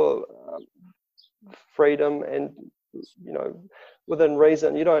all for freedom, and within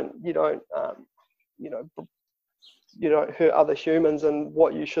reason. You don't hurt other humans, and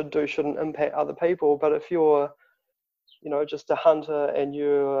what you should do shouldn't impact other people. But if you're just a hunter and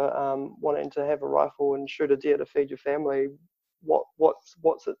you're wanting to have a rifle and shoot a deer to feed your family, what's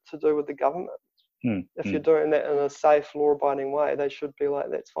it to do with the government? If you're doing that in a safe, law-abiding way, they should be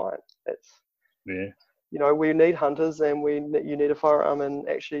like, that's fine. We need hunters, and you need a firearm, and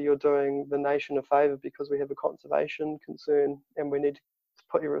actually you're doing the nation a favour because we have a conservation concern, and we need to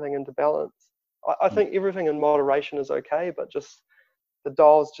put everything into balance. I think everything in moderation is okay, but just the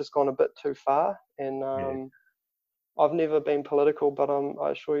dial's just gone a bit too far, and I've never been political, but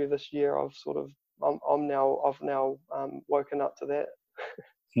I assure you, this year I've now woken up to that.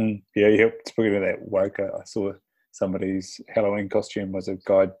 Yeah. Speaking of that, I saw somebody's Halloween costume was a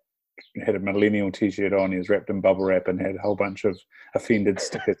guy had a millennial T-shirt on. He was wrapped in bubble wrap and had a whole bunch of offended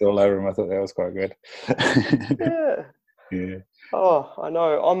stickers all over him. I thought that was quite good. Yeah. Oh, I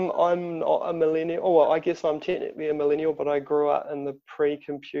know. I'm not a millennial. Oh, well, I guess I'm technically a millennial, but I grew up in the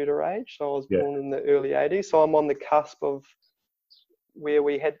pre-computer age. So I was born in the early '80s. So I'm on the cusp of where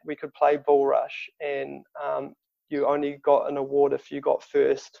we could play Bull Rush, and you only got an award if you got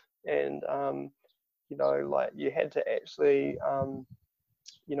first, and like you had to actually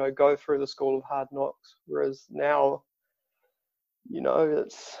go through the school of hard knocks. Whereas now,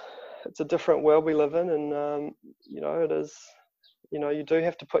 it's a different world we live in, and it is. You do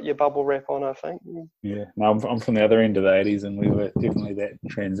have to put your bubble wrap on, I think. Yeah, no, I'm from the other end of the '80s, and we were definitely that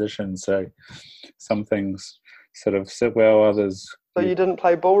transition. So some things sort of sit well, others. So you didn't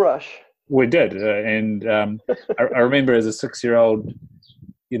play Bull Rush? We did, and I remember as a 6-year-old,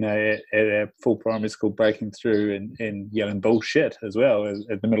 at a full primary school, breaking through and yelling bullshit as well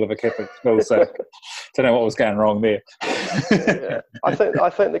at the middle of a Catholic school. So don't know what was going wrong there. Yeah. I think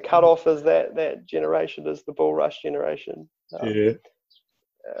the cutoff is that generation is the Bull Rush generation. I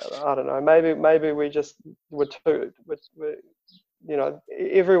don't know. Maybe we just were too.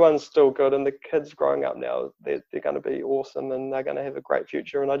 Everyone's still good, and the kids growing up now, they're going to be awesome, and they're going to have a great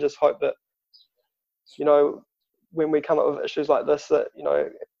future. And I just hope that, when we come up with issues like this, that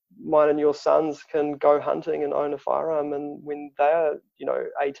mine and your sons can go hunting and own a firearm, and when they're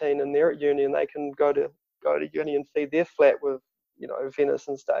 18 and they're at uni, and they can go to uni and feed their flat with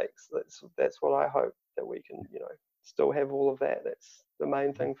venison steaks. That's what I hope, that we can still have all of that. That's the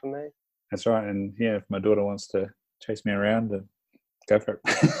main thing for me. That's right. And if my daughter wants to chase me around, then go for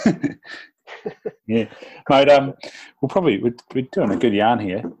it. Yeah, mate. We're doing a good yarn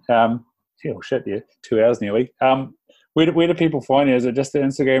here. 2 hours nearly. Where do people find you? Is it just the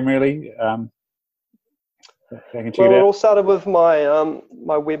Instagram, really? It all started with my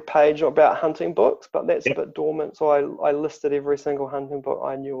my web page about hunting books, but that's a bit dormant. So I listed every single hunting book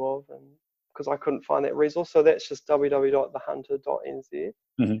I knew of, and because I couldn't find that resource, so that's just www.thehunter.nz,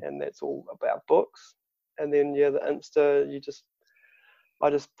 and that's all about books. And then the Insta, I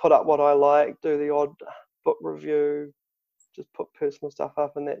just put up what I like, do the odd book review, just put personal stuff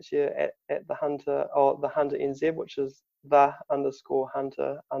up, and that's at the Hunter, or the Hunter NZ, which is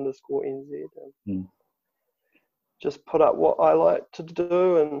the_Hunter_NZ. Just put up what I like to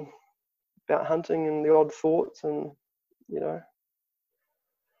do and about hunting and the odd thoughts, and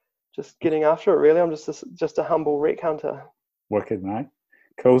just getting after it. Really, I'm just a humble wreck hunter. Wicked, mate.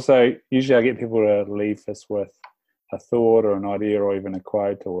 Cool. So usually I get people to leave us with a thought or an idea, or even a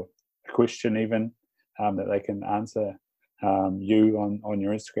quote or a question, even that they can answer you on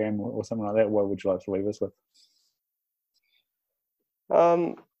your Instagram or something like that. What would you like to leave us with?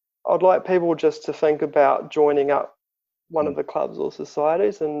 I'd like people just to think about joining up one of the clubs or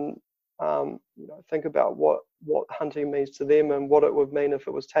societies, and think about what hunting means to them, and what it would mean if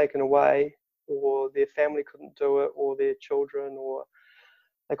it was taken away, or their family couldn't do it, or their children, or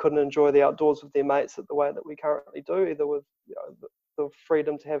they couldn't enjoy the outdoors with their mates the way that we currently do, either with the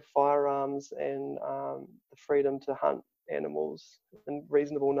freedom to have firearms and the freedom to hunt animals in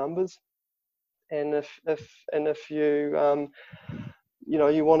reasonable numbers. And if you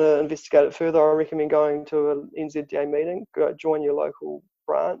you want to investigate it further, I recommend going to an NZDA meeting. Join your local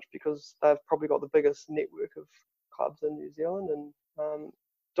branch, because they've probably got the biggest network of clubs in New Zealand. And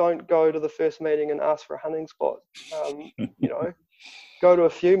don't go to the first meeting and ask for a hunting spot. Go to a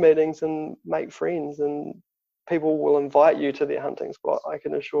few meetings and make friends, and people will invite you to their hunting spot. I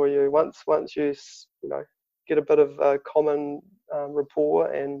can assure you. Once you get a bit of a common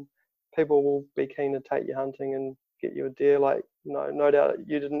rapport, and people will be keen to take you hunting and get you a deer. Like, no doubt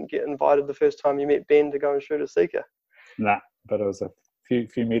you didn't get invited the first time you met Ben to go and shoot a seeker. Nah, but it was a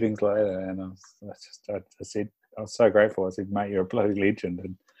few meetings later, and I said, I was so grateful. I said, mate, you're a bloody legend.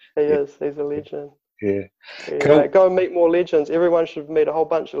 And He's a legend. Yeah. Cool. Mate, go and meet more legends. Everyone should meet a whole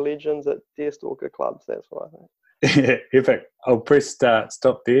bunch of legends at deerstalker clubs. That's what I think. Yeah, perfect. I'll press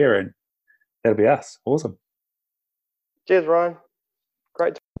stop there, and that'll be us. Awesome. Cheers, Ryan.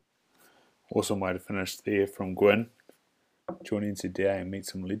 Great. Awesome way to finish there from Gwyn. Join NZDA and meet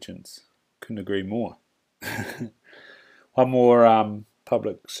some legends. Couldn't agree more. One more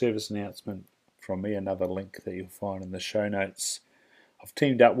public service announcement from me, another link that you'll find in the show notes. I've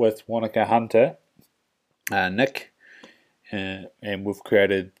teamed up with Wanaka Hunter, Nick, and we've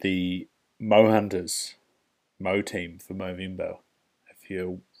created the Mo Hunters Mo team for Movember. If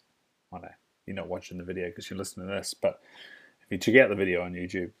you're not watching the video because you're listening to this, but if you check out the video on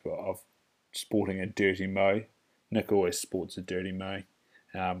YouTube of sporting a dirty Mo, Nick always sports a dirty Mo.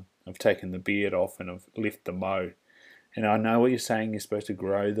 I've taken the beard off and I've left the Mo. And I know what you're saying, you're supposed to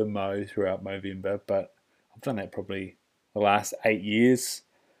grow the Mo throughout Movember, but I've done that probably the last 8 years.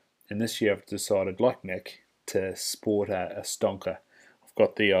 And this year I've decided, like Nick, to sport a stonker. I've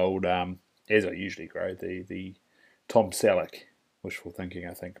got the old, as I usually grow, the Tom Selleck, wishful thinking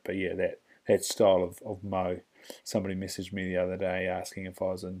I think, but yeah, that style of Mo. Somebody messaged me the other day asking if I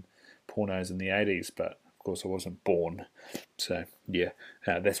was in pornos in the 80s, but of course I wasn't born. So yeah,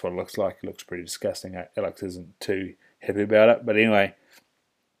 that's what it looks like. It looks pretty disgusting. Alex isn't too happy about it, but anyway,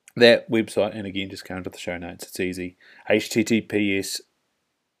 that website, and again, just go into the show notes, it's easy. https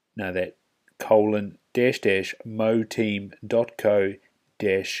moteam.co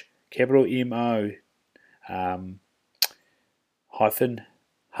capital MO hyphen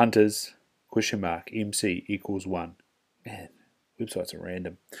hunters MC equals 1. Man, websites are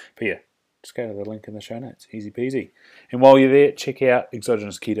random. But yeah, just go to the link in the show notes. Easy peasy. And while you're there, check out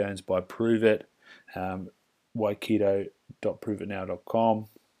Exogenous Ketones by Prove It, yketo.proveitnow.com.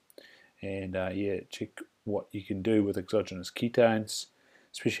 And check what you can do with exogenous ketones,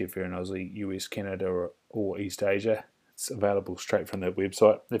 especially if you're in Aussie, US, Canada, or East Asia. It's available straight from their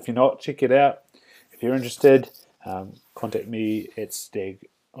website. If you're not, check it out. If you're interested, contact me at Stag.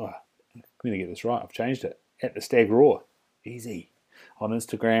 I'm going to get this right. I've changed it. At the Stag Raw. Easy. On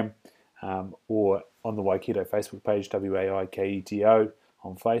Instagram or on the Waiketo Facebook page, WAIKETO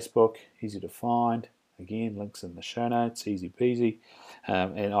on Facebook. Easy to find. Again, links in the show notes. Easy peasy.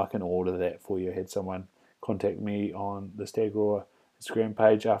 And I can order that for you. I had someone contact me on the Stag Raw Instagram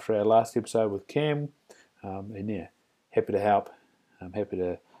page after our last episode with Cam. And yeah, happy to help. I'm happy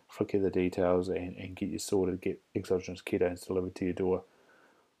to flick you the details and get you sorted, get exogenous ketones delivered to your door.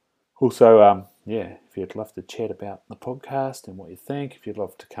 Also, if you'd love to chat about the podcast and what you think, if you'd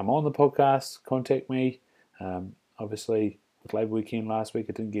love to come on the podcast, contact me. Obviously, with Labour Weekend last week,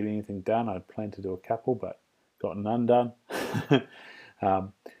 I didn't get anything done. I'd planned to do a couple, but got none done.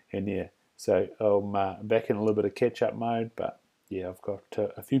 So I'm back in a little bit of catch-up mode, but yeah, I've got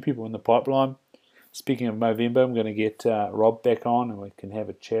a few people in the pipeline. Speaking of Movember, I'm going to get Rob back on and we can have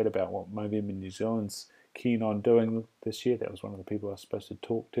a chat about what Movember New Zealand's keen on doing this year. That was one of the people I was supposed to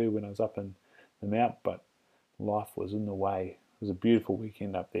talk to when I was up in the Mount, but life was in the way. It was a beautiful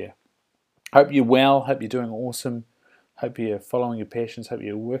weekend up there. Hope you're well. Hope you're doing awesome. Hope you're following your passions. Hope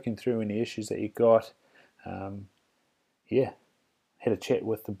you're working through any issues that you got. Had a chat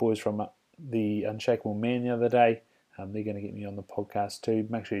with the boys from the Unshakable Man the other day. They're going to get me on the podcast too.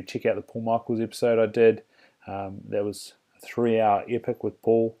 Make sure you check out the Paul Michaels episode I did. That was a 3-hour epic with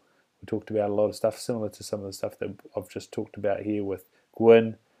Paul. We talked about a lot of stuff similar to some of the stuff that I've just talked about here with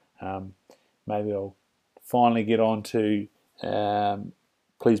Gwyn. Maybe I'll finally get on to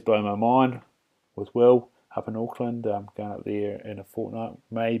Please Blow My Mind with Will up in Auckland. I'm going up there in a fortnight.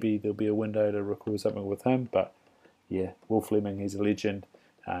 Maybe there'll be a window to record something with him. But yeah, Will Fleming, he's a legend.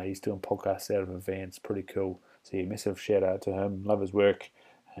 He's doing podcasts out of a van. It's pretty cool. So yeah, massive shout out to him. Love his work.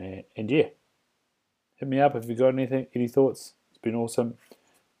 And yeah, hit me up if you've got any thoughts. It's been awesome.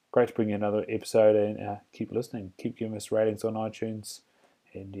 great to bring you another episode, and keep listening. Keep giving us ratings on iTunes,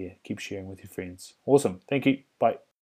 and yeah, keep sharing with your friends. Awesome. Thank you. Bye.